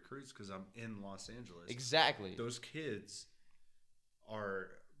some good recruits because I'm in Los Angeles. Exactly. Those kids are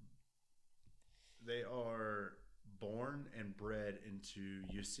born and bred into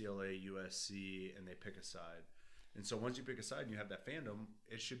UCLA, USC, and they pick a side. And so once you pick a side and you have that fandom,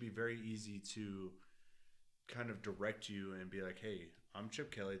 it should be very easy to kind of direct you and be like, hey, I'm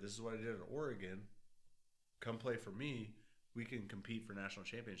Chip Kelly. This is what I did at Oregon. Come play for me. We can compete for national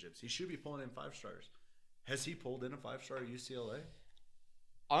championships. He should be pulling in 5 stars. Has he pulled in a 5-star at UCLA?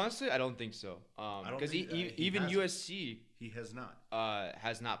 Honestly, I don't think so. Because even USC, he has not. They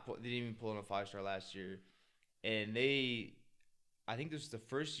didn't even pull in a 5-star last year, and I think this is the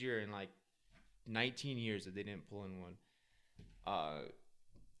first year in like 19 years that they didn't pull in one. I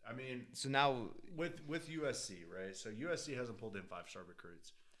mean, so now with USC, right? So USC hasn't pulled in 5-star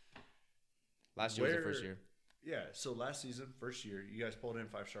recruits. Last year was the first year. Yeah. So last season, first year, you guys pulled in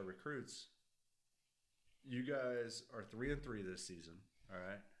 5-star recruits. You guys are 3-3 this season. All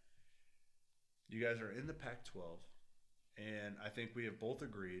right. You guys are in the Pac-12, and I think we have both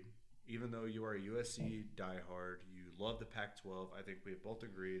agreed, even though you are a USC diehard, you love the Pac-12, I think we have both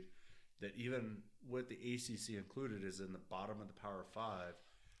agreed that even with the ACC included is in the bottom of the Power 5,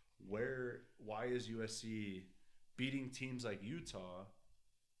 why is USC beating teams like Utah,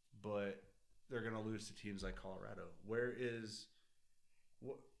 but they're going to lose to teams like Colorado?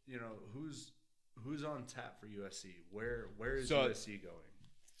 Who's on tap for USC? Where is USC going?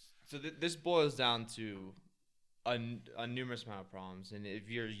 So this boils down to a numerous amount of problems. And if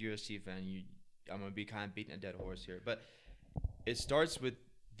you're a USC fan, I'm going to be kind of beating a dead horse here. But it starts with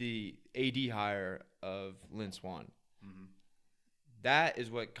the AD hire of Lynn Swann. Mm-hmm. That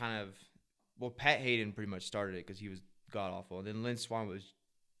is what Pat Hayden pretty much started it because he was god-awful. And then Lynn Swann was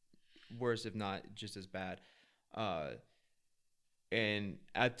worse, if not just as bad. And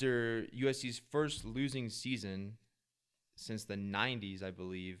after USC's first losing season since the 90s, I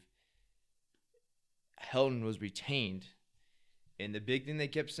believe, Helton was retained. And the big thing they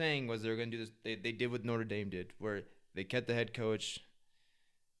kept saying was they were going to do this. They did what Notre Dame did, where they kept the head coach,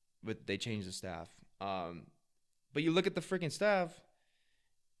 but they changed the staff. But you look at the freaking staff,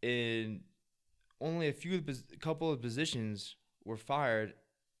 and only a couple of positions were fired,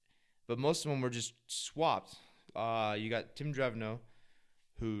 but most of them were just swapped. You got Tim Drevno,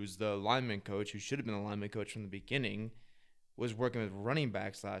 who's the lineman coach, who should have been the lineman coach from the beginning, was working with running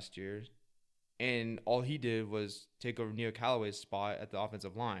backs last year, and all he did was take over Neo Callaway's spot at the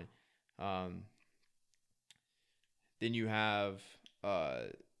offensive line. Then you have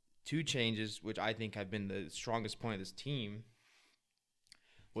 2 changes, which I think have been the strongest point of this team,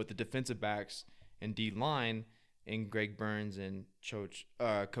 with the defensive backs and D-line, and Greg Burns and Coach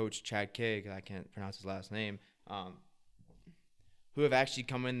Chad K, I can't pronounce his last name, who have actually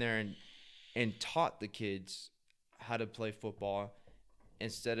come in there and taught the kids how to play football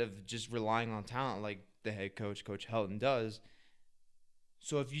instead of just relying on talent like the head coach, Coach Helton, does.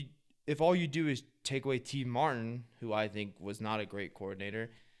 So if all you do is take away T. Martin, who I think was not a great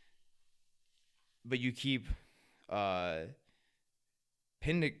coordinator, but you keep Clancy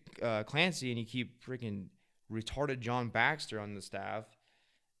and you keep freaking retarded John Baxter on the staff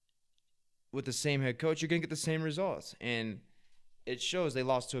with the same head coach, you're going to get the same results. And it shows. They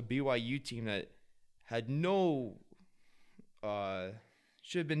lost to a BYU team that had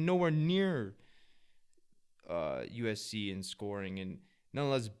should have been nowhere near USC in scoring, and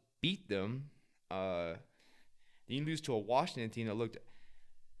nonetheless beat them. Then you lose to a Washington team that looked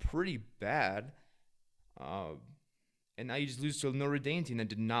pretty bad. And now you just lose to a Notre Dame team that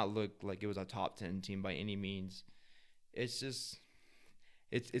did not look like it was a top 10 team by any means. It's just,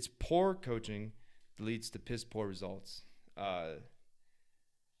 it's poor coaching that leads to piss poor results. I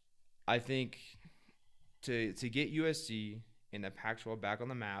think to get USC and the Pac-12 back on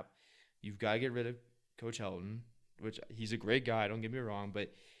the map, you've got to get rid of Coach Helton, which he's a great guy, don't get me wrong,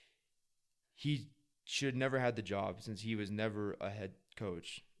 but he should never had the job since he was never a head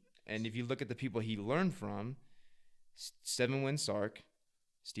coach. And if you look at the people he learned from, 7-win Sark,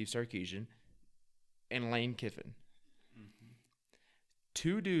 Steve Sarkisian, and Lane Kiffin.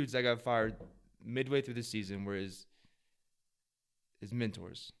 two dudes that got fired midway through the season were his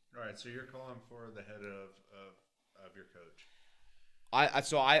mentors. All right, so you're calling for the head of your coach. I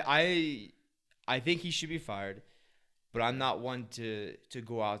think he should be fired, but I'm not one to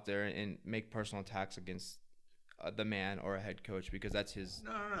go out there and make personal attacks against the man or a head coach because that's his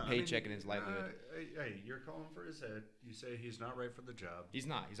paycheck and his livelihood. Hey, you're calling for his head. You say he's not right for the job. He's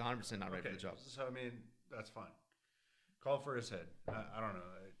not. He's 100% not right for the job. So, I mean, that's fine. Call for his head. I don't know.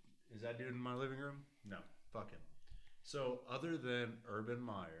 Is that dude in my living room? No. Fuck him. So, other than Urban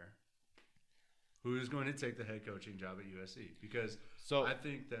Meyer, who is going to take the head coaching job at USC? Because I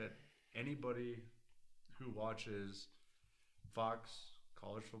think that anybody who watches Fox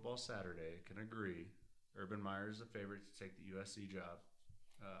College Football Saturday can agree Urban Meyer is the favorite to take the USC job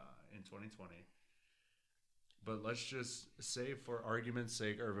in 2020. But let's just say, for argument's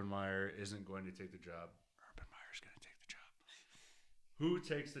sake, Urban Meyer isn't going to take the job. Urban Meyer's going to take the job. Who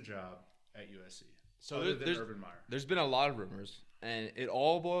takes the job at USC? So Urban Meyer. There's been a lot of rumors, and it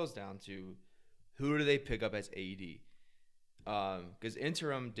all boils down to who do they pick up as AD? Because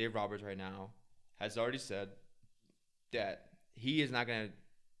interim Dave Roberts right now has already said that he is not going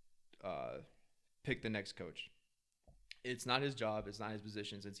to pick the next coach. It's not his job. It's not his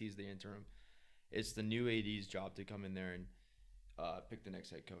position since he's the interim. It's the new AD's job to come in there and pick the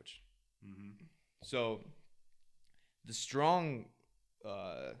next head coach. Mm-hmm. So the strong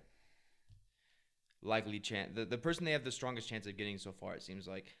likely chance, the person they have the strongest chance of getting so far, it seems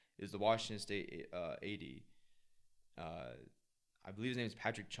like, is the Washington State AD. I believe his name is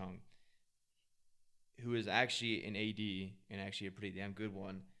Patrick Chung, who is actually an AD and actually a pretty damn good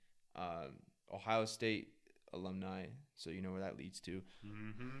one. Ohio State alumni, so you know where that leads to.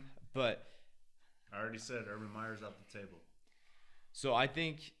 Mm-hmm. But I already said Urban Meyer's off the table. So I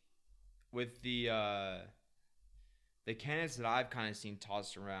think with the candidates that I've kind of seen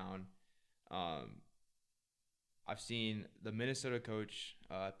tossed around, I've seen the Minnesota coach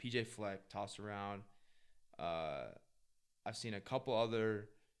PJ Fleck tossed around. I've seen a couple other.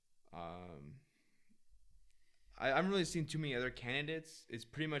 I haven't really seen too many other candidates. It's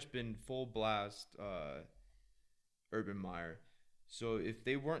pretty much been full blast Urban Meyer. So if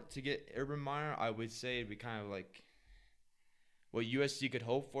they weren't to get Urban Meyer, I would say it'd be kind of like what USC could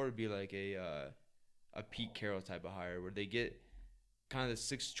hope for would be like a Pete Carroll type of hire where they get kind of the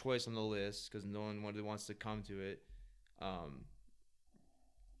sixth choice on the list because no one really wants to come to it.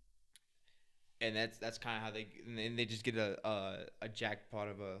 And that's kind of how they just get a jackpot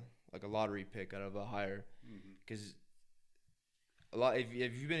of a lottery pick out of a hire. Because if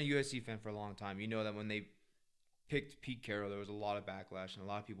you've been a USC fan for a long time, you know that when they picked Pete Carroll, there was a lot of backlash, and a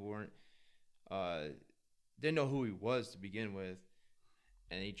lot of people didn't know who he was to begin with,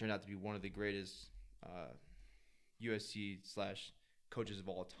 and he turned out to be one of the greatest USC / coaches of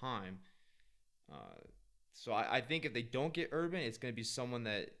all time. So I think if they don't get Urban, it's going to be someone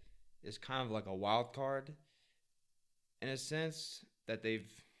that is kind of like a wild card in a sense that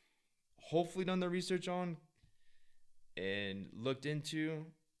they've hopefully done their research on and looked into,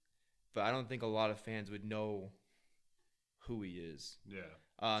 but I don't think a lot of fans would know who he is.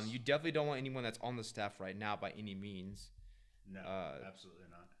 Yeah. You definitely don't want anyone that's on the staff right now by any means. No, absolutely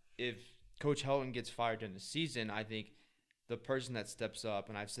not. If Coach Helton gets fired during the season, I think the person that steps up,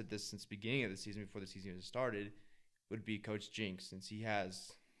 and I've said this since the beginning of the season, before the season even started, would be Coach Jinks, since he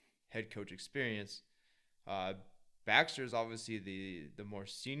has head coach experience. Baxter is obviously the more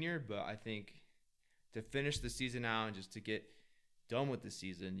senior, but I think to finish the season out and just to get done with the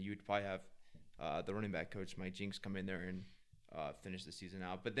season, you would probably have the running back coach, Mike Jinks, come in there and finish the season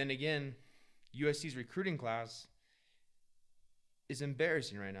out. But then again, USC's recruiting class is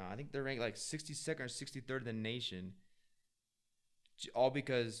embarrassing right now. I think they're ranked like 62nd or 63rd in the nation, all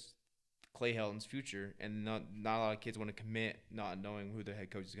because Clay Helton's future, and not a lot of kids want to commit not knowing who their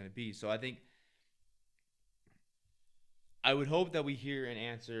head coach is going to be. So I think I would hope that we hear an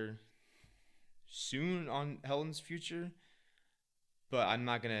answer soon on Helton's future, but I'm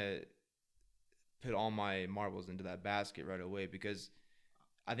not going to put all my marbles into that basket right away because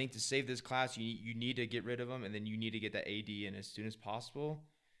I think to save this class, you need to get rid of him, and then you need to get that AD in as soon as possible.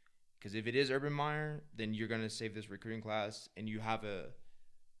 Because if it is Urban Meyer, then you're going to save this recruiting class, and you have a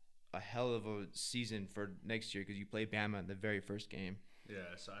hell of a season for next year because you play Bama in the very first game.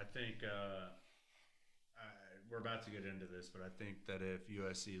 Yeah, so I think we're about to get into this, but I think that if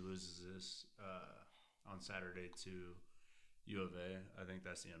USC loses this on Saturday to U of A, I think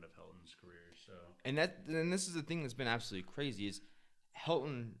that's the end of Helton's career. So and this is the thing that's been absolutely crazy is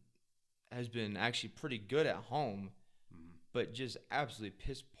Helton has been actually pretty good at home, but just absolutely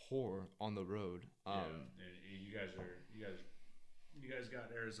piss poor on the road. Yeah, and you guys You guys got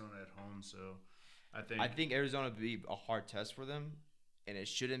Arizona at home, so I think Arizona would be a hard test for them, and it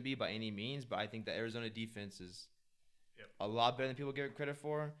shouldn't be by any means. But I think the Arizona defense is a lot better than people give it credit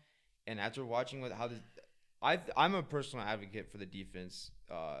for. And after watching how this, I'm a personal advocate for the defense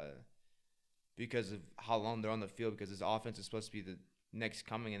because of how long they're on the field. Because this offense is supposed to be the next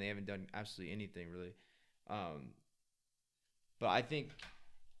coming, and they haven't done absolutely anything really. But I think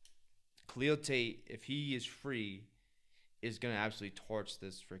Khalil Tate, if he is free, is going to absolutely torch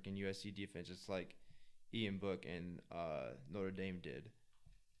this freaking USC defense, just like Ian Book and Notre Dame did.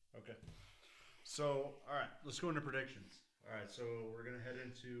 Okay. So, all right, let's go into predictions. All right, so we're going to head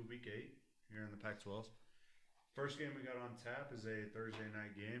into Week 8 here in the Pac-12. First game we got on tap is a Thursday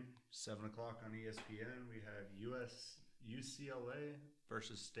night game, 7 o'clock on ESPN. We have UCLA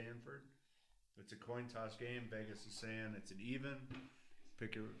versus Stanford. It's a coin toss game. Vegas is saying it's an even.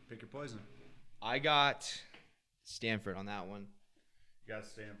 Pick your poison. I got Stanford on that one. You got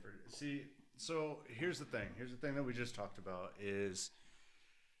Stanford. See, so here's the thing. Here's the thing that we just talked about is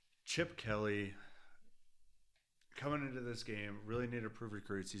Chip Kelly coming into this game really need to prove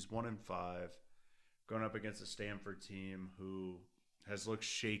recruits. He's 1-5, going up against a Stanford team who has looked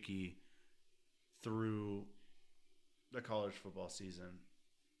shaky through the college football season.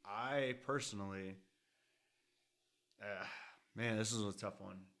 I personally, man, this is a tough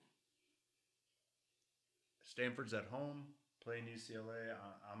one. Stanford's at home playing UCLA.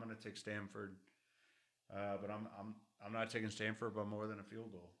 I'm going to take Stanford, but I'm not taking Stanford by more than a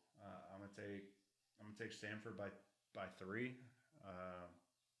field goal. I'm gonna take Stanford by 3.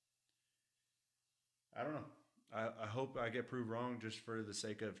 I don't know. I hope I get proved wrong just for the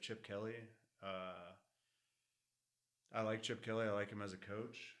sake of Chip Kelly. I like Chip Kelly. I like him as a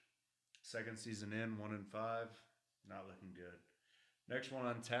coach. Second season in, 1-5, not looking good. Next one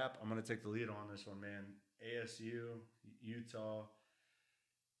on tap. I'm gonna take the lead on this one, man. ASU, Utah.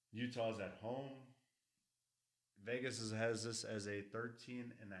 Utah's at home. Vegas has this as a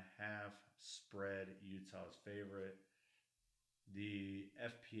 13.5 spread. Utah's favorite. The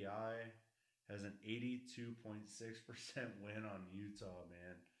FPI has an 82.6% win on Utah,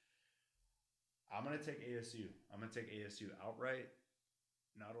 man. I'm going to take ASU. I'm going to take ASU outright.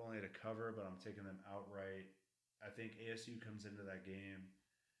 Not only to cover, but I'm taking them outright. I think ASU comes into that game,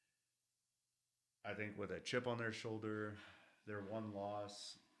 I think, with a chip on their shoulder. Their one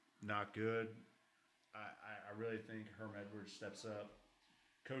loss, not good. I really think Herm Edwards steps up,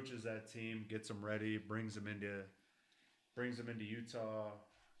 coaches that team, gets them ready, brings them into Utah,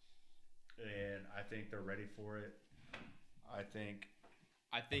 and I think they're ready for it. I think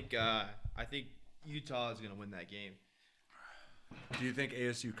Utah is going to win that game. Do you think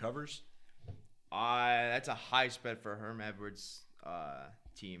ASU covers? That's a high spread for Herm Edwards'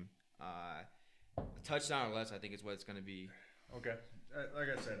 team. A touchdown or less, I think, is what it's going to be. Okay. Like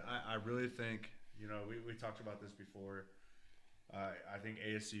I said, I really think, we talked about this before. I think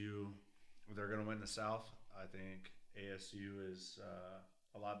ASU, they're going to win the South. I think ASU is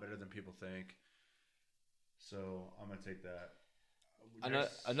a lot better than people think. So I'm going to take that.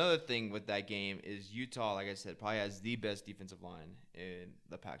 Another thing with that game is Utah, like I said, probably has the best defensive line in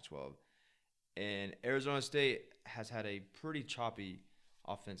the Pac-12. And Arizona State has had a pretty choppy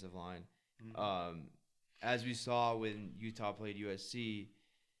offensive line. Mm-hmm. As we saw when Utah played USC,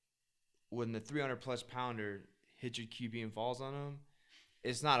 when the 300-plus pounder hits your QB and falls on him,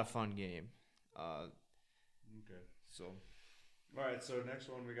 it's not a fun game. Okay. So, all right, so next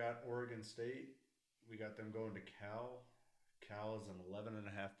one we got Oregon State. We got them going to Cal. Cal is an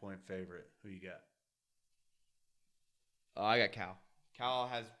 11.5-point favorite. Who you got? I got Cal. Cal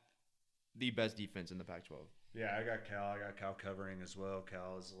has the best defense in the Pac-12. Yeah, I got Cal. I got Cal covering as well.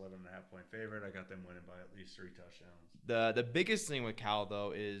 Cal is 11.5-point favorite. I got them winning by at least 3 touchdowns. The biggest thing with Cal,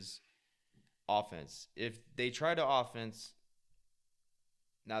 though, is offense. If they try to offense,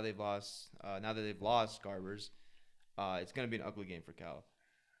 now that they've lost Garbers, it's going to be an ugly game for Cal.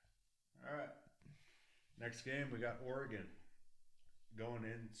 All right. Next game, we got Oregon going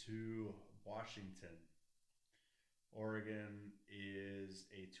into Washington. Oregon is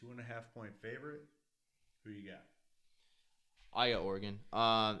a 2.5-point favorite. Who you got? I got Oregon.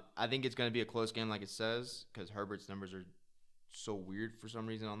 I think it's going to be a close game, like it says, because Herbert's numbers are so weird for some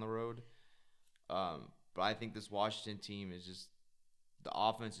reason on the road. But I think this Washington team is just – the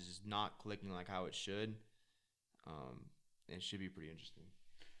offense is just not clicking like how it should. And it should be pretty interesting.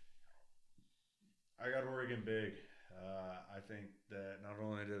 I got Oregon big. I think that not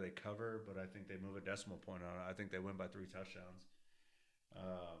only do they cover, but I think they move a decimal point on it. I think they win by 3 touchdowns.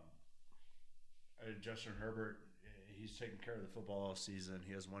 Justin Herbert, he's taken care of the football all season.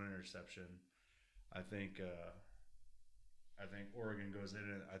 He has 1 interception. I think I think Oregon goes in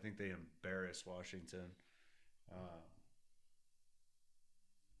and I think they embarrass Washington. Um,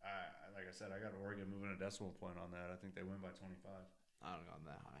 like I said, I got Oregon moving a decimal point on that. I think they win by 25. I don't go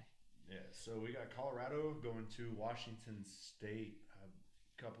that high. Yeah, so we got Colorado going to Washington State. A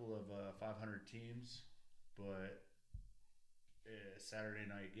couple of 500 teams, but Saturday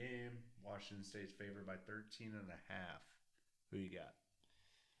night game. Washington State's favored by 13 and a half. Who you got?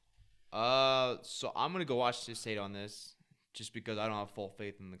 So I'm gonna go Washington State on this, just because I don't have full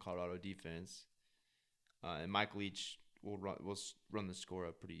faith in the Colorado defense. And Mike Leach will run the score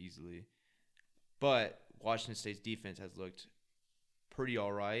up pretty easily, but Washington State's defense has looked pretty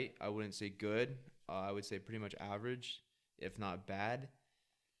all right. I wouldn't say good. I would say pretty much average, if not bad.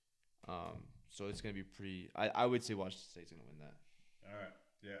 So it's gonna be pretty. I would say Washington State's gonna win that. All right.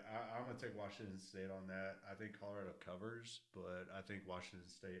 Yeah, I'm going to take Washington State on that. I think Colorado covers, but I think Washington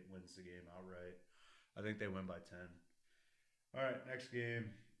State wins the game outright. I think they win by 10. All right, next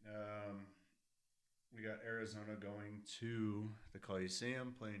game. We got Arizona going to the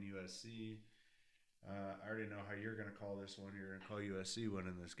Coliseum, playing USC. I already know how you're going to call this one. You're going to call USC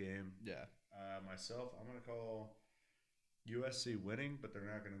winning this game. Yeah. Myself, I'm going to call USC winning, but they're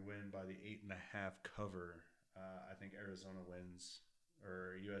not going to win by the 8.5 cover. I think Arizona wins.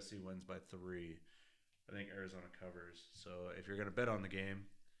 Or USC wins by 3. I think Arizona covers. So if you're going to bet on the game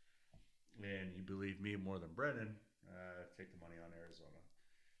and you believe me more than Brennan, take the money on Arizona.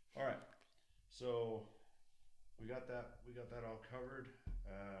 All right. So we got that. We got that all covered.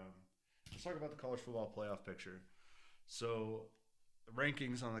 Let's talk about the college football playoff picture. So the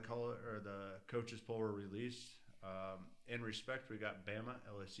rankings on the coaches poll were released. In respect, we got Bama,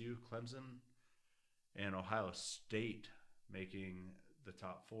 LSU, Clemson, and Ohio State making the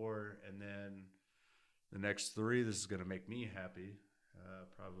top 4, and then the next 3. This is going to make me happy,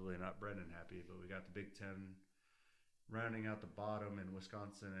 probably not Brendan happy, but we got the Big Ten rounding out the bottom in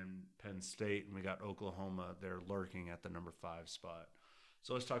Wisconsin and Penn State, and we got Oklahoma. They're lurking at the number 5 spot.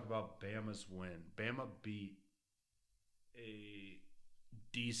 So let's talk about Bama's win. Bama beat a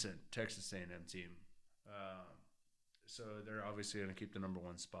decent Texas A&M team, so they're obviously going to keep the number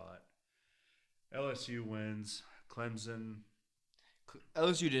 1 spot. LSU wins. Clemson.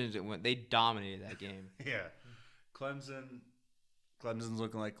 LSU didn't win. They dominated that game. Yeah. Clemson's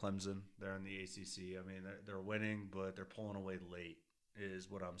looking like Clemson. They're in the ACC. I mean, they're winning, but they're pulling away late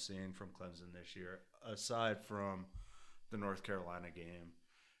is what I'm seeing from Clemson this year, aside from the North Carolina game.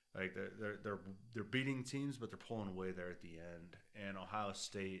 Like, they're beating teams, but they're pulling away there at the end. And Ohio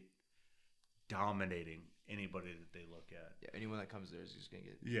State dominating anybody that they look at. Yeah, anyone that comes there is just going to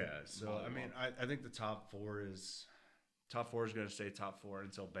get... Yeah, so, I mean, I think the top 4 is... Top 4 is going to stay top 4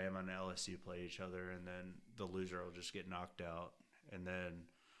 until Bama and LSU play each other, and then the loser will just get knocked out. And then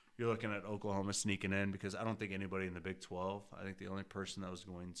you're looking at Oklahoma sneaking in, because I don't think anybody in the Big 12, I think the only team that was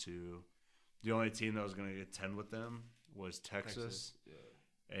going to get 10 with them was Texas.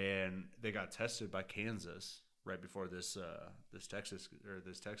 Yeah. And they got tested by Kansas right before this Texas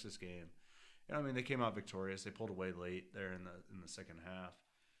game. And I mean, they came out victorious. They pulled away late there in the second half.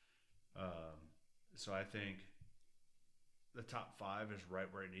 So I think the top 5 is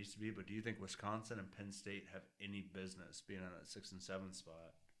right where it needs to be, but do you think Wisconsin and Penn State have any business being on that 6 and 7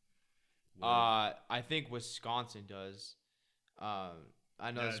 spot? I think Wisconsin does. I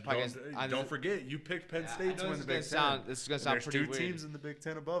know. Don't forget, you picked Penn State to win the Big Ten. This is gonna sound pretty weird. There's 2 teams in the Big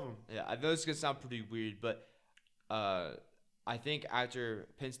Ten above them. Yeah, I know this is gonna sound pretty weird, but I think after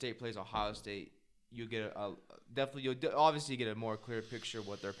Penn State plays Ohio State, you'll obviously get a more clear picture of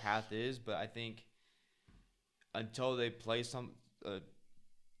what their path is. But I think until they play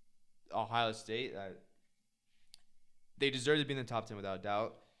Ohio State, they deserve to be in the top 10 without a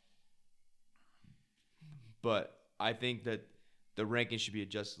doubt. But I think that the ranking should be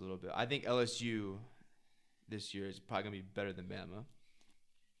adjusted a little bit. I think LSU this year is probably going to be better than Bama.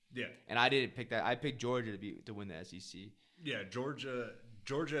 Yeah. And I didn't pick that. I picked Georgia to win the SEC. Yeah, Georgia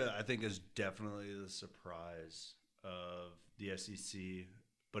I think is definitely the surprise of the SEC,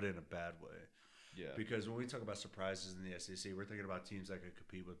 but in a bad way. Yeah. Because when we talk about surprises in the SEC, we're thinking about teams that could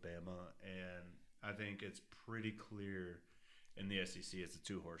compete with Bama, and I think it's pretty clear in the SEC it's a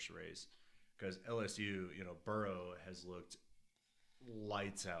 2-horse race. Because LSU, Burrow has looked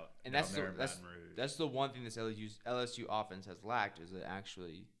lights out. And that's the one thing this LSU offense has lacked is an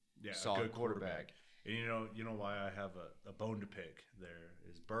actually solid a good quarterback. And you know why I have a bone to pick there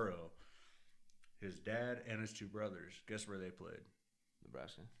is Burrow. His dad and his 2 brothers, guess where they played?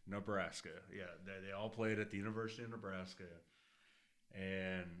 Nebraska. Yeah, they all played at the University of Nebraska.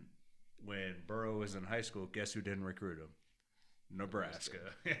 And when Burrow was in high school, guess who didn't recruit him?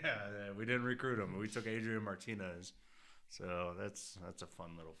 Nebraska. Yeah, we didn't recruit him. We took Adrian Martinez. So that's a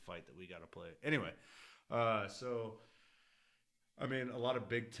fun little fight that we got to play. Anyway, so I mean, a lot of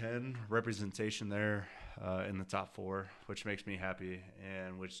Big Ten representation there in the top four, which makes me happy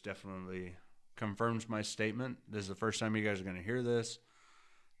and which definitely confirms my statement. This is the first time you guys are going to hear this.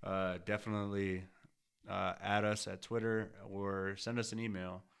 Definitely add us at Twitter or send us an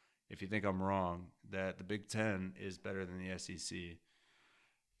email if you think I'm wrong that the Big Ten is better than the SEC.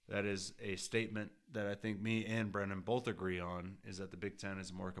 That is a statement that I think me and Brennan both agree on, is that the Big Ten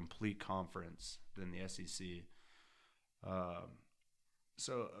is a more complete conference than the SEC.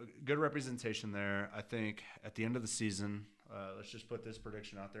 So good representation there. I think at the end of the season, let's just put this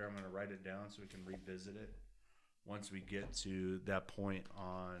prediction out there. I'm going to write it down so we can revisit it once we get to that point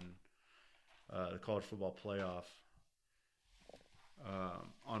on the college football playoff,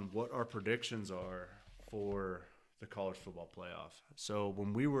 on what our predictions are for the college football playoff. So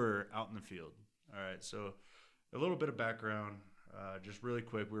when we were out in the field, all right, so a little bit of background, just really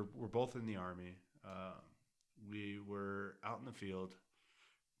quick. We're both in the Army. We were out in the field,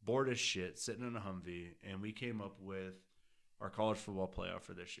 bored as shit, sitting in a Humvee, and we came up with our college football playoff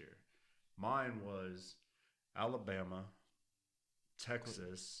for this year. Mine was Alabama,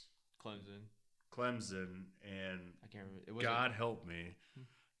 Texas, Clemson, and I can't remember. It was God help me,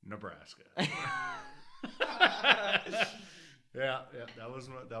 Nebraska. yeah, that was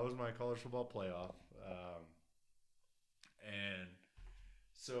my college football playoff. And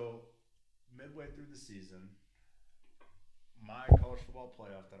so midway through the season, my college football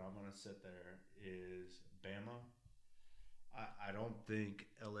playoff that I'm going to sit there is Bama. I don't think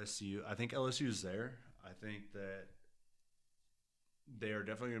LSU. I think LSU is there. I think that they are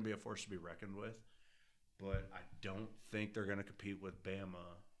definitely going to be a force to be reckoned with. But I don't think they're going to compete with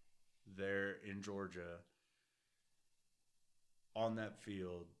Bama there in Georgia on that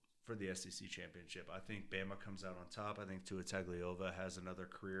field for the SEC championship. I think Bama comes out on top. I think Tua Tagovailoa has another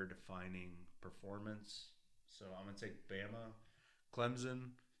career-defining performance. So I'm going to take Bama, Clemson,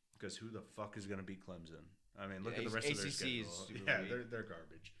 because who the fuck is going to beat Clemson? I mean, look at the rest of their schedule. They're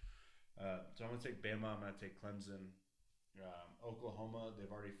garbage. So I'm going to take Bama. I'm going to take Clemson. Oklahoma,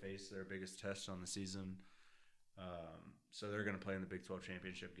 they've already faced their biggest test on the season. So they're going to play in the Big 12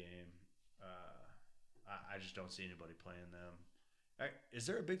 championship game. I just don't see anybody playing them. Is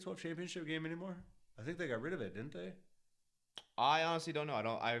there a Big 12 championship game anymore? I think they got rid of it, didn't they? I honestly don't know.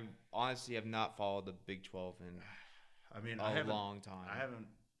 I honestly have not followed the Big 12 in a long time. I haven't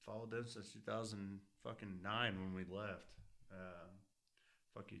followed them since 2009 when we left.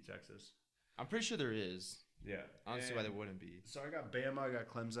 Fuck you, Texas. I'm pretty sure there is. Yeah. I don't see why there wouldn't be. So I got Bama, I got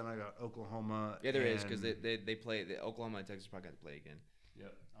Clemson, I got Oklahoma. Yeah, there is, because they play. Oklahoma and Texas probably got to play again.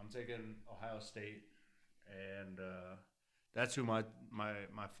 Yep. I'm taking Ohio State, and that's who my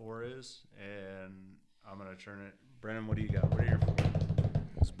four is, and I'm going to turn it. Brennan, what do you got? What are your four?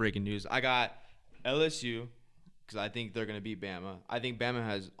 It's breaking news. I got LSU, because I think they're going to beat Bama. I think Bama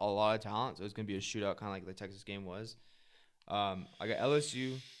has a lot of talent, so it's going to be a shootout, kind of like the Texas game was. I got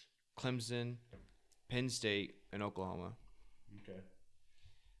LSU, Clemson, Penn State, and Oklahoma. Okay.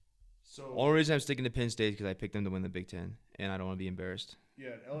 So only reason I'm sticking to Penn State is because I picked them to win the Big Ten, and I don't want to be embarrassed.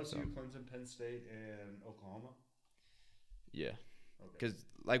 Yeah, LSU, Clemson, Penn State, and Oklahoma. Yeah, because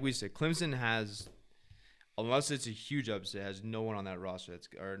like we said, Clemson has, unless it's a huge upset, has no one on that roster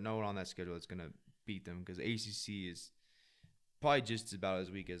no one on that schedule that's gonna beat them. Because ACC is probably just about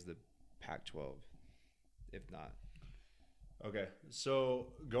as weak as the Pac-12, if not. Okay,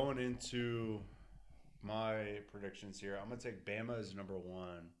 so going into my predictions here, I'm gonna take Bama as number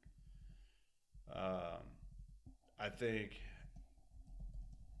one. I think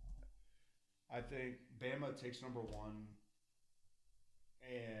Bama takes number one,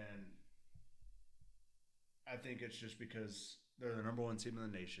 and I think it's just because they're the number one team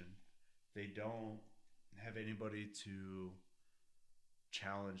in the nation. They don't have anybody to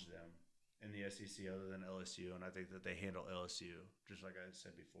challenge them in the SEC other than LSU, and I think that they handle LSU, just like I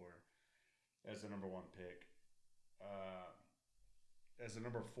said before, as the number one pick. As the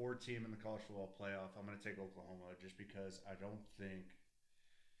number 4 team in the college football playoff, I'm going to take Oklahoma just because I don't think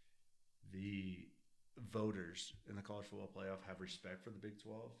the voters in the college football playoff have respect for the Big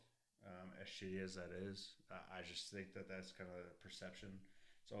 12, as shitty as that is. I just think that that's kind of a perception.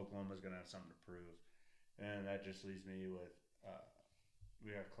 So Oklahoma's going to have something to prove. And that just leaves me with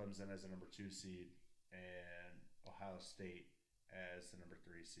we got Clemson as the number 2 seed and Ohio State as the number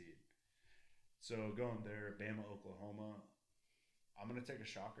 3 seed. So going there, Bama, Oklahoma, I'm going to take a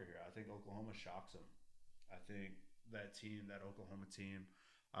shocker here. I think Oklahoma shocks them. I think that Oklahoma team,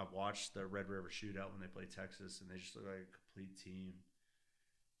 I watched the Red River Shootout when they played Texas, and they just look like a complete team.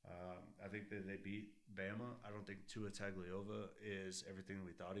 I think that they beat Bama. I don't think Tua Tagovailoa is everything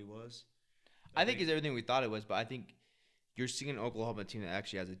we thought he was. I think it's everything we thought it was, but I think you're seeing an Oklahoma team that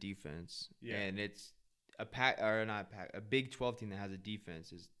actually has a defense, and it's a Big 12 team that has a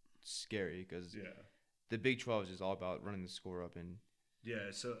defense is scary because the Big 12 is just all about running the score up and.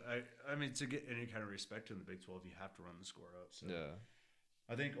 Yeah, so I mean to get any kind of respect in the Big 12, you have to run the score up. So yeah,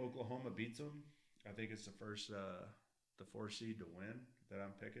 I think Oklahoma beats them. I think it's the 4 seed to win that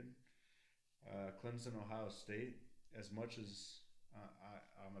I'm picking. Clemson, Ohio State. As much as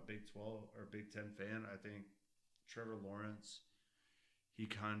I'm a Big 12 or Big 10 fan, I think Trevor Lawrence, he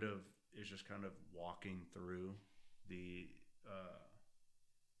kind of is just kind of walking through the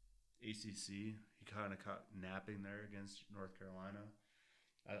ACC. He kind of caught napping there against North Carolina.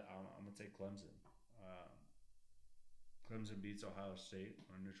 I'm going to take Clemson. Clemson beats Ohio State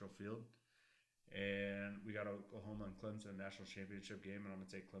on neutral field. And we got Oklahoma and Clemson national championship game, and I'm going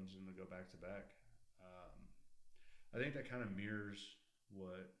to take Clemson to go back-to-back. I think that kind of mirrors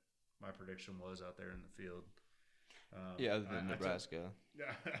what my prediction was out there in the field. other than Nebraska.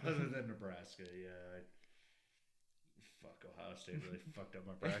 Other than Nebraska, yeah. Fuck, Ohio State really fucked up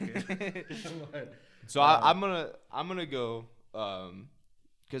my bracket. So I'm gonna go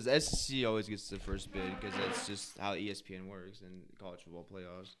because SEC always gets the first bid because that's just how ESPN works in college football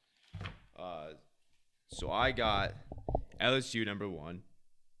playoffs. So I got LSU number 1.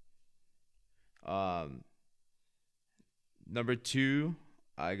 Number 2,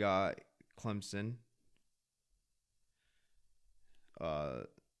 I got Clemson.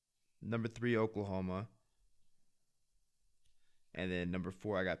 Number 3, Oklahoma. And then number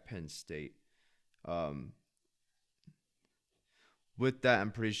 4, I got Penn State. With that,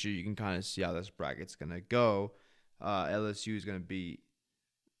 I'm pretty sure you can kind of see how this bracket's going to go. LSU is going to beat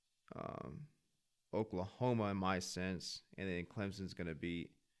Oklahoma in my sense. And then Clemson's going to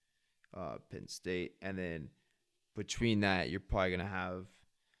beat Penn State. And then between that, you're probably going to have,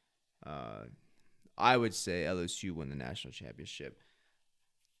 I would say, LSU win the national championship.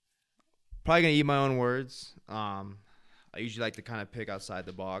 Probably going to eat my own words. I usually like to kind of pick outside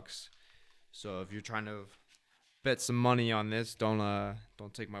the box. So if you're trying to bet some money on this, don't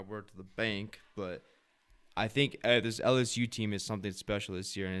take my word to the bank. But I think this LSU team is something special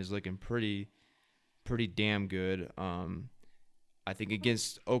this year and is looking pretty damn good. I think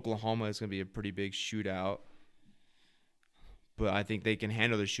against Oklahoma, it's going to be a pretty big shootout. But I think they can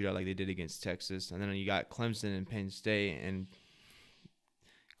handle the shootout like they did against Texas. And then you got Clemson and Penn State, and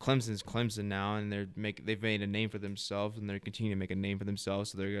Clemson's Clemson now, and they've made a name for themselves, and they're continuing to make a name for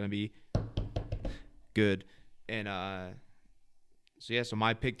themselves, so they're going to be good. And so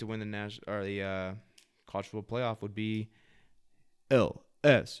my pick to win the college football playoff would be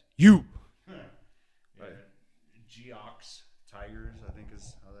LSU. Yeah. Geox Tigers, I think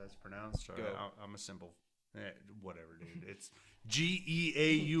is how that's pronounced. I'm a simple, whatever, dude. It's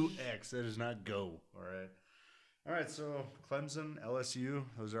Geaux. That is not go. All right, so Clemson, LSU,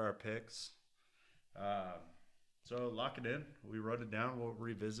 those are our picks. So lock it in. We wrote it down. We'll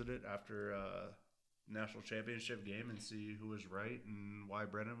revisit it after national championship game and see who was right and why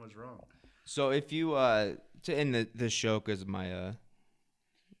Brennan was wrong. So if you to end the show because of my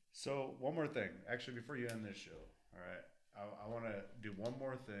So one more thing, actually, before you end this show. All right, I want to do one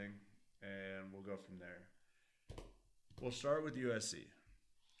more thing, and we'll go from there. We'll start with USC.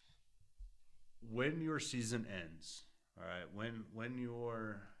 When your season ends, all right, when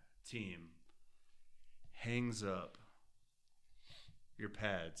your team hangs up your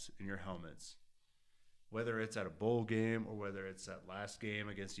pads and your helmets, whether it's at a bowl game or whether it's that last game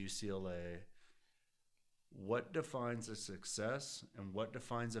against UCLA, what defines a success and what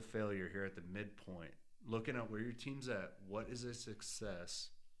defines a failure here at the midpoint? Looking at where your team's at, what is a success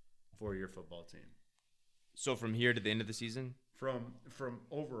for your football team? So from here to the end of the season? From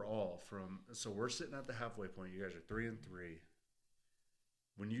overall, so we're sitting at the halfway point. You guys are 3-3.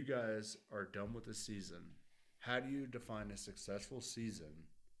 When you guys are done with the season, how do you define a successful season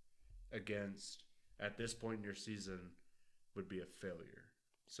against, at this point in your season, would be a failure?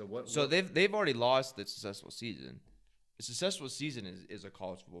 So what? So they've already lost the successful season. A successful season is a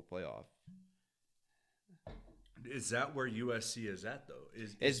college football playoff. Is that where USC is at though?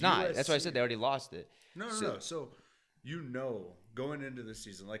 It's not. USC, that's why I said they already lost it. No. So going into the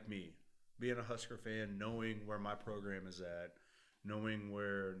season, like me, being a Husker fan, knowing where my program is at, knowing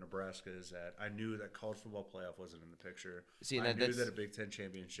where Nebraska is at, I knew that college football playoff wasn't in the picture. I knew that a Big Ten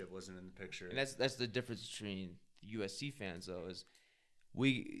championship wasn't in the picture. And that's the difference between USC fans though is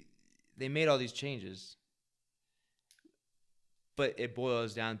they made all these changes, but it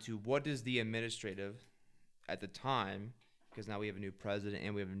boils down to what does the administrative at the time because now we have a new president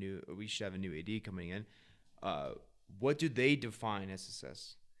and we should have a new AD coming in. What do they define as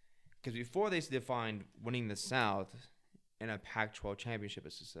success? Because before they defined winning the South and a Pac-12 championship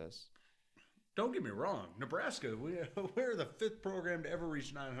as success. Don't get me wrong. Nebraska, we're the 5th program to ever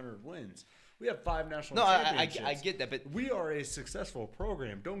reach 900 wins. We have 5 national championships. I get that, but we are a successful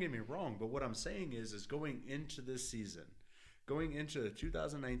program. Don't get me wrong. But what I'm saying is going into this season, going into the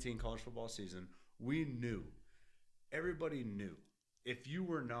 2019 college football season, we knew, everybody knew, if you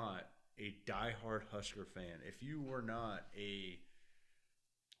were not a diehard Husker fan, if you were not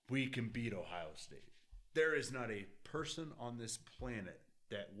we can beat Ohio State, there is not a person on this planet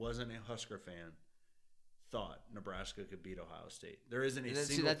that wasn't a Husker fan thought Nebraska could beat Ohio State. There isn't a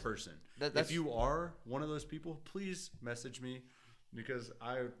single person. If you are one of those people, please message me, because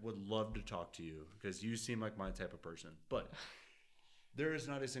I would love to talk to you, because you seem like my type of person. But there is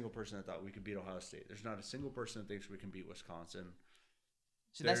not a single person that thought we could beat Ohio State. There's not a single person that thinks we can beat Wisconsin.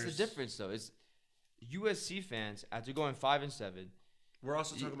 So that's the difference, though. Is USC fans, after going 5-7, we're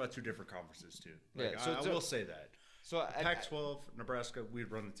also talking about 2 different conferences too. Like, yeah, I will say that. So Pac-12, Nebraska, we'd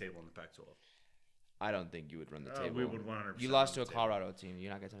run the table in the Pac-12. I don't think you would run the table. We would 100%. You lost to a Colorado team.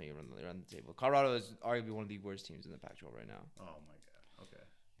 You're not gonna tell me you run the table. Colorado is arguably one of the worst teams in the Pac-12 right now. Oh my god. Okay.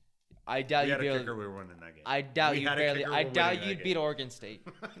 I doubt we you had a kicker, we were winning that game. I doubt you'd beat Oregon State.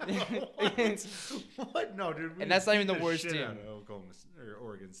 What? No, dude. And that's not even the worst team. Oklahoma or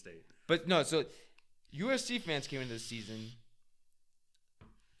Oregon State. But no, so USC fans came into the season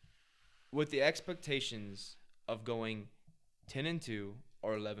with the expectations of going 10-2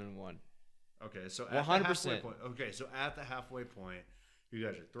 or 11-1. Okay, so at 100%. The halfway point. Okay, so at the halfway point, you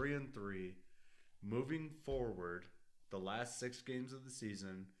guys are 3-3. Moving forward, the last 6 games of the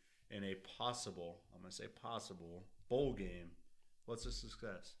season in a possible, I'm going to say possible, bowl game. What's a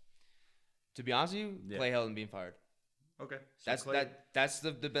success? To be honest with you, Clay Helton being fired. Okay, so that's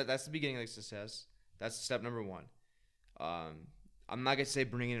the beginning of the success. That's step number 1. I'm not gonna say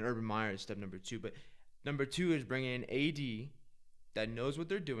bringing in Urban Meyer is step number 2, but number 2 is bringing in AD that knows what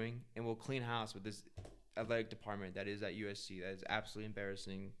they're doing and will clean house with this athletic department that is at USC. That is absolutely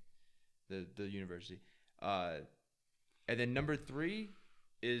embarrassing, the university. And then number 3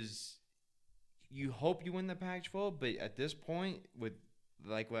 is you hope you win the Pac-12, but at this point, with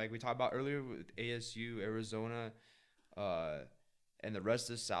like we talked about earlier with ASU, Arizona, and the rest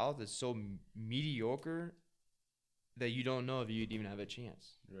of the South, is so mediocre that you don't know if you'd even have a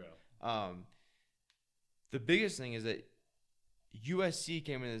chance. Yeah. The biggest thing is that USC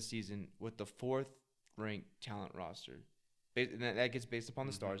came into the season with the 4th ranked talent roster. And that gets based upon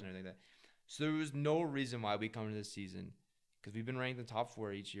the stars and everything like that. So there was no reason why we come into this season, because we've been ranked in the top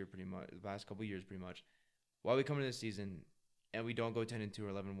 4 each year pretty much, the past couple of years pretty much. Why we come into this season and we don't go 10-2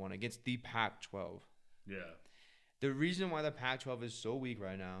 or 11-1 against the Pac-12. Yeah. The reason why the Pac-12 is so weak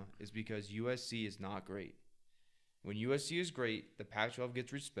right now is because USC is not great. When USC is great, the Pac-12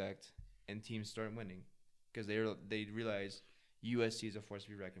 gets respect and teams start winning because they realize USC is a force to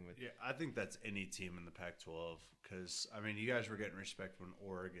be reckoned with. Yeah, I think that's any team in the Pac-12 because, I mean, you guys were getting respect when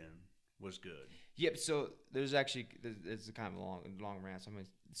Oregon was good. Yep, so there's a kind of a long rant, so I'm going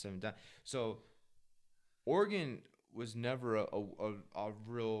to sum it down. So Oregon was never a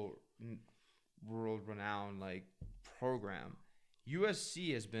real world-renowned like program.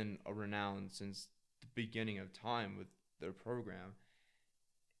 USC has been a renown since the beginning of time with their program.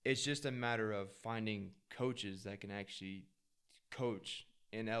 It's just a matter of finding coaches that can actually coach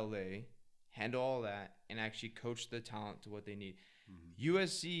in LA, handle all that, and actually coach the talent to what they need. Mm-hmm.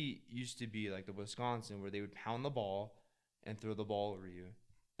 USC used to be like the Wisconsin, where they would pound the ball and throw the ball over you,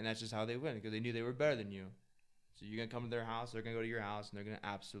 and that's just how they win because they knew they were better than you. So you're gonna come to their house, they're gonna go to your house, and they're gonna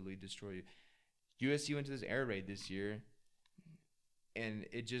absolutely destroy you. USC went to this air raid this year, and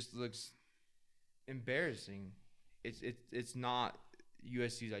it just looks embarrassing. It's not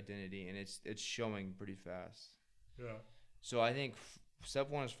USC's identity, and it's showing pretty fast. Yeah. So I think step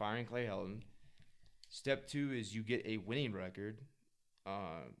 1 is firing Clay Helton. Step 2 is you get a winning record,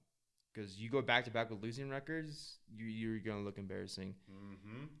 because you go back to back with losing records, you're gonna look embarrassing.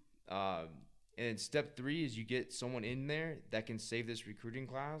 Mm-hmm. And step 3 is you get someone in there that can save this recruiting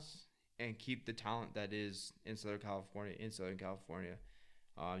class and keep the talent that is in Southern California.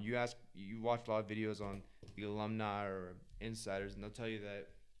 You watch a lot of videos on the alumni or insiders, and they'll tell you that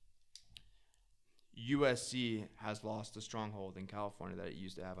USC has lost a stronghold in California that it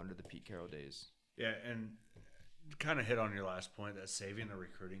used to have under the Pete Carroll days. Yeah, and kind of hit on your last point, that saving the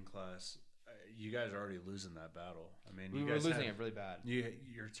recruiting class, you guys are already losing that battle. I mean, we were losing it really bad.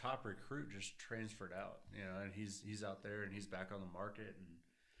 Your top recruit just transferred out, and he's out there and he's back on the market, and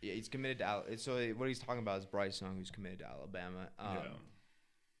Yeah, he's committed to so what he's talking about is Bryce Young, who's committed to Alabama.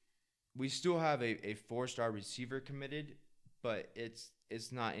 We still have a 4-star receiver committed, but it's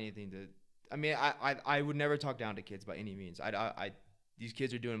not anything to. I mean, I would never talk down to kids by any means. These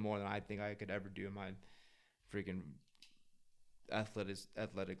kids are doing more than I think I could ever do in my freaking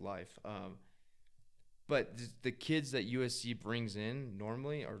athletic life. But the kids that USC brings in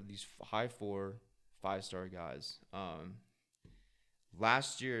normally are these high 5-star guys.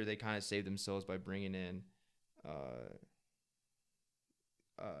 Last year they kind of saved themselves by bringing in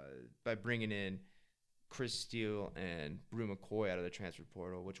Chris Steele and Brew McCoy out of the transfer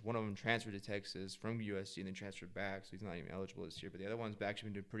portal, which one of them transferred to Texas from USC and then transferred back, so he's not even eligible this year. But the other one's actually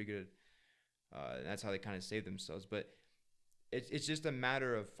been doing pretty good. And that's how they kind of saved themselves. But it's just a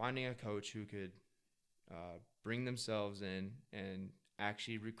matter of finding a coach who could bring themselves in and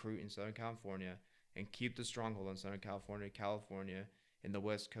actually recruit in Southern California and keep the stronghold in Southern California, and the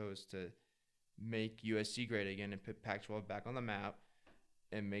West Coast to make USC great again and put Pac-12 back on the map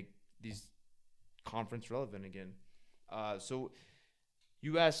and make these conference relevant again. So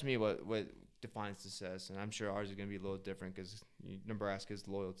you asked me what defines success, and I'm sure ours is going to be a little different because Nebraska is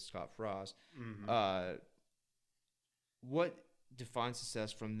loyal to Scott Frost. Mm-hmm. What defines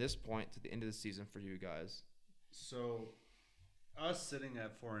success from this point to the end of the season for you guys? So, us sitting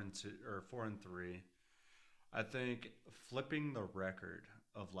at 4-2 or 4-3, I think flipping the record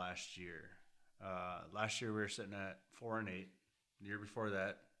of last year. Last year we were sitting at 4-8. The year before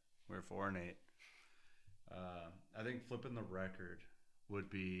that, we were 4-8. I think flipping the record would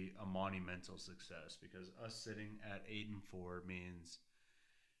be a monumental success because us sitting at 8-4 means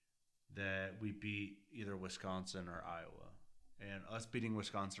that we beat either Wisconsin or Iowa. And us beating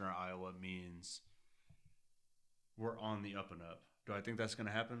Wisconsin or Iowa means we're on the up and up. Do I think that's going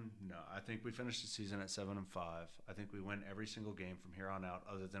to happen? No. I think we finish the season at 7-5. I think we win every single game from here on out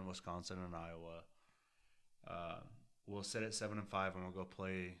other than Wisconsin and Iowa. We'll sit at 7-5 and we'll go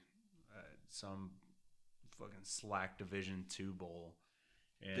play some fucking slack Division II bowl.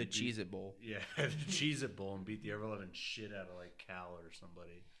 And the Cheez-It Bowl. Yeah, the Cheez-It Bowl, and beat the ever-loving shit out of like Cal or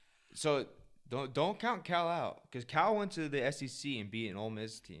somebody. So don't count Cal out because Cal went to the SEC and beat an Ole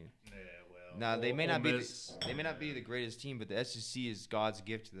Miss team. Yeah, well. Now they may not be the greatest team, but the SEC is God's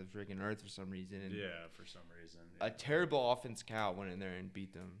gift to the freaking earth for some reason. And for some reason. Yeah. A terrible offense Cal went in there and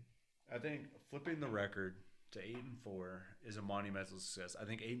beat them. I think flipping the record to 8-4 is a monumental success. I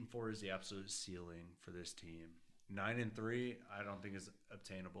think 8-4 is the absolute ceiling for this team. 9-3, I don't think is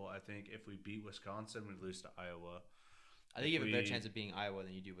obtainable. I think if we beat Wisconsin, we lose to Iowa. I think you have a better chance of beating Iowa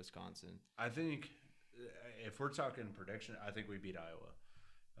than you do Wisconsin. I think if we're talking prediction, I think we beat Iowa.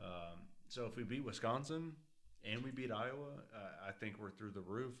 So if we beat Wisconsin and we beat Iowa, I think we're through the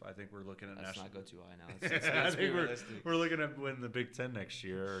roof. I think we're looking at Let's national. not go too high now. Let's be realistic. We're looking at win the Big Ten next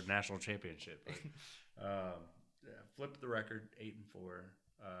year or national championship. Flip the record 8-4.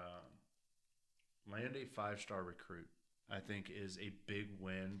 Land a 5-star recruit, I think, is a big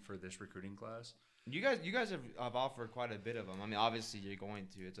win for this recruiting class. You guys have offered quite a bit of them. I mean, obviously you're going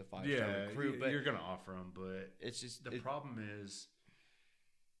to. It's a 5-star recruit, but you're going to offer them. But it's just the problem is.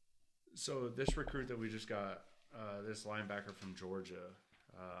 So this recruit that we just got, this linebacker from Georgia.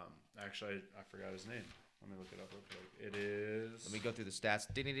 Actually, I forgot his name. Let me look it up real quick. It is. Let me go through the stats.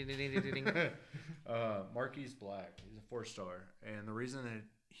 Marquise Black. He's a 4-star, and the reason that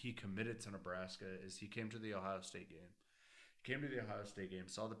he committed to Nebraska is he came to the Ohio State game. He came to the Ohio State game,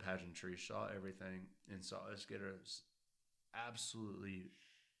 saw the pageantry, saw everything, and saw us get us absolutely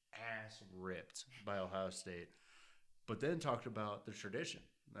ass ripped by Ohio State. But then talked about the tradition.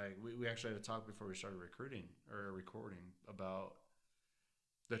 Like we actually had a talk before we started recording about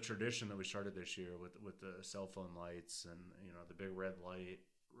the tradition that we started this year with the cell phone lights and the big red light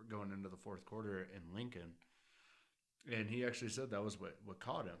going into the fourth quarter in Lincoln. And he actually said that was what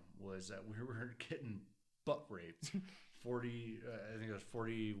caught him, was that we were getting butt raped 40 I think it was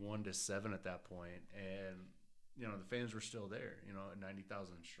 41-7 at that point, and the fans were still there, at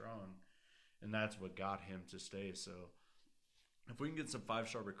 90,000 strong, and that's what got him to stay. So if we can get some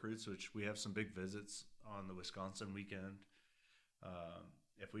 5-star recruits, which we have some big visits on the Wisconsin weekend,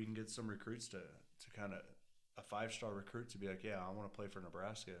 if we can get some recruits to kind of a 5-star recruit to be like, yeah, I want to play for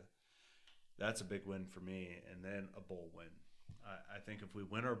Nebraska, that's a big win for me. And then a bowl win. I think if we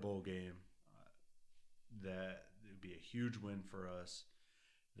win our bowl game, that it would be a huge win for us,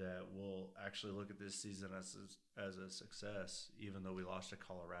 that we'll actually look at this season as a success, even though we lost to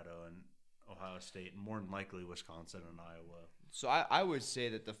Colorado and Ohio State, and more than likely Wisconsin and Iowa. So I would say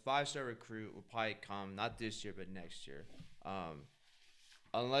that the 5-star recruit will probably come not this year but next year,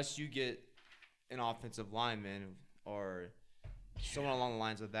 unless you get an offensive lineman or someone along the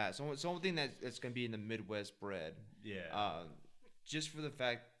lines of that. Something that's going to be in the Midwest bred. Yeah. Just for the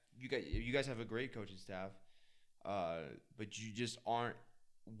fact you guys have a great coaching staff, but you just aren't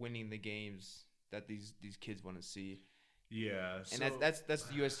winning the games that these kids want to see. Yeah. And that's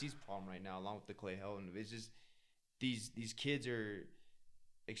the USC's problem right now, along with the Clay Helton. It's just these kids are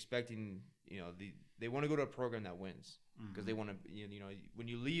expecting, they want to go to a program that wins because they want to, when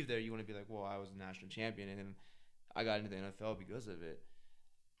you leave there, you want to be like, well, I was a national champion and then I got into the NFL because of it.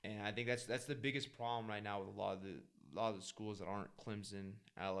 And I think that's the biggest problem right now with a lot of the schools that aren't Clemson,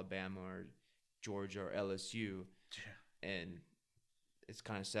 Alabama, or Georgia or LSU. Yeah. And it's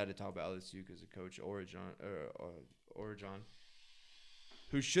kind of sad to talk about LSU because of Coach Orgeron,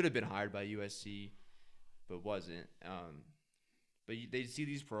 who should have been hired by USC, but wasn't. But they see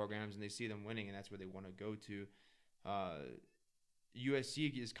these programs and they see them winning, and that's where they want to go to.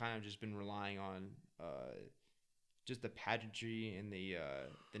 USC has kind of just been relying on just the pageantry and the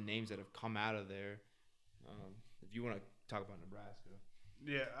names that have come out of there. If you want to talk about Nebraska.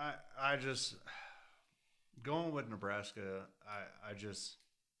 Yeah, I just going with Nebraska. I just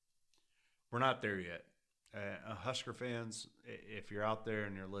we're not there yet. Husker fans, if you're out there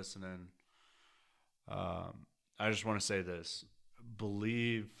and you're listening, I just want to say this: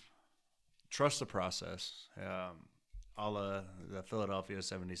 trust the process. A la the Philadelphia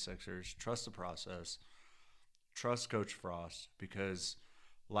 76ers, trust the process. Trust Coach Frost, because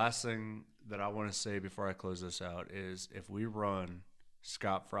last thing that I want to say before I close this out is if we run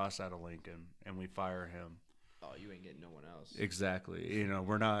Scott Frost out of Lincoln and we fire him, oh, you ain't getting no one else. Exactly.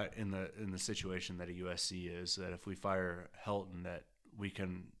 We're not in the situation that a USC is, that if we fire Helton that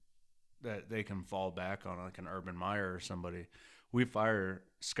they can fall back on like an Urban Meyer or somebody. We fire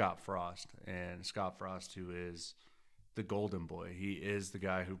Scott Frost, and Scott Frost, who is the golden boy. He is the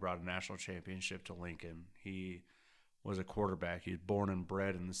guy who brought a national championship to Lincoln. He was a quarterback. He's born and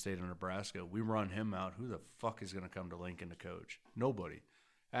bred in the state of Nebraska. We run him out. Who the fuck is going to come to Lincoln to coach? Nobody.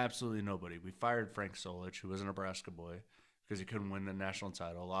 Absolutely nobody. We fired Frank Solich, who was a Nebraska boy, because he couldn't win the national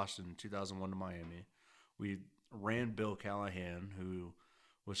title. Lost in 2001 to Miami. We ran Bill Callahan, who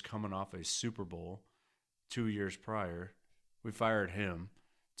was coming off a Super Bowl 2 years prior. We fired him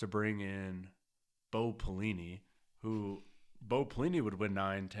to bring in Bo Pelini, who Bo Pelini would win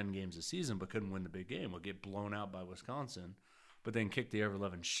 9-10 games a season but couldn't win the big game. Would get blown out by Wisconsin, but then kick the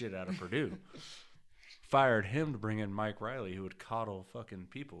ever-loving shit out of Purdue. Fired him to bring in Mike Riley, who would coddle fucking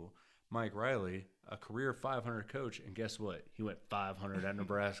people. Mike Riley, a career 500 coach, and guess what? He went 500 at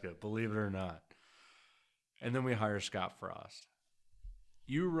Nebraska, believe it or not. And then we hire Scott Frost.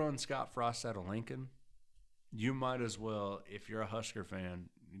 You run Scott Frost out of Lincoln, you might as well, if you're a Husker fan,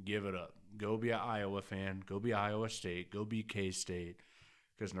 give it up. Go be an Iowa fan. Go be Iowa State. Go be K-State.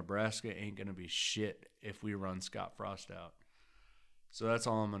 Because Nebraska ain't going to be shit if we run Scott Frost out. So that's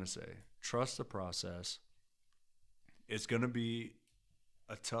all I'm going to say. Trust the process. It's going to be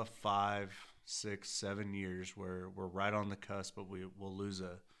a tough 5, 6, 7 years where we're right on the cusp, but we'll lose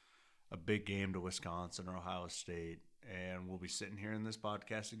a big game to Wisconsin or Ohio State. And we'll be sitting here in this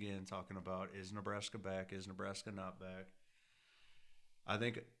podcast again talking about, is Nebraska back? Is Nebraska not back? I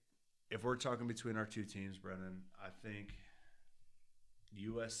think if we're talking between our two teams, Brennan, I think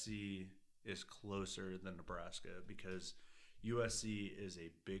USC is closer than Nebraska because USC is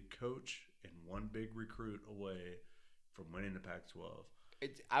a big coach and one big recruit away from winning the Pac-12.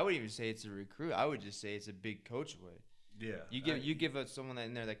 I wouldn't even say it's a recruit. I would just say it's a big coach away. Yeah. You give us someone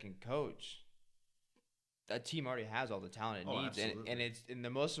in there that can coach. That team already has all the talent it needs,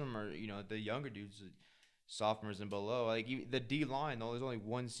 and most of them are the younger dudes, sophomores and below. Like the D line, though, there's only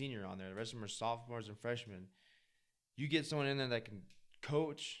one senior on there. The rest of them are sophomores and freshmen. You get someone in there that can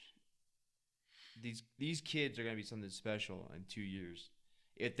coach. These kids are gonna be something special in 2 years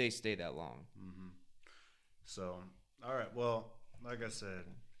if they stay that long. Mm-hmm. So, all right. Well, like I said,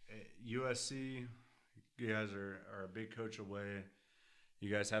 USC, you guys are a big coach away.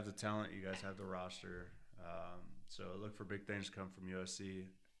 You guys have the talent. You guys have the roster. So look for big things to come from USC.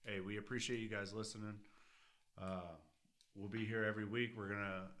 Hey, we appreciate you guys listening. We'll be here every week. We're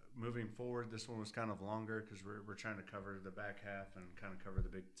gonna moving forward. This one was kind of longer because we're trying to cover the back half and kind of cover the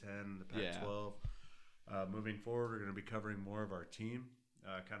Big Ten, the Pac-12. Yeah. Moving forward, we're gonna be covering more of our team,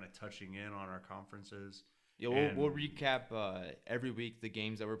 kind of touching in on our conferences. Yeah, we'll recap every week the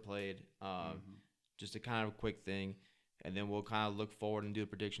games that were played. Just a kind of quick thing, and then we'll kind of look forward and do the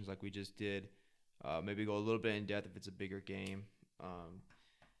predictions like we just did. Maybe go a little bit in depth if it's a bigger game.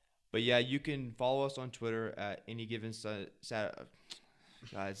 But yeah, you can follow us on Twitter at any given Saturday.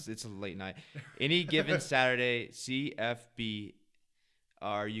 Guys, it's a late night. Any given Saturday, CFB.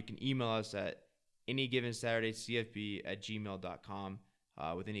 Or you can email us at any given Saturday, cfb@gmail.com,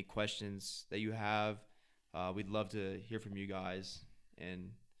 with any questions that you have. We'd love to hear from you guys,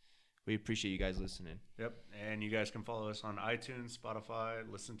 and we appreciate you guys listening. Yep, and you guys can follow us on iTunes, Spotify,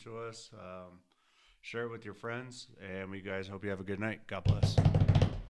 listen to us, share it with your friends, and we guys hope you have a good night. God bless.